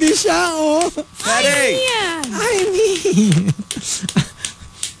 Grabe siya, oh. Patty. Yeah. I mean...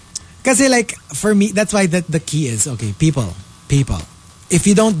 Kasi like, for me, that's why the key is, okay, people, if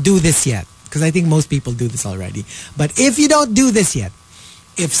you don't do this yet, because I think most people do this already, but if you don't do this yet,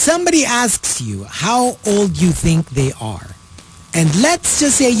 if somebody asks you how old you think they are, and let's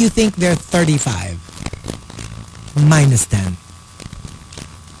just say you think they're 35, minus 10.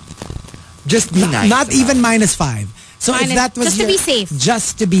 Just be nice. Not even minus 5. So if Minus- that was just to be safe.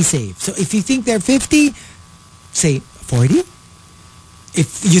 Just to be safe. So if you think they're 50, say 40.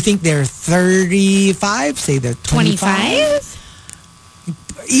 If you think they're 35, say they're 25. 25?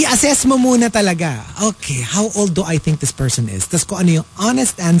 I-assess mo muna talaga. Okay, how old do I think this person is? Tapos kung ano yung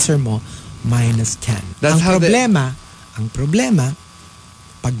honest answer mo, minus 10. That's how ang problema,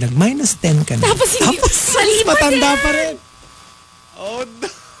 pag nag-minus 10 ka na, Tapos hindi- mali pa matanda din. pa rin. Oh, no.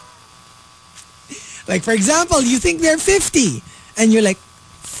 Like, for example, you think they're 50. And you're like,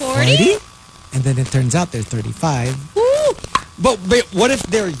 40? And then it turns out they're 35. Ooh. But what if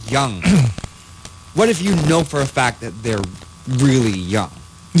they're young? What if you know for a fact that they're really young?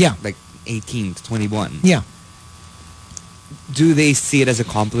 Yeah. Like 18 to 21. Yeah. Do they see it as a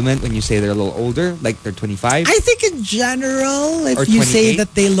compliment when you say they're a little older? Like they're 25? I think in general, if Or you say 28?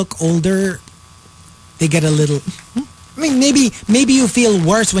 that they look older, they get a little... mean, maybe you feel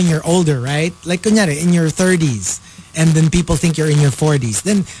worse when you're older, right? Like, kunyari, in your 30s, and then people think you're in your 40s.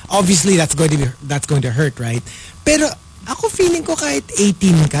 Then, obviously, that's going to hurt, right? Pero, ako feeling ko kahit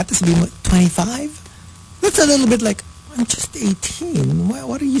 18 ka, tapos sabihin mo, 25? That's a little bit like, I'm just 18.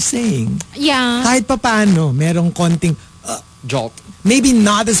 What are you saying? Yeah. Kahit pa paano, merong konting, Jolt. maybe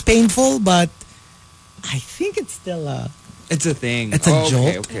not as painful, but I think it's still It's a thing. It's a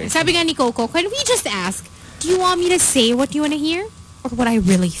jolt. Okay. Sabi nga ni Coco, can we just ask, do you want me to say what you want to hear? Or what I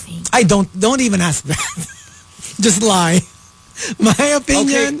really think? I don't even ask that. Just lie. My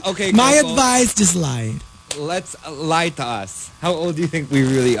opinion, Okay, my Coco. advice, just lie. Let's lie to us. How old do you think we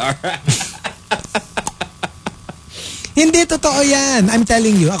really are? Hindi totoo yan. I'm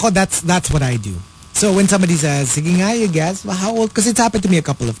telling you. Ako, that's what I do. So when somebody says, sige nga, you guess, well, how old? Because it's happened to me a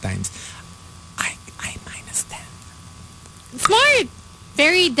couple of times. I minus 10. Smart.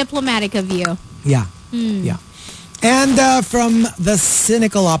 Very diplomatic of you. Yeah. Yeah. And from the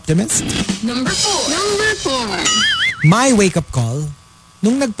cynical optimist, Number 4. my wake-up call,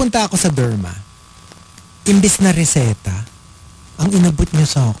 nung nagpunta ako sa Derma, imbis na reseta, ang inabot niya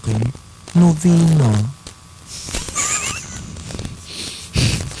sa akin, Novena.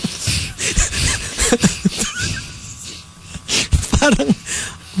 Parang,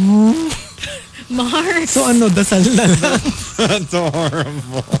 Mars. so ano, dasal na lang. That's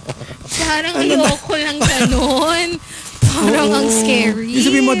horrible. Parang ayoko lang ganun. Parang ang scary. Yung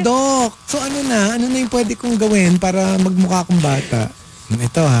sabihin mo, Doc, so ano na yung pwede kong gawin para magmukha akong bata?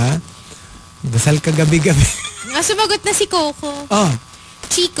 Ito ha, dasal ka gabi-gabi. Sumagot na si Coco. Oh,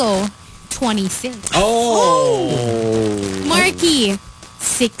 Chico, 26. Oh. Marky,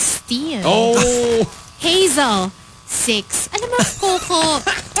 16. Oh. Hazel, 6. Alam mo, Coco,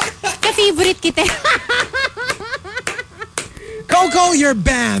 ka-favorite kita. Coco, you're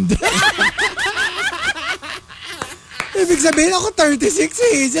banned. Ibig sabihin ako 36,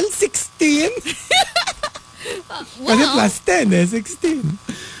 Hazel 16. Kasi plus 10 16.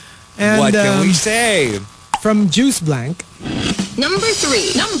 And, What can we say? From Juice Blank, Number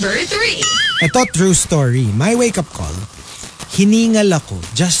 3. ito true story. My wake-up call, hiningal ako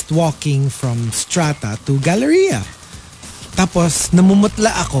just walking from Strata to Galleria. Tapos, namumutla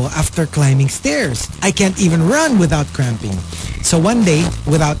ako after climbing stairs. I can't even run without cramping. So one day,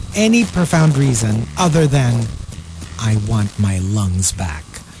 without any profound reason other than I want my lungs back,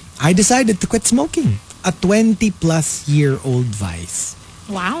 I decided to quit smoking. A 20-plus year-old vice.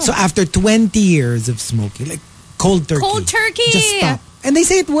 Wow. So after 20 years of smoking, like cold turkey. Cold turkey! Just stop. And they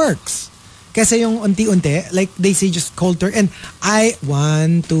say it works. Kasi yung unti-unti, like they say just cold turkey. And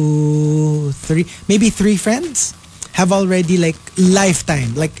 1, 2, 3, maybe 3 friends have already like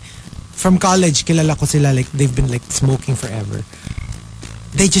lifetime. Like from college, kilala ko sila, like they've been like smoking forever.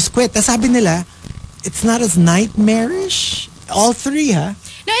 They just quit. Tas sabi nila, it's not as nightmarish. All 3, ha?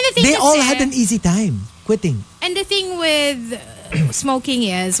 No, and the thing They all kasi- had an easy time quitting. And the thing with smoking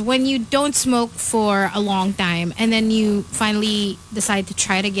is when you don't smoke for a long time and then you finally decide to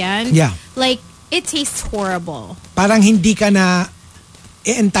try it again, Yeah. like it tastes horrible. Parang hindi ka na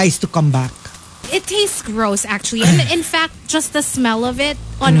entice to come back. It tastes gross actually. And in fact, just the smell of it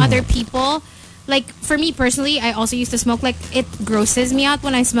on other people, like for me personally, I also used to smoke, like it grosses me out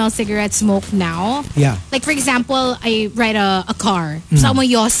when I smell cigarette smoke now. Yeah. Like for example, I ride a car. Someone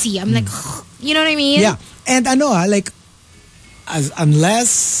Yossi. I'm like, you know what I mean? Yeah. And like,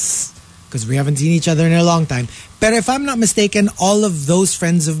 unless, because we haven't seen each other in a long time, but if I'm not mistaken, all of those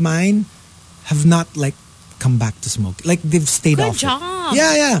friends of mine have not like come back to smoke. Like they've stayed Good off it. job.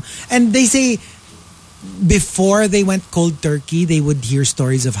 Yeah. And they say before they went cold turkey, they would hear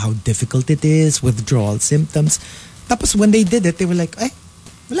stories of how difficult it is, withdrawal symptoms. Tapos when they did it, they were like, eh,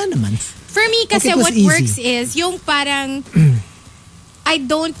 wala naman. For me, kasi it was what easy. works is yung parang I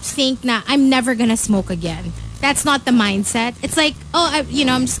don't think na I'm never gonna smoke again. That's not the mindset. It's like,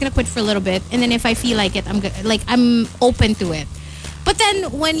 I'm just gonna quit for a little bit, and then if I feel like it, I'm open to it. But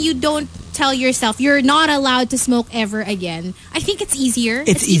then when you don't tell yourself you're not allowed to smoke ever again, I think it's easier.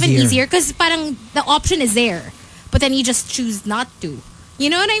 It's even easier. easier because parang the option is there, but then you just choose not to. You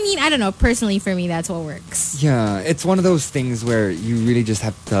know what I mean? I don't know. Personally, for me, that's what works. Yeah, it's one of those things where you really just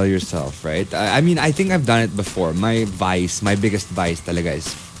have to tell yourself, right? I mean, I think I've done it before. My biggest vice talaga is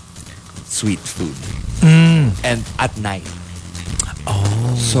sweet food. And at night.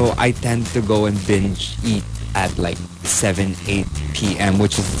 Oh. So I tend to go and binge eat at like 7, 8 p.m.,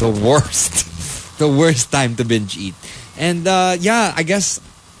 which is the worst. The worst time to binge eat. And I guess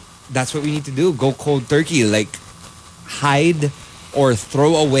that's what we need to do. Go cold turkey. Like, hide or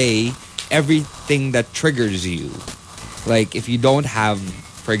throw away everything that triggers you. Like, if you don't have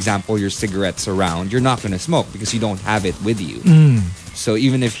for example, your cigarettes around, you're not going to smoke because you don't have it with you. So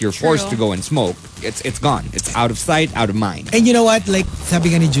even if you're forced to go and smoke, it's gone. It's out of sight, out of mind. And you know what? Like, sabi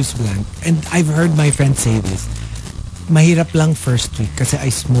nga ni Juice Blanc, and I've heard my friend say this, mahirap lang first week kasi I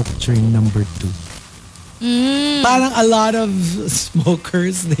smoked during number 2. Parang a lot of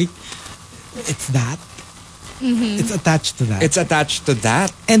smokers, it's that. It's attached to that. It's attached to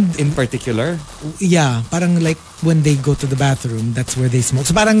that And in particular. yeah, parang like when they go to the bathroom, that's where they smoke.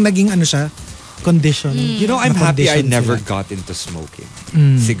 So parang naging ano siya, condition. You know, I'm happy I Na-condition never sila. got into smoking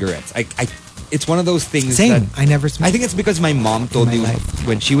cigarettes. It's one of those things Same. that I never smoked. I think it's because my mom told my me life.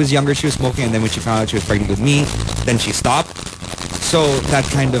 when she was younger she was smoking, and then when she found out she was pregnant with me, then she stopped. So that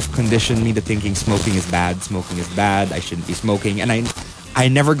kind of conditioned me to thinking smoking is bad, I shouldn't be smoking, and I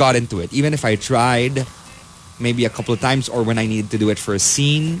never got into it. Even if I tried maybe a couple of times or when I needed to do it for a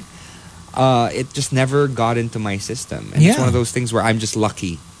scene, it just never got into my system. And it's Yeah. one of those things where I'm just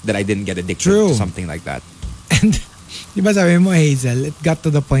lucky that I didn't get addicted to something like that. And, di ba sabi mo, Hazel, it got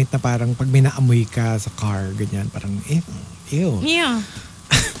to the point na parang pag minaamoy ka sa car, ganyan, parang, ew. Yeah.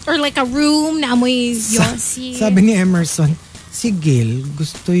 Or like a room na amoy yosi. Sabi ni Emerson, si Gil,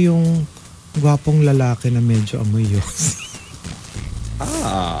 gusto yung gwapong lalaki na medyo amoy yosi.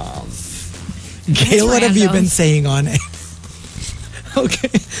 Gail, what have you random. been saying on it?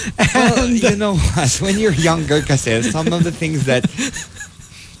 Okay. Well, you know what? When you're younger, kasi some of the things that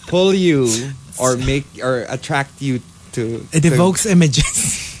pull you or make or attract you to It evokes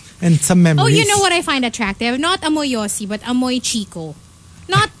images and some memories. Oh, you know what I find attractive? Not amoy yosi, but amoy chico.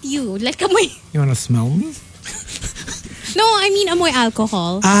 Not you. Like amoy... You want to smell me? No, I mean amoy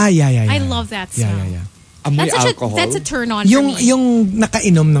alcohol. Yeah. I love that smell. Yeah. amoy That's alcohol. that's a turn on Yung, for me. yung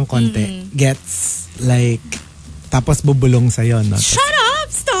nakainom ng konti gets like, tapos bubulong sa'yo, no? Shut up!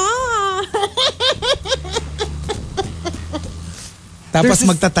 Stop! Tapos There's this-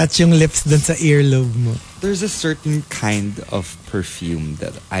 magta-touch yung lips dun sa earlobe mo. There's a certain kind of perfume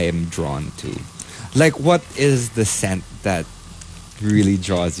that I am drawn to. Like, what is the scent that really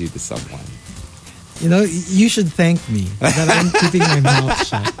draws you to someone? You know, you should thank me that I'm keeping my mouth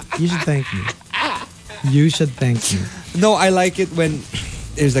shut. You should thank me. You should thank me. No, I like it when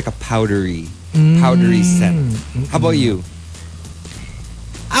there's like a powdery scent. How about you?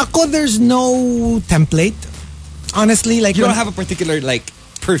 Ako, there's no template. Honestly, like You when- don't have a particular like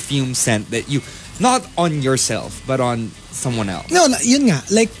perfume scent that you, not on yourself, but on someone else. No, yun nga.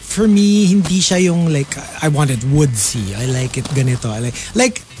 Like, for me, hindi siya yung like, I want it woodsy. I like it ganito. I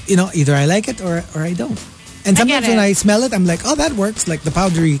like, you know, either I like it or I don't. And I sometimes get when it. I smell it, I'm like, oh, that works, like the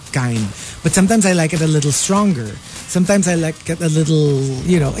powdery kind. But sometimes I like it a little stronger. Sometimes I like it a little,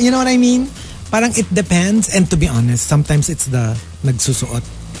 you know what I mean? Parang it depends. And to be honest, sometimes it's the nagsusuot.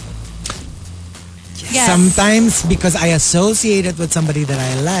 Yes. Sometimes because I associate it with somebody that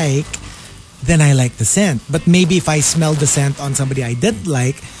I like, then I like the scent. But maybe if I smell the scent on somebody I didn't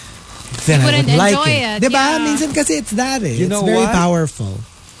like, then You I wouldn't would like enjoy it. it, Diba? yeah. Minsan kasi it's that eh. You know it's very what? powerful.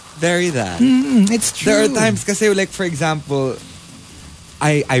 Very that. It's true. There are times, kasi like for example,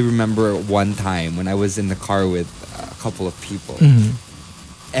 I remember one time when I was in the car with a couple of people,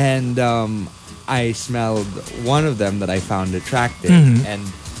 and I smelled one of them that I found attractive, and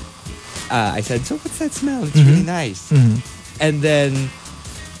I said, "So what's that smell? It's really nice." And then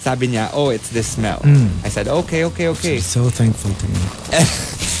sabi niya, "Oh, it's this smell." I said, "Okay." She's so thankful to me.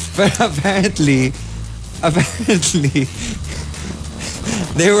 But apparently,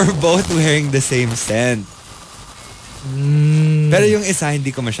 they were both wearing the same scent. Pero yung isa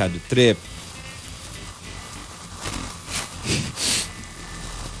hindi ko masyado trip.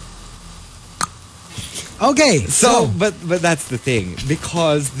 Okay, So, but that's the thing.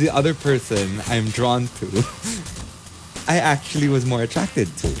 Because the other person I'm drawn to, I actually was more attracted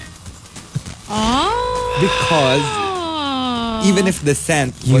to. Oh. Because even if the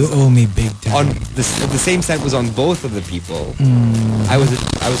scent you was owe me big time. on the same scent was on both of the people, I was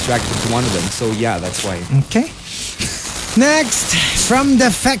attracted to one of them. So yeah, that's why. Okay. Next, from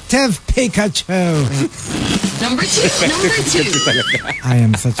Defective Pikachu. Number two. I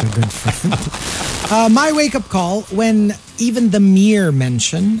am such a good friend. My wake-up call when even the mere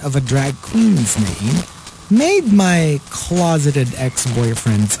mention of a drag queen's name made my closeted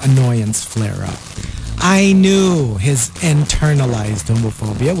ex-boyfriend's annoyance flare up. I knew his internalized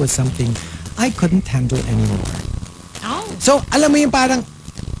homophobia was something I couldn't handle anymore. Oh. So, alam mo yung parang,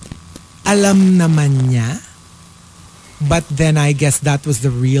 alam naman niya, but then I guess that was the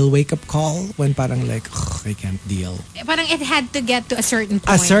real wake-up call when parang like, ugh, I can't deal. Parang it had to get to a certain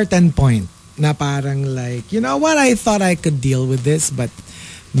point. A certain point na parang like, you know what, I thought I could deal with this, but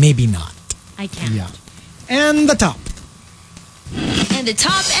maybe not. I can't. Yeah. And the top. And the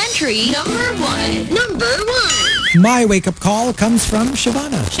top entry, number one. My wake-up call comes from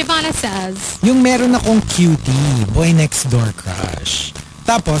Shavana. Shivana says, Yung meron akong cutie, boy next door crush.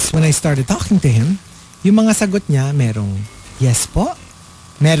 Tapos, when I started talking to him, yung mga sagot niya merong, yes po.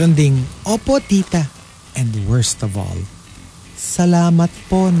 Meron ding, opo tita. And worst of all, salamat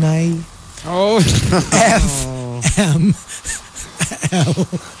po, Nay. Oh. FML.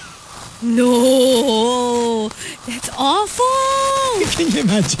 no, that's awful. Can you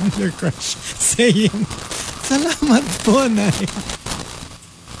imagine your crush saying, salamat po, Nay?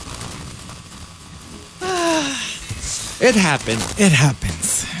 It happened. It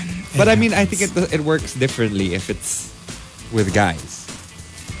happens. But I mean, I think it works differently if it's with guys.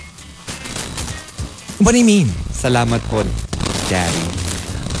 What do you mean? Salamat po, Daddy.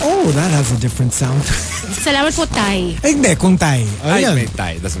 Oh, that has a different sound. Salamat po, Tay. Ay, hindi, kung tay. Ay, Ayun. may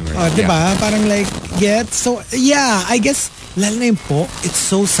tie. Doesn't work. Oh, diba? Parang like, get so, yeah, I guess, lalo na yung po, it's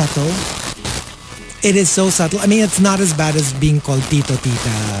so subtle. It is so subtle. I mean, it's not as bad as being called tito,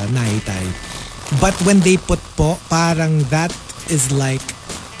 tita, nai, tay. But when they put po, parang that is like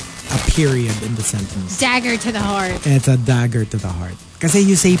a period in the sentence. Dagger to the heart. It's a dagger to the heart. Kasi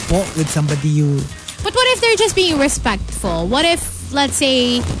you say po with somebody you... But what if they're just being respectful? What if, let's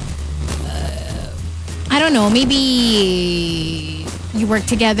say, I don't know, maybe you work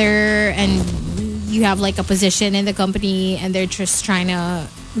together and you have like a position in the company and they're just trying to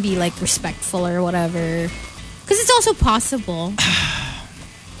be like respectful or whatever. Because it's also possible.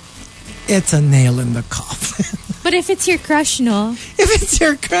 It's a nail in the coffin. But if it's your crush, no? If it's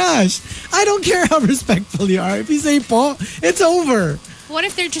your crush, I don't care how respectful you are. If you say po, it's over. What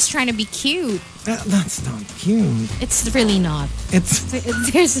if they're just trying to be cute? That's not cute. It's really not. It's...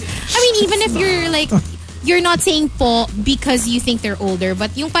 There's, I mean, even if you're like, you're not saying po because you think they're older,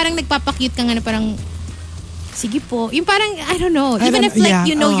 but yung parang nagpapakute ka nga na parang, sige po. Yung parang, I don't know. Even if like,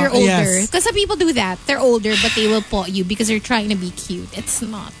 you know you're older. Because some people do that. They're older, but they will po you because they're trying to be cute. It's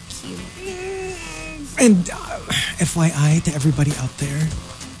not cute. And FYI to everybody out there,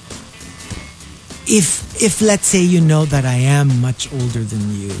 if let's say you know that I am much older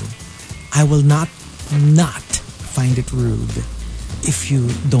than you, I will not find it rude if you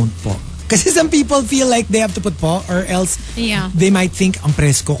don't po. Kasi some people feel like they have to put po or else they might think ang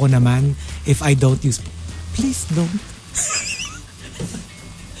presko ko naman if I don't use po. Please don't.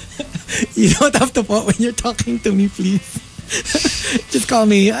 You don't have to po when you're talking to me, please. Just call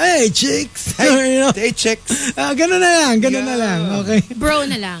me, hey chicks. Hey, you know? hey chicks. Ganun na lang. Okay. Bro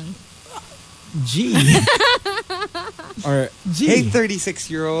na lang. G. Or, G. hey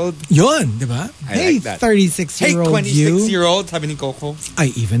 36-year-old. Yun, di ba? I Hey like that. 36-year-old Hey you. 26-year-old, sabi ni Coco.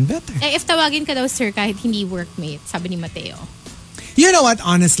 Ay, even better. Eh, if tawagin ka daw sir kahit hindi workmate, sabi ni Mateo. You know what,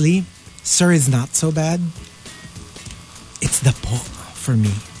 honestly, sir is not so bad. It's the po for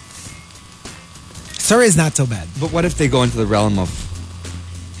me. Sir is not so bad. But what if they go into the realm of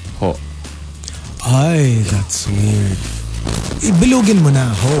ho? Ay, that's weird. Ibilugin mo na,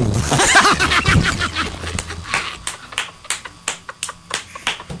 ho.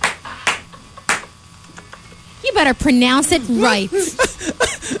 You better pronounce it right.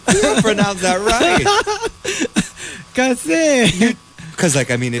 You pronounce that right. Kasi... Because,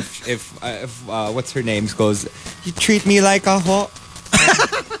 like, I mean, if what's her name goes, you treat me like a ho.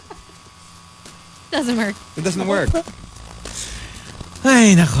 Doesn't work. It doesn't work.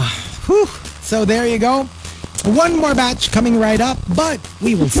 Ay, nako. Whew. So there you go. One more batch coming right up, but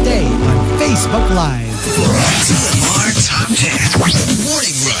we will stay on Facebook Live. TMR Top 10.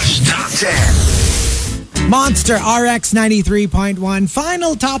 Morning Rush Top 10. Monster RX 93.1.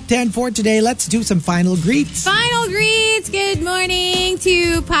 Final top 10 for today. Let's do some final greets. Final greets. Good morning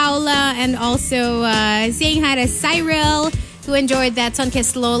to Paula and also saying hi to Cyril, who enjoyed that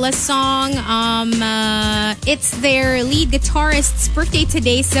Sunkissed Lola song. It's their lead guitarist's birthday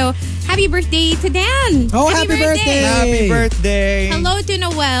today, so happy birthday to Dan. Oh, happy birthday. Happy birthday. Hello to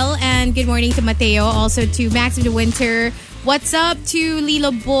Noel and good morning to Mateo. Also to Max of the Winter. What's up to Lilo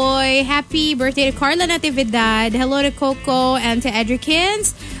Boy? Happy birthday to Carla Natividad. Hello to Coco and to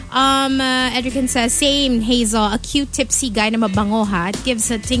Edrikins. Edrikin says, same Hazel, a cute tipsy guy na mabango ha. It gives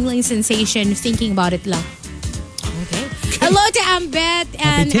a tingling sensation thinking about it lang. Okay. Hello to Ambet,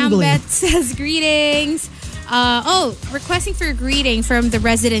 and Ambet says greetings. Requesting for a greeting from the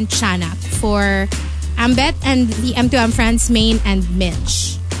resident Chanak for Ambet and the M2M friends Maine and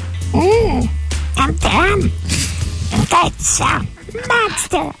Mitch. M2M. And kahit sa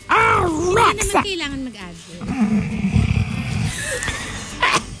Monster Hindi RX. naman kailangan mag-add.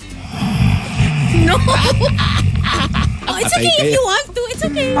 No! Oh, it's okay if you want to. It's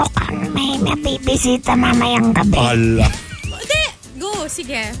okay. Mukhang may nabibisita mamayang gabi. Ala. Hindi. Go Go,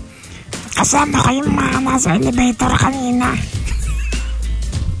 sige. Kasama ko yung mga nasa elevator kanina.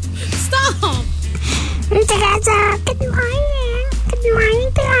 Stop! Together, good morning. Good morning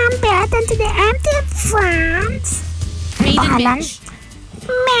to Ambet and to the empty fans. Maid and Balan. Mitch.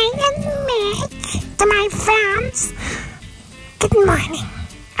 May and Mitch. To my fans. Good morning.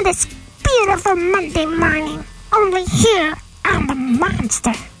 On this beautiful Monday morning. Only here on the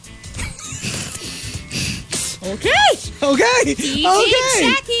Monster. Okay! Okay. DJ Okay.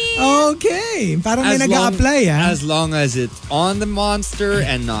 Jackie. Okay. Parang may nag-a-apply, ha? As long as it's on the monster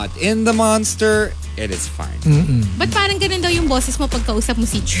and not in the monster, it is fine. Ba't parang ganun daw yung boses mo pag kausap mo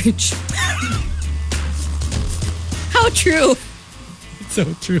si Church? How true? So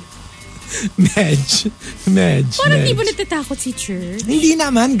true. Medj. Parang di ba natatakot si Church? Hindi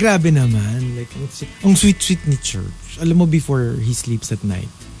naman. Grabe naman. Like, ang sweet-sweet ni Church. Alam mo, before he sleeps at night,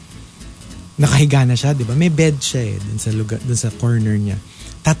 nakahiga na siya, di ba? May bed siya dun sa lugar, dun sa corner niya.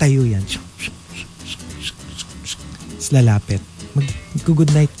 Tatayo yan. Tapos lalapit.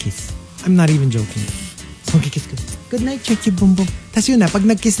 Mag-good night kiss. I'm not even joking. So, magkikiss ko. Good night, Chuchi Boom Boom. Tapos yun na, pag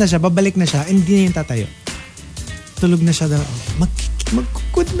nag-kiss na siya, babalik na siya, hindi na yung tatayo. Tulog na siya daw.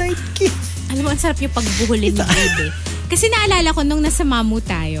 Mag-good night kiss. Alam mo, ang sarap yung pagbuhulin ni Babe. Kasi naalala ko nung nasa Mamu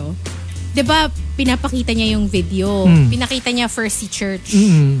tayo, di ba, pinapakita niya yung video. Pinakita niya first si Church.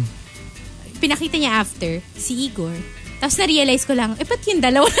 Pinakita niya after, si Igor. Tapos na-realize ko lang, ba't yung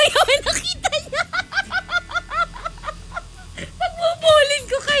dalawa na yung nakita niya? Pagbubuhulin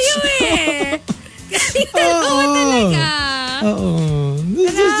ko kayo Kasi dalawa talaga. Oo.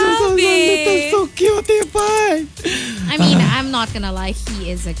 That's so cute, Ipay. I mean, I'm not gonna lie,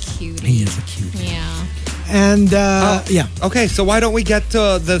 he is a cutie. He is a cutie. Yeah. And, yeah. Okay, so why don't we get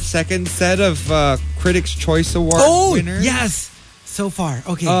to the second set of Critics' Choice Award winners? Yes! So far,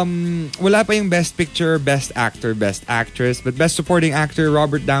 okay. Wala pa yung Best Picture, Best Actor, Best Actress, but Best Supporting Actor,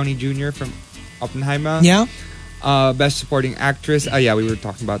 Robert Downey Jr. from Oppenheimer. Yeah. Best Supporting Actress, yeah, we were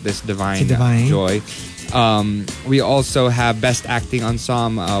talking about this, Divine, Divine. Joy. We also have Best Acting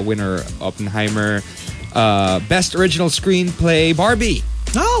Ensemble winner, Oppenheimer. Best Original Screenplay, Barbie.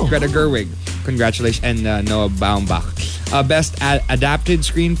 Oh. Greta Gerwig. Congratulations. And Noah Baumbach. Best Adapted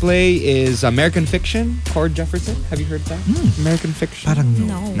Screenplay is American Fiction, Cord Jefferson. Have you heard that? American Fiction? Parang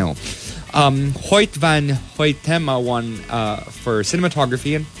no. No. Hoyt van Hoytema won for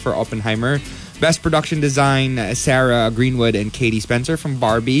cinematography and for Oppenheimer. Best Production Design, Sarah Greenwood and Katie Spencer from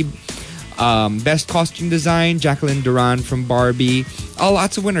Barbie. Best Costume Design, Jacqueline Duran from Barbie.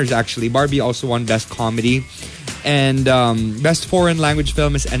 Lots of winners, actually. Barbie also won Best Comedy. And Best Foreign Language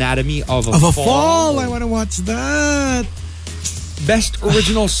Film is Anatomy of a Fall. I want to watch that. Best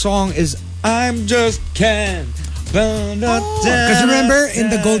Original Song is I'm Just Ken. Because remember, in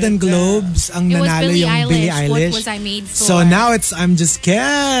the Golden Globes, ang It was nanalo Billie yung Eilish. Billie Eilish. What was I made for? So now it's I'm Just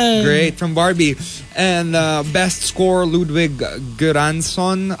Ken. Great, from Barbie. And Best Score, Ludwig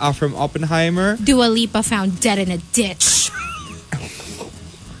Göransson from Oppenheimer. Dua Lipa found dead in a ditch.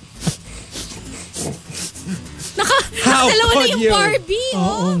 Nakadalawa na yung Barbie,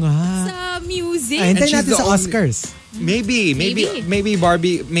 Oo nga. sa music. Ay, hintayin she's natin the sa only- Oscars. Maybe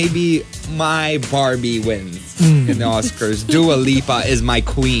Barbie, maybe my Barbie wins in the Oscars. Dua Lipa is my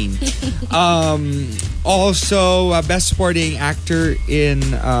queen. Also, Best Supporting Actor in.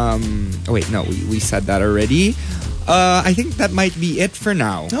 Oh wait, no, we said that already. I think that might be it for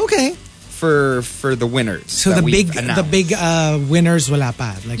now Okay. for the winners. So that the we've big announced. winners wala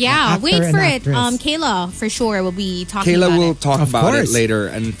pa. Like Yeah, actor wait and for it. actress. Kayla, for sure, will be talking Kayla about will it. talk Of about it course. later,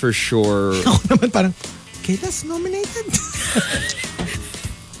 and for sure. Ako naman parang, Kayla's nominated?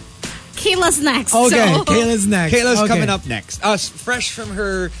 Kayla's next. Okay, so. Kayla's next. Kayla's Okay. coming up next. Fresh from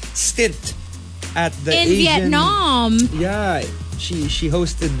her stint at the In Asian, Vietnam. Yeah, she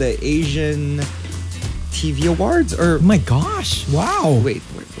hosted the Asian TV Awards. Or Oh my gosh. Wow. wait,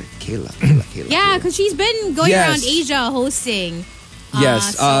 Kayla. Yeah, because she's been going Yes. around Asia hosting.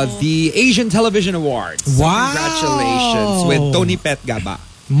 Yes, so- the Asian Television Awards. So Wow. congratulations with Tony Pet Gaba.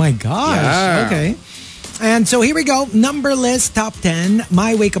 My gosh. Yeah. Okay. And so here we go. Number list, top 10.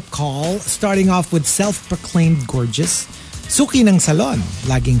 My wake-up call. Starting off with self-proclaimed gorgeous. Suki ng salon.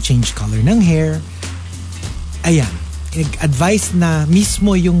 Laging change color ng hair. Ayan. Advice na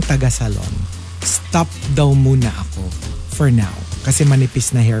mismo yung taga-salon. Stop daw muna ako for now. Kasi manipis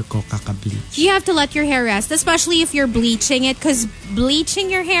na hair ko kaka-bleach. You have to let your hair rest, especially if you're bleaching it, because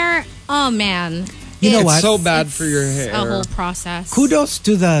bleaching your hair, oh man. You know It's what? so bad for your hair. A whole process. Kudos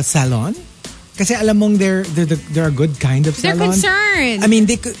to the salon. Kasi alam mong they're a good kind of They're salon. concerned. I mean,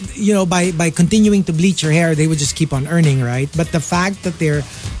 they could, by continuing to bleach your hair, they would just keep on earning, right? But the fact that they're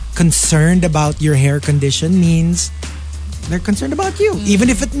concerned about your hair condition means they're concerned about you. Even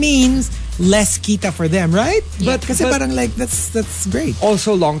if it means less kita for them, right? But kasi parang like, that's great.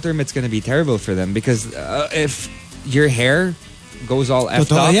 Also, long term, it's going to be terrible for them because if your hair goes all effed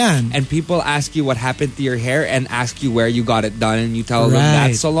Totoo up yan. and people ask you what happened to your hair and ask you where you got it done and you tell them that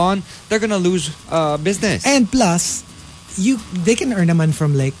Right. salon, they're going to lose business. And plus, they can earn naman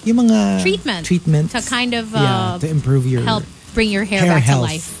from like yung mga treatments to kind of to improve your help bring your hair hair back health.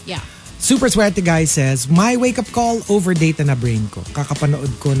 to life. Yeah. Super Swerte Guy says, my wake-up call, overdata na brain ko. Kakapanood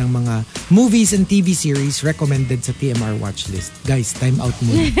ko ng mga movies and TV series recommended sa TMR watch list. Guys, time out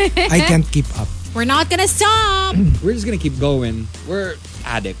muna. I can't keep up. We're not gonna stop. We're just going to keep going. We're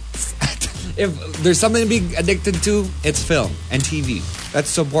addicts. If there's something to be addicted to, it's film and TV.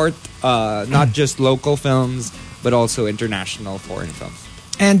 Let's support not just local films, but also international foreign films.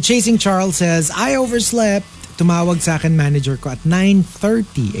 And Chasing Charles says, I overslept. Tumawag sa akin manager ko at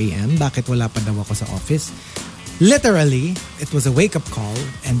 9:30 a.m. Bakit wala pa daw ako sa office? Literally, it was a wake-up call,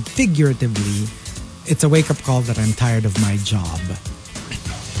 and figuratively, it's a wake-up call that I'm tired of my job.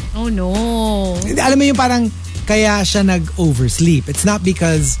 Oh no. Alam mo yung parang kaya siya nag-oversleep. It's not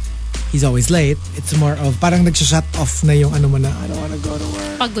because he's always late. It's more of parang nagsha-shut off na yung ano mo na, I don't wanna go to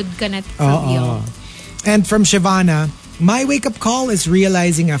work. Pagod ka na for real. And from Shivana, my wake-up call is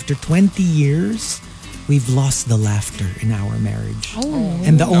realizing after 20 years, we've lost the laughter in our marriage.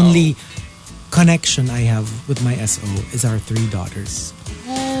 And the only connection I have with my SO is our 3 daughters.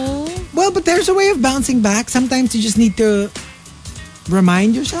 Well, but there's a way of bouncing back. Sometimes you just need to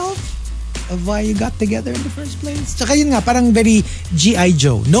remind yourself of why you got together in the first place. Tsaka yun nga, parang very G.I.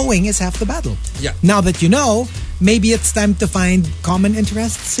 Joe. Knowing is half the battle. Yeah. Now that you know, maybe it's time to find common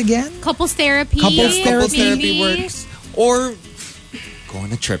interests again. Couples therapy. Couples Therapy works. Or go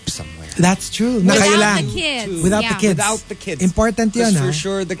on a trip somewhere. That's true. Na Without kayo the lang. kids. Without Yeah. the kids. Without the kids. Important yun, For ha?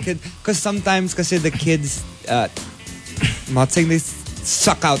 sure, the kid. Because sometimes, kasi the kids, I'm not saying they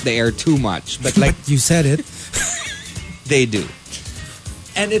suck out the air too much, but like You said it. they do.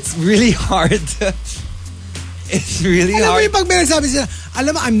 And it's really hard. It's really Alam mo hard. yung pag may nagsabi sila,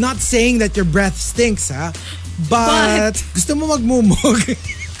 alam mo, I'm not saying that your breath stinks, ha? But gusto mo magmumog. Ito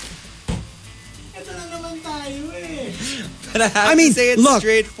na naman tayo, eh. But I have I mean, to say it look,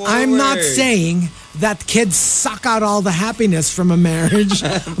 straightforward. I'm not saying that kids suck out all the happiness from a marriage.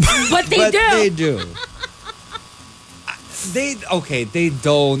 But they But do. they do. They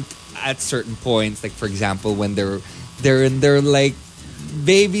don't at certain points. Like for example, when they're in their like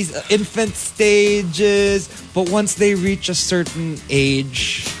babies, infant stages. But once they reach a certain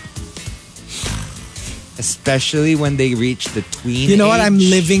age, especially when they reach the tween You know what? I'm age,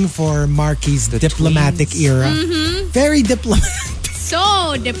 living for Marky's The diplomatic tweens. era. Very diplomatic.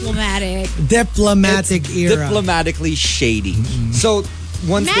 So diplomatic. Diplomatic era. diplomatically shady. So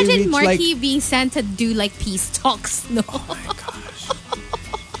once they Imagine reach Marky like being sent to do like peace talks. No.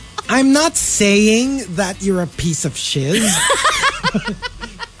 I'm not saying that you're a piece of shiz.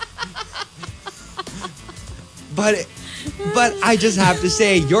 But I just have to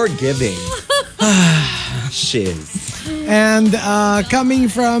say, you're giving. Shiz. And coming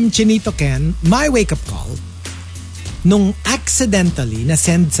from Chinito Ken, my wake-up call, nung accidentally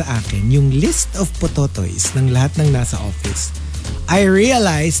na-send sa akin yung list of pototoys ng lahat ng nasa office, I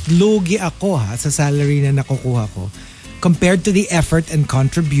realized lugi ako sa salary na nakukuha ko compared to the effort and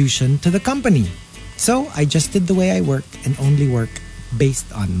contribution to the company. So, I just did the way I work and only work based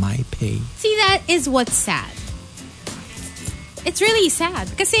on my pay. See, that is what's sad. It's really sad.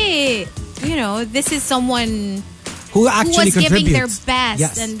 Kasi, you know, this is someone Who who actually was giving their contributes. best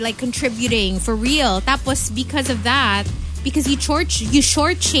Yes. and like contributing for real. Tapos because of that, because you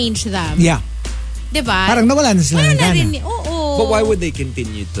shortchange them. Yeah. Diba? Parang nawala na sila Wala ng na gana. rin. Oo. But why would they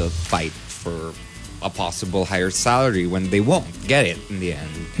continue to fight for a possible higher salary when they won't get it in the end?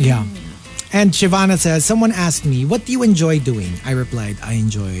 Yeah. And Shivana says, someone asked me, what do you enjoy doing? I replied, I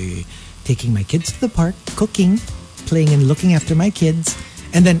enjoy taking my kids to the park, cooking, playing and looking after my kids.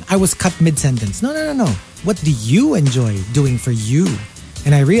 And then I was cut mid-sentence. No. What do you enjoy doing for you?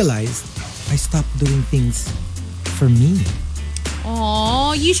 And I realized I stopped doing things for me.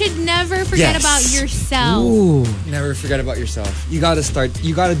 Oh, you should never forget Yes. about yourself. Ooh. Never forget about yourself. You gotta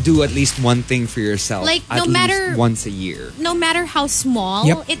do at least one thing for yourself. Like, at no least matter- once a year. No matter how small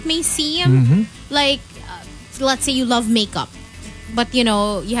Yep. it may seem, like, let's say you love makeup, but, you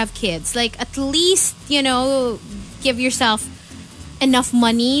know, you have kids. Like, at least, you know, give yourself enough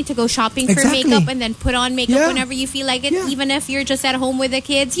money to go shopping for Exactly. makeup and then put on makeup Yeah. whenever you feel like it, Yeah. even if you're just at home with the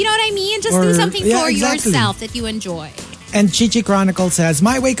kids. You know what I mean? Just Or- do something yeah, for exactly. yourself that you enjoy. And Chichi Chronicle says,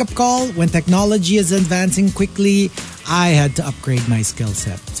 my wake-up call, when technology is advancing quickly, I had to upgrade my skill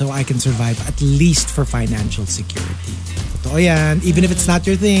set so I can survive at least for financial security. Totoo yan. Even if it's not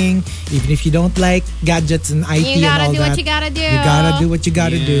your thing, even if you don't like gadgets and IT You and gotta all do that. what you gotta do. You gotta do what you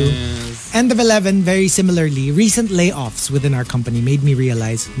gotta do. End of 11, very similarly, recent layoffs within our company made me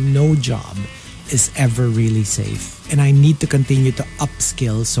realize no job is ever really safe. And I need to continue to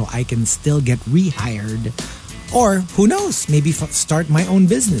upskill so I can still get rehired. Or, who knows, maybe start my own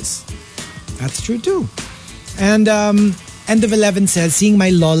business. That's true too. And End of 11 says, seeing my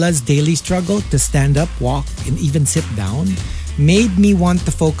Lola's daily struggle to stand up, walk, and even sit down made me want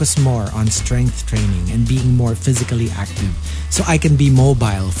to focus more on strength training and being more physically active so I can be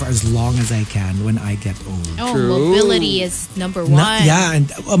mobile for as long as I can when I get old. Oh, mobility is number one. Yeah, and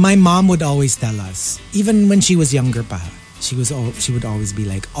my mom would always tell us, even when she was younger pa, she would always be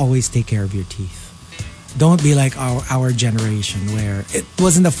like, always take care of your teeth. Don't be like our generation where it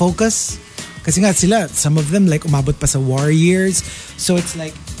wasn't a focus. Kasi nga sila, some of them like umabot pa sa war years. So it's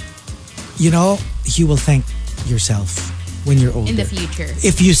like, you will thank yourself when you're older. In the future.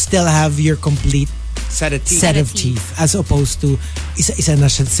 If you still have your complete Set of teeth. set of teeth. As opposed to, isa-isa na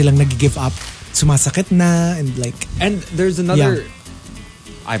silang nag-give up. Sumasakit na and like... And there's another,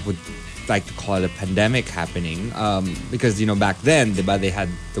 Yeah. I would like to call it a pandemic happening. Because, back then, diba, they had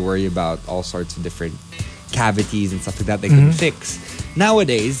to worry about all sorts of different cavities and stuff like that they couldn't fix.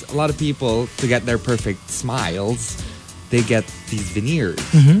 Nowadays, a lot of people, to get their perfect smiles, they get these veneers.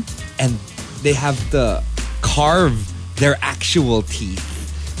 And they have to carve their actual teeth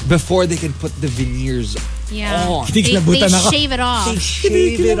before they can put the veneers Yeah. on. They Kinabutan ako. shave it off. They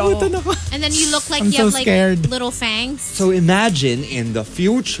shave it off. And then you look like I'm you so have like scared. little fangs. So imagine in the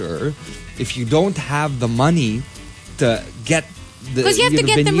future, if you don't have the money to get the 'Cause you have to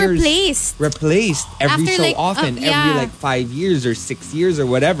get them veneers replaced every After so like, often, yeah. every like 5 years or 6 years or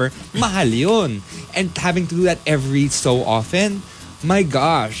whatever, mahal yun. And having to do that every so often, my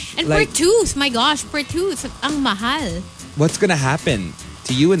gosh. And like, per tooth, my gosh, per tooth, ang mahal. what's gonna happen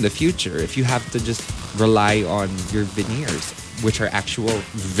to you in the future if you have to just rely on your veneers, which are actual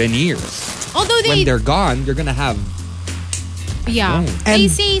veneers? Although When they're gone, you're gonna have yeah. Oh. They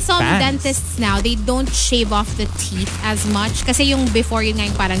And say some fangs. dentists now, they don't shave off the teeth as much. Kasi yung before yun nga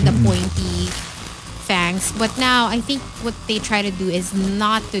yung parang the pointy fangs. But now, I think what they try to do is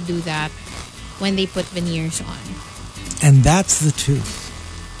not to do that when they put veneers on. And that's the truth.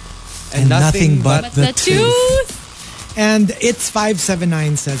 and nothing but But the the tooth! And It's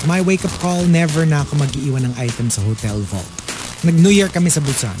 579 says, my wake-up call, never na ako mag-iwan ng item sa hotel vault. Nag-New Year kami sa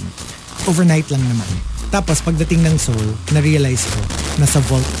Busan. Overnight lang naman. Tapos pagdating ng Seoul, na-realize ko, nasa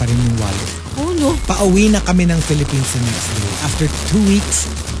vault pa rin yung wallet. Oh no. Pauwi na kami ng Philippines the next day. After 2 weeks,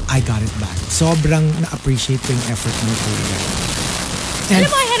 I got it back. Sobrang na-appreciate ko yung effort ng tour guide. And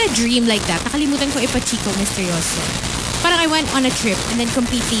Alam mo, I had a dream like that. Nakalimutan ko ipachiko, misteryoso. Parang I went on a trip and then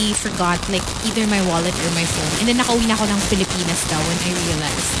completely forgot like either my wallet or my phone. And then nakauwi na ako ng Pilipinas daw when I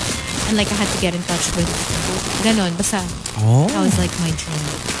realized. And like I had to get in touch with ganon. Basta, that was like my dream.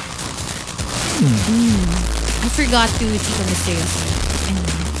 I forgot to Chico Misterioso.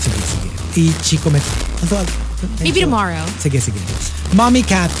 sige. I-Chico Met. Maybe tomorrow. Sige. Mommy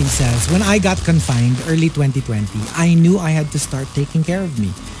Kathy says, when I got confined early 2020, I knew I had to start taking care of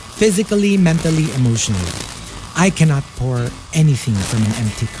me. Physically, mentally, emotionally. I cannot pour anything from an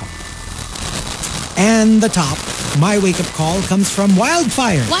empty cup. And the top, my wake-up call comes from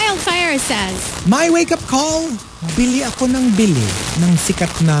Wildfire. Wildfire says, My wake-up call, bili ako ng sikat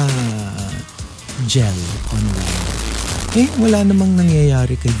na gel online. Wala namang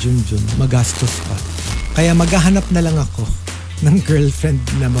nangyayari kay Junjun. Magastos pa. Kaya maghahanap na lang ako ng girlfriend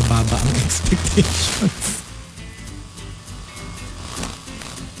na mababa ang expectations.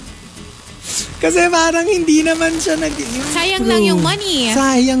 Kasi parang hindi naman siya nag-improve. sayang lang yung money.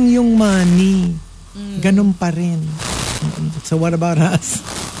 Sayang yung money. Ganun pa rin. So what about us?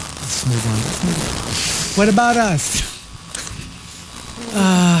 Let's move on. What about us?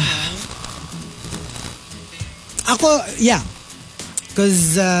 Ako, yeah.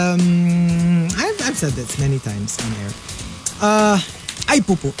 Because I've said this many times on air. Ay,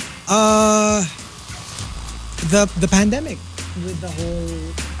 pupo. The pandemic with the whole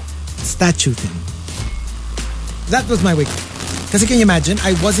statue thing. That was my wake-up. Because can you imagine,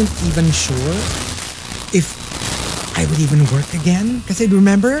 I wasn't even sure if I would even work again. Because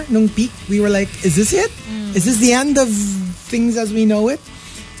remember, nung peak, we were like, is this it? Is this the end of things as we know it?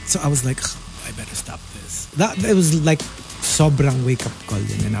 So I was like, I better stop this. It was like sobrang wake-up call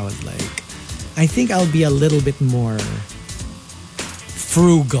yun. And I was like, I think I'll be a little bit more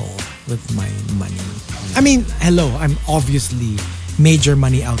frugal with my money. I mean, hello, I'm obviously major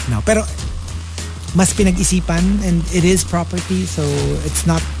money out now. Pero mas pinag-isipan and it is property, so it's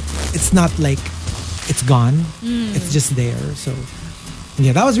not like it's gone. It's just there. So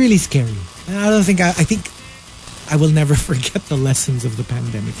yeah, that was really scary. And I think I will never forget the lessons of the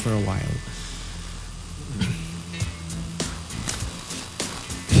pandemic for a while.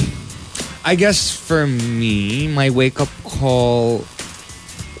 I guess for me, my wake-up call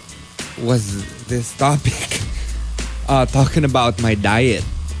was this topic. Talking about my diet.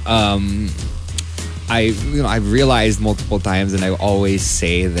 I've realized multiple times, and I always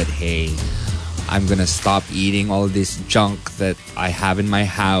say that, hey, I'm gonna stop eating all this junk that I have in my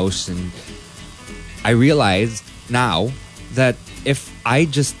house. And I realized now that if I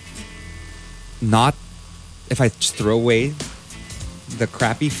just throw away the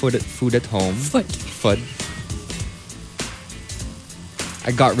crappy food at home. Food.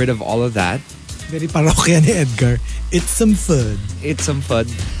 I got rid of all of that. Very parokya ni Edgar. It's some food.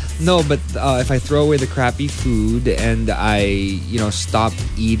 No, but if I throw away the crappy food and I, stop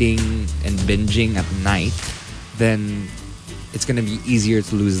eating and binging at night, then it's going to be easier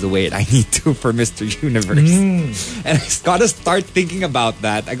to lose the weight I need to for Mr. Universe. And I got to start thinking about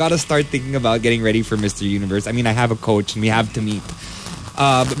that. I got to start thinking about getting ready for Mr. Universe. I mean, I have a coach and we have to meet.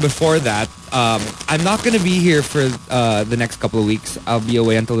 But before that, I'm not going to be here for the next couple of weeks. I'll be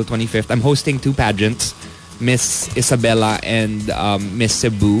away until the 25th. I'm hosting 2 pageants, Miss Isabela and Miss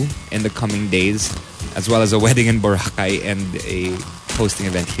Cebu, in the coming days, as well as a wedding in Boracay and a hosting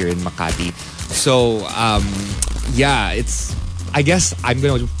event here in Makati. So, I guess I'm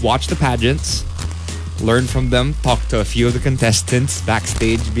going to watch the pageants, learn from them, talk to a few of the contestants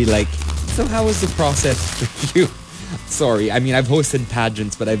backstage, be like, so how was the process for you? Sorry, I mean, I've hosted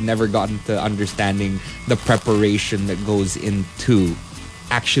pageants, but I've never gotten to understanding the preparation that goes into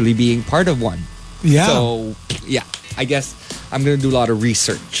actually being part of one. Yeah. So, yeah, I guess I'm going to do a lot of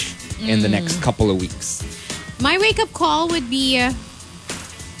research in the next couple of weeks. My wake-up call would be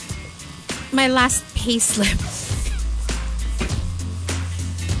my last pay slip.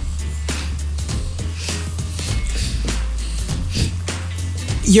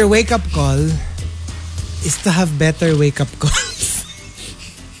 Your wake-up call is to have better wake-up calls.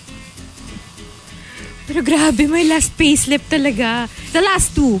 Pero grabe, my last pay slip talaga. The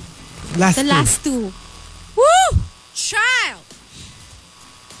last two. Last two. Woo! Child!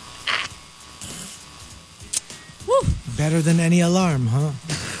 Woo! Better than any alarm, huh?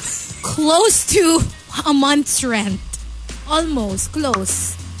 Close to a month's rent. Almost.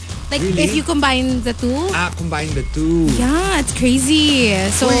 Close. Like, Really? if you combine the two. Combine the two. Yeah, it's crazy.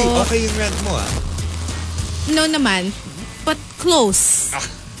 So, Wait, okay yung rent mo no naman. But close.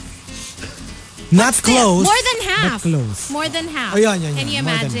 Not close. More than half. But close. More than half. Oh, yeah. Can you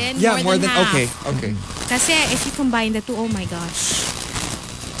More than imagine? Yeah, more than half. okay. Kasi if you combine the two, oh my gosh.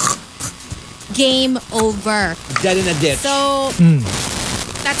 Game over. Dead in a ditch. So,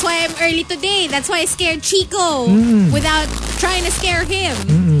 that's why I'm early today. That's why I scared Chico without trying to scare him.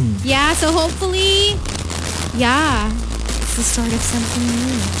 Yeah, so hopefully, it's the start of something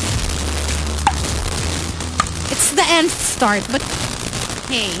new. It's the nth start, but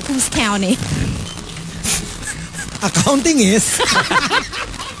hey, who's counting? Accounting is.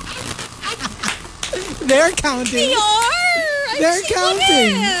 They're counting. They are! They're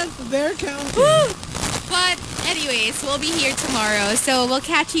counting. They're counting. Woo! But anyways, we'll be here tomorrow. So we'll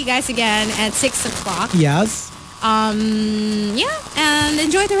catch you guys again at 6 o'clock. Yes. And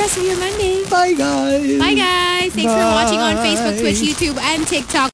enjoy the rest of your Monday. Bye, guys. Bye, guys. Thanks for watching on Facebook, Twitch, YouTube, and TikTok.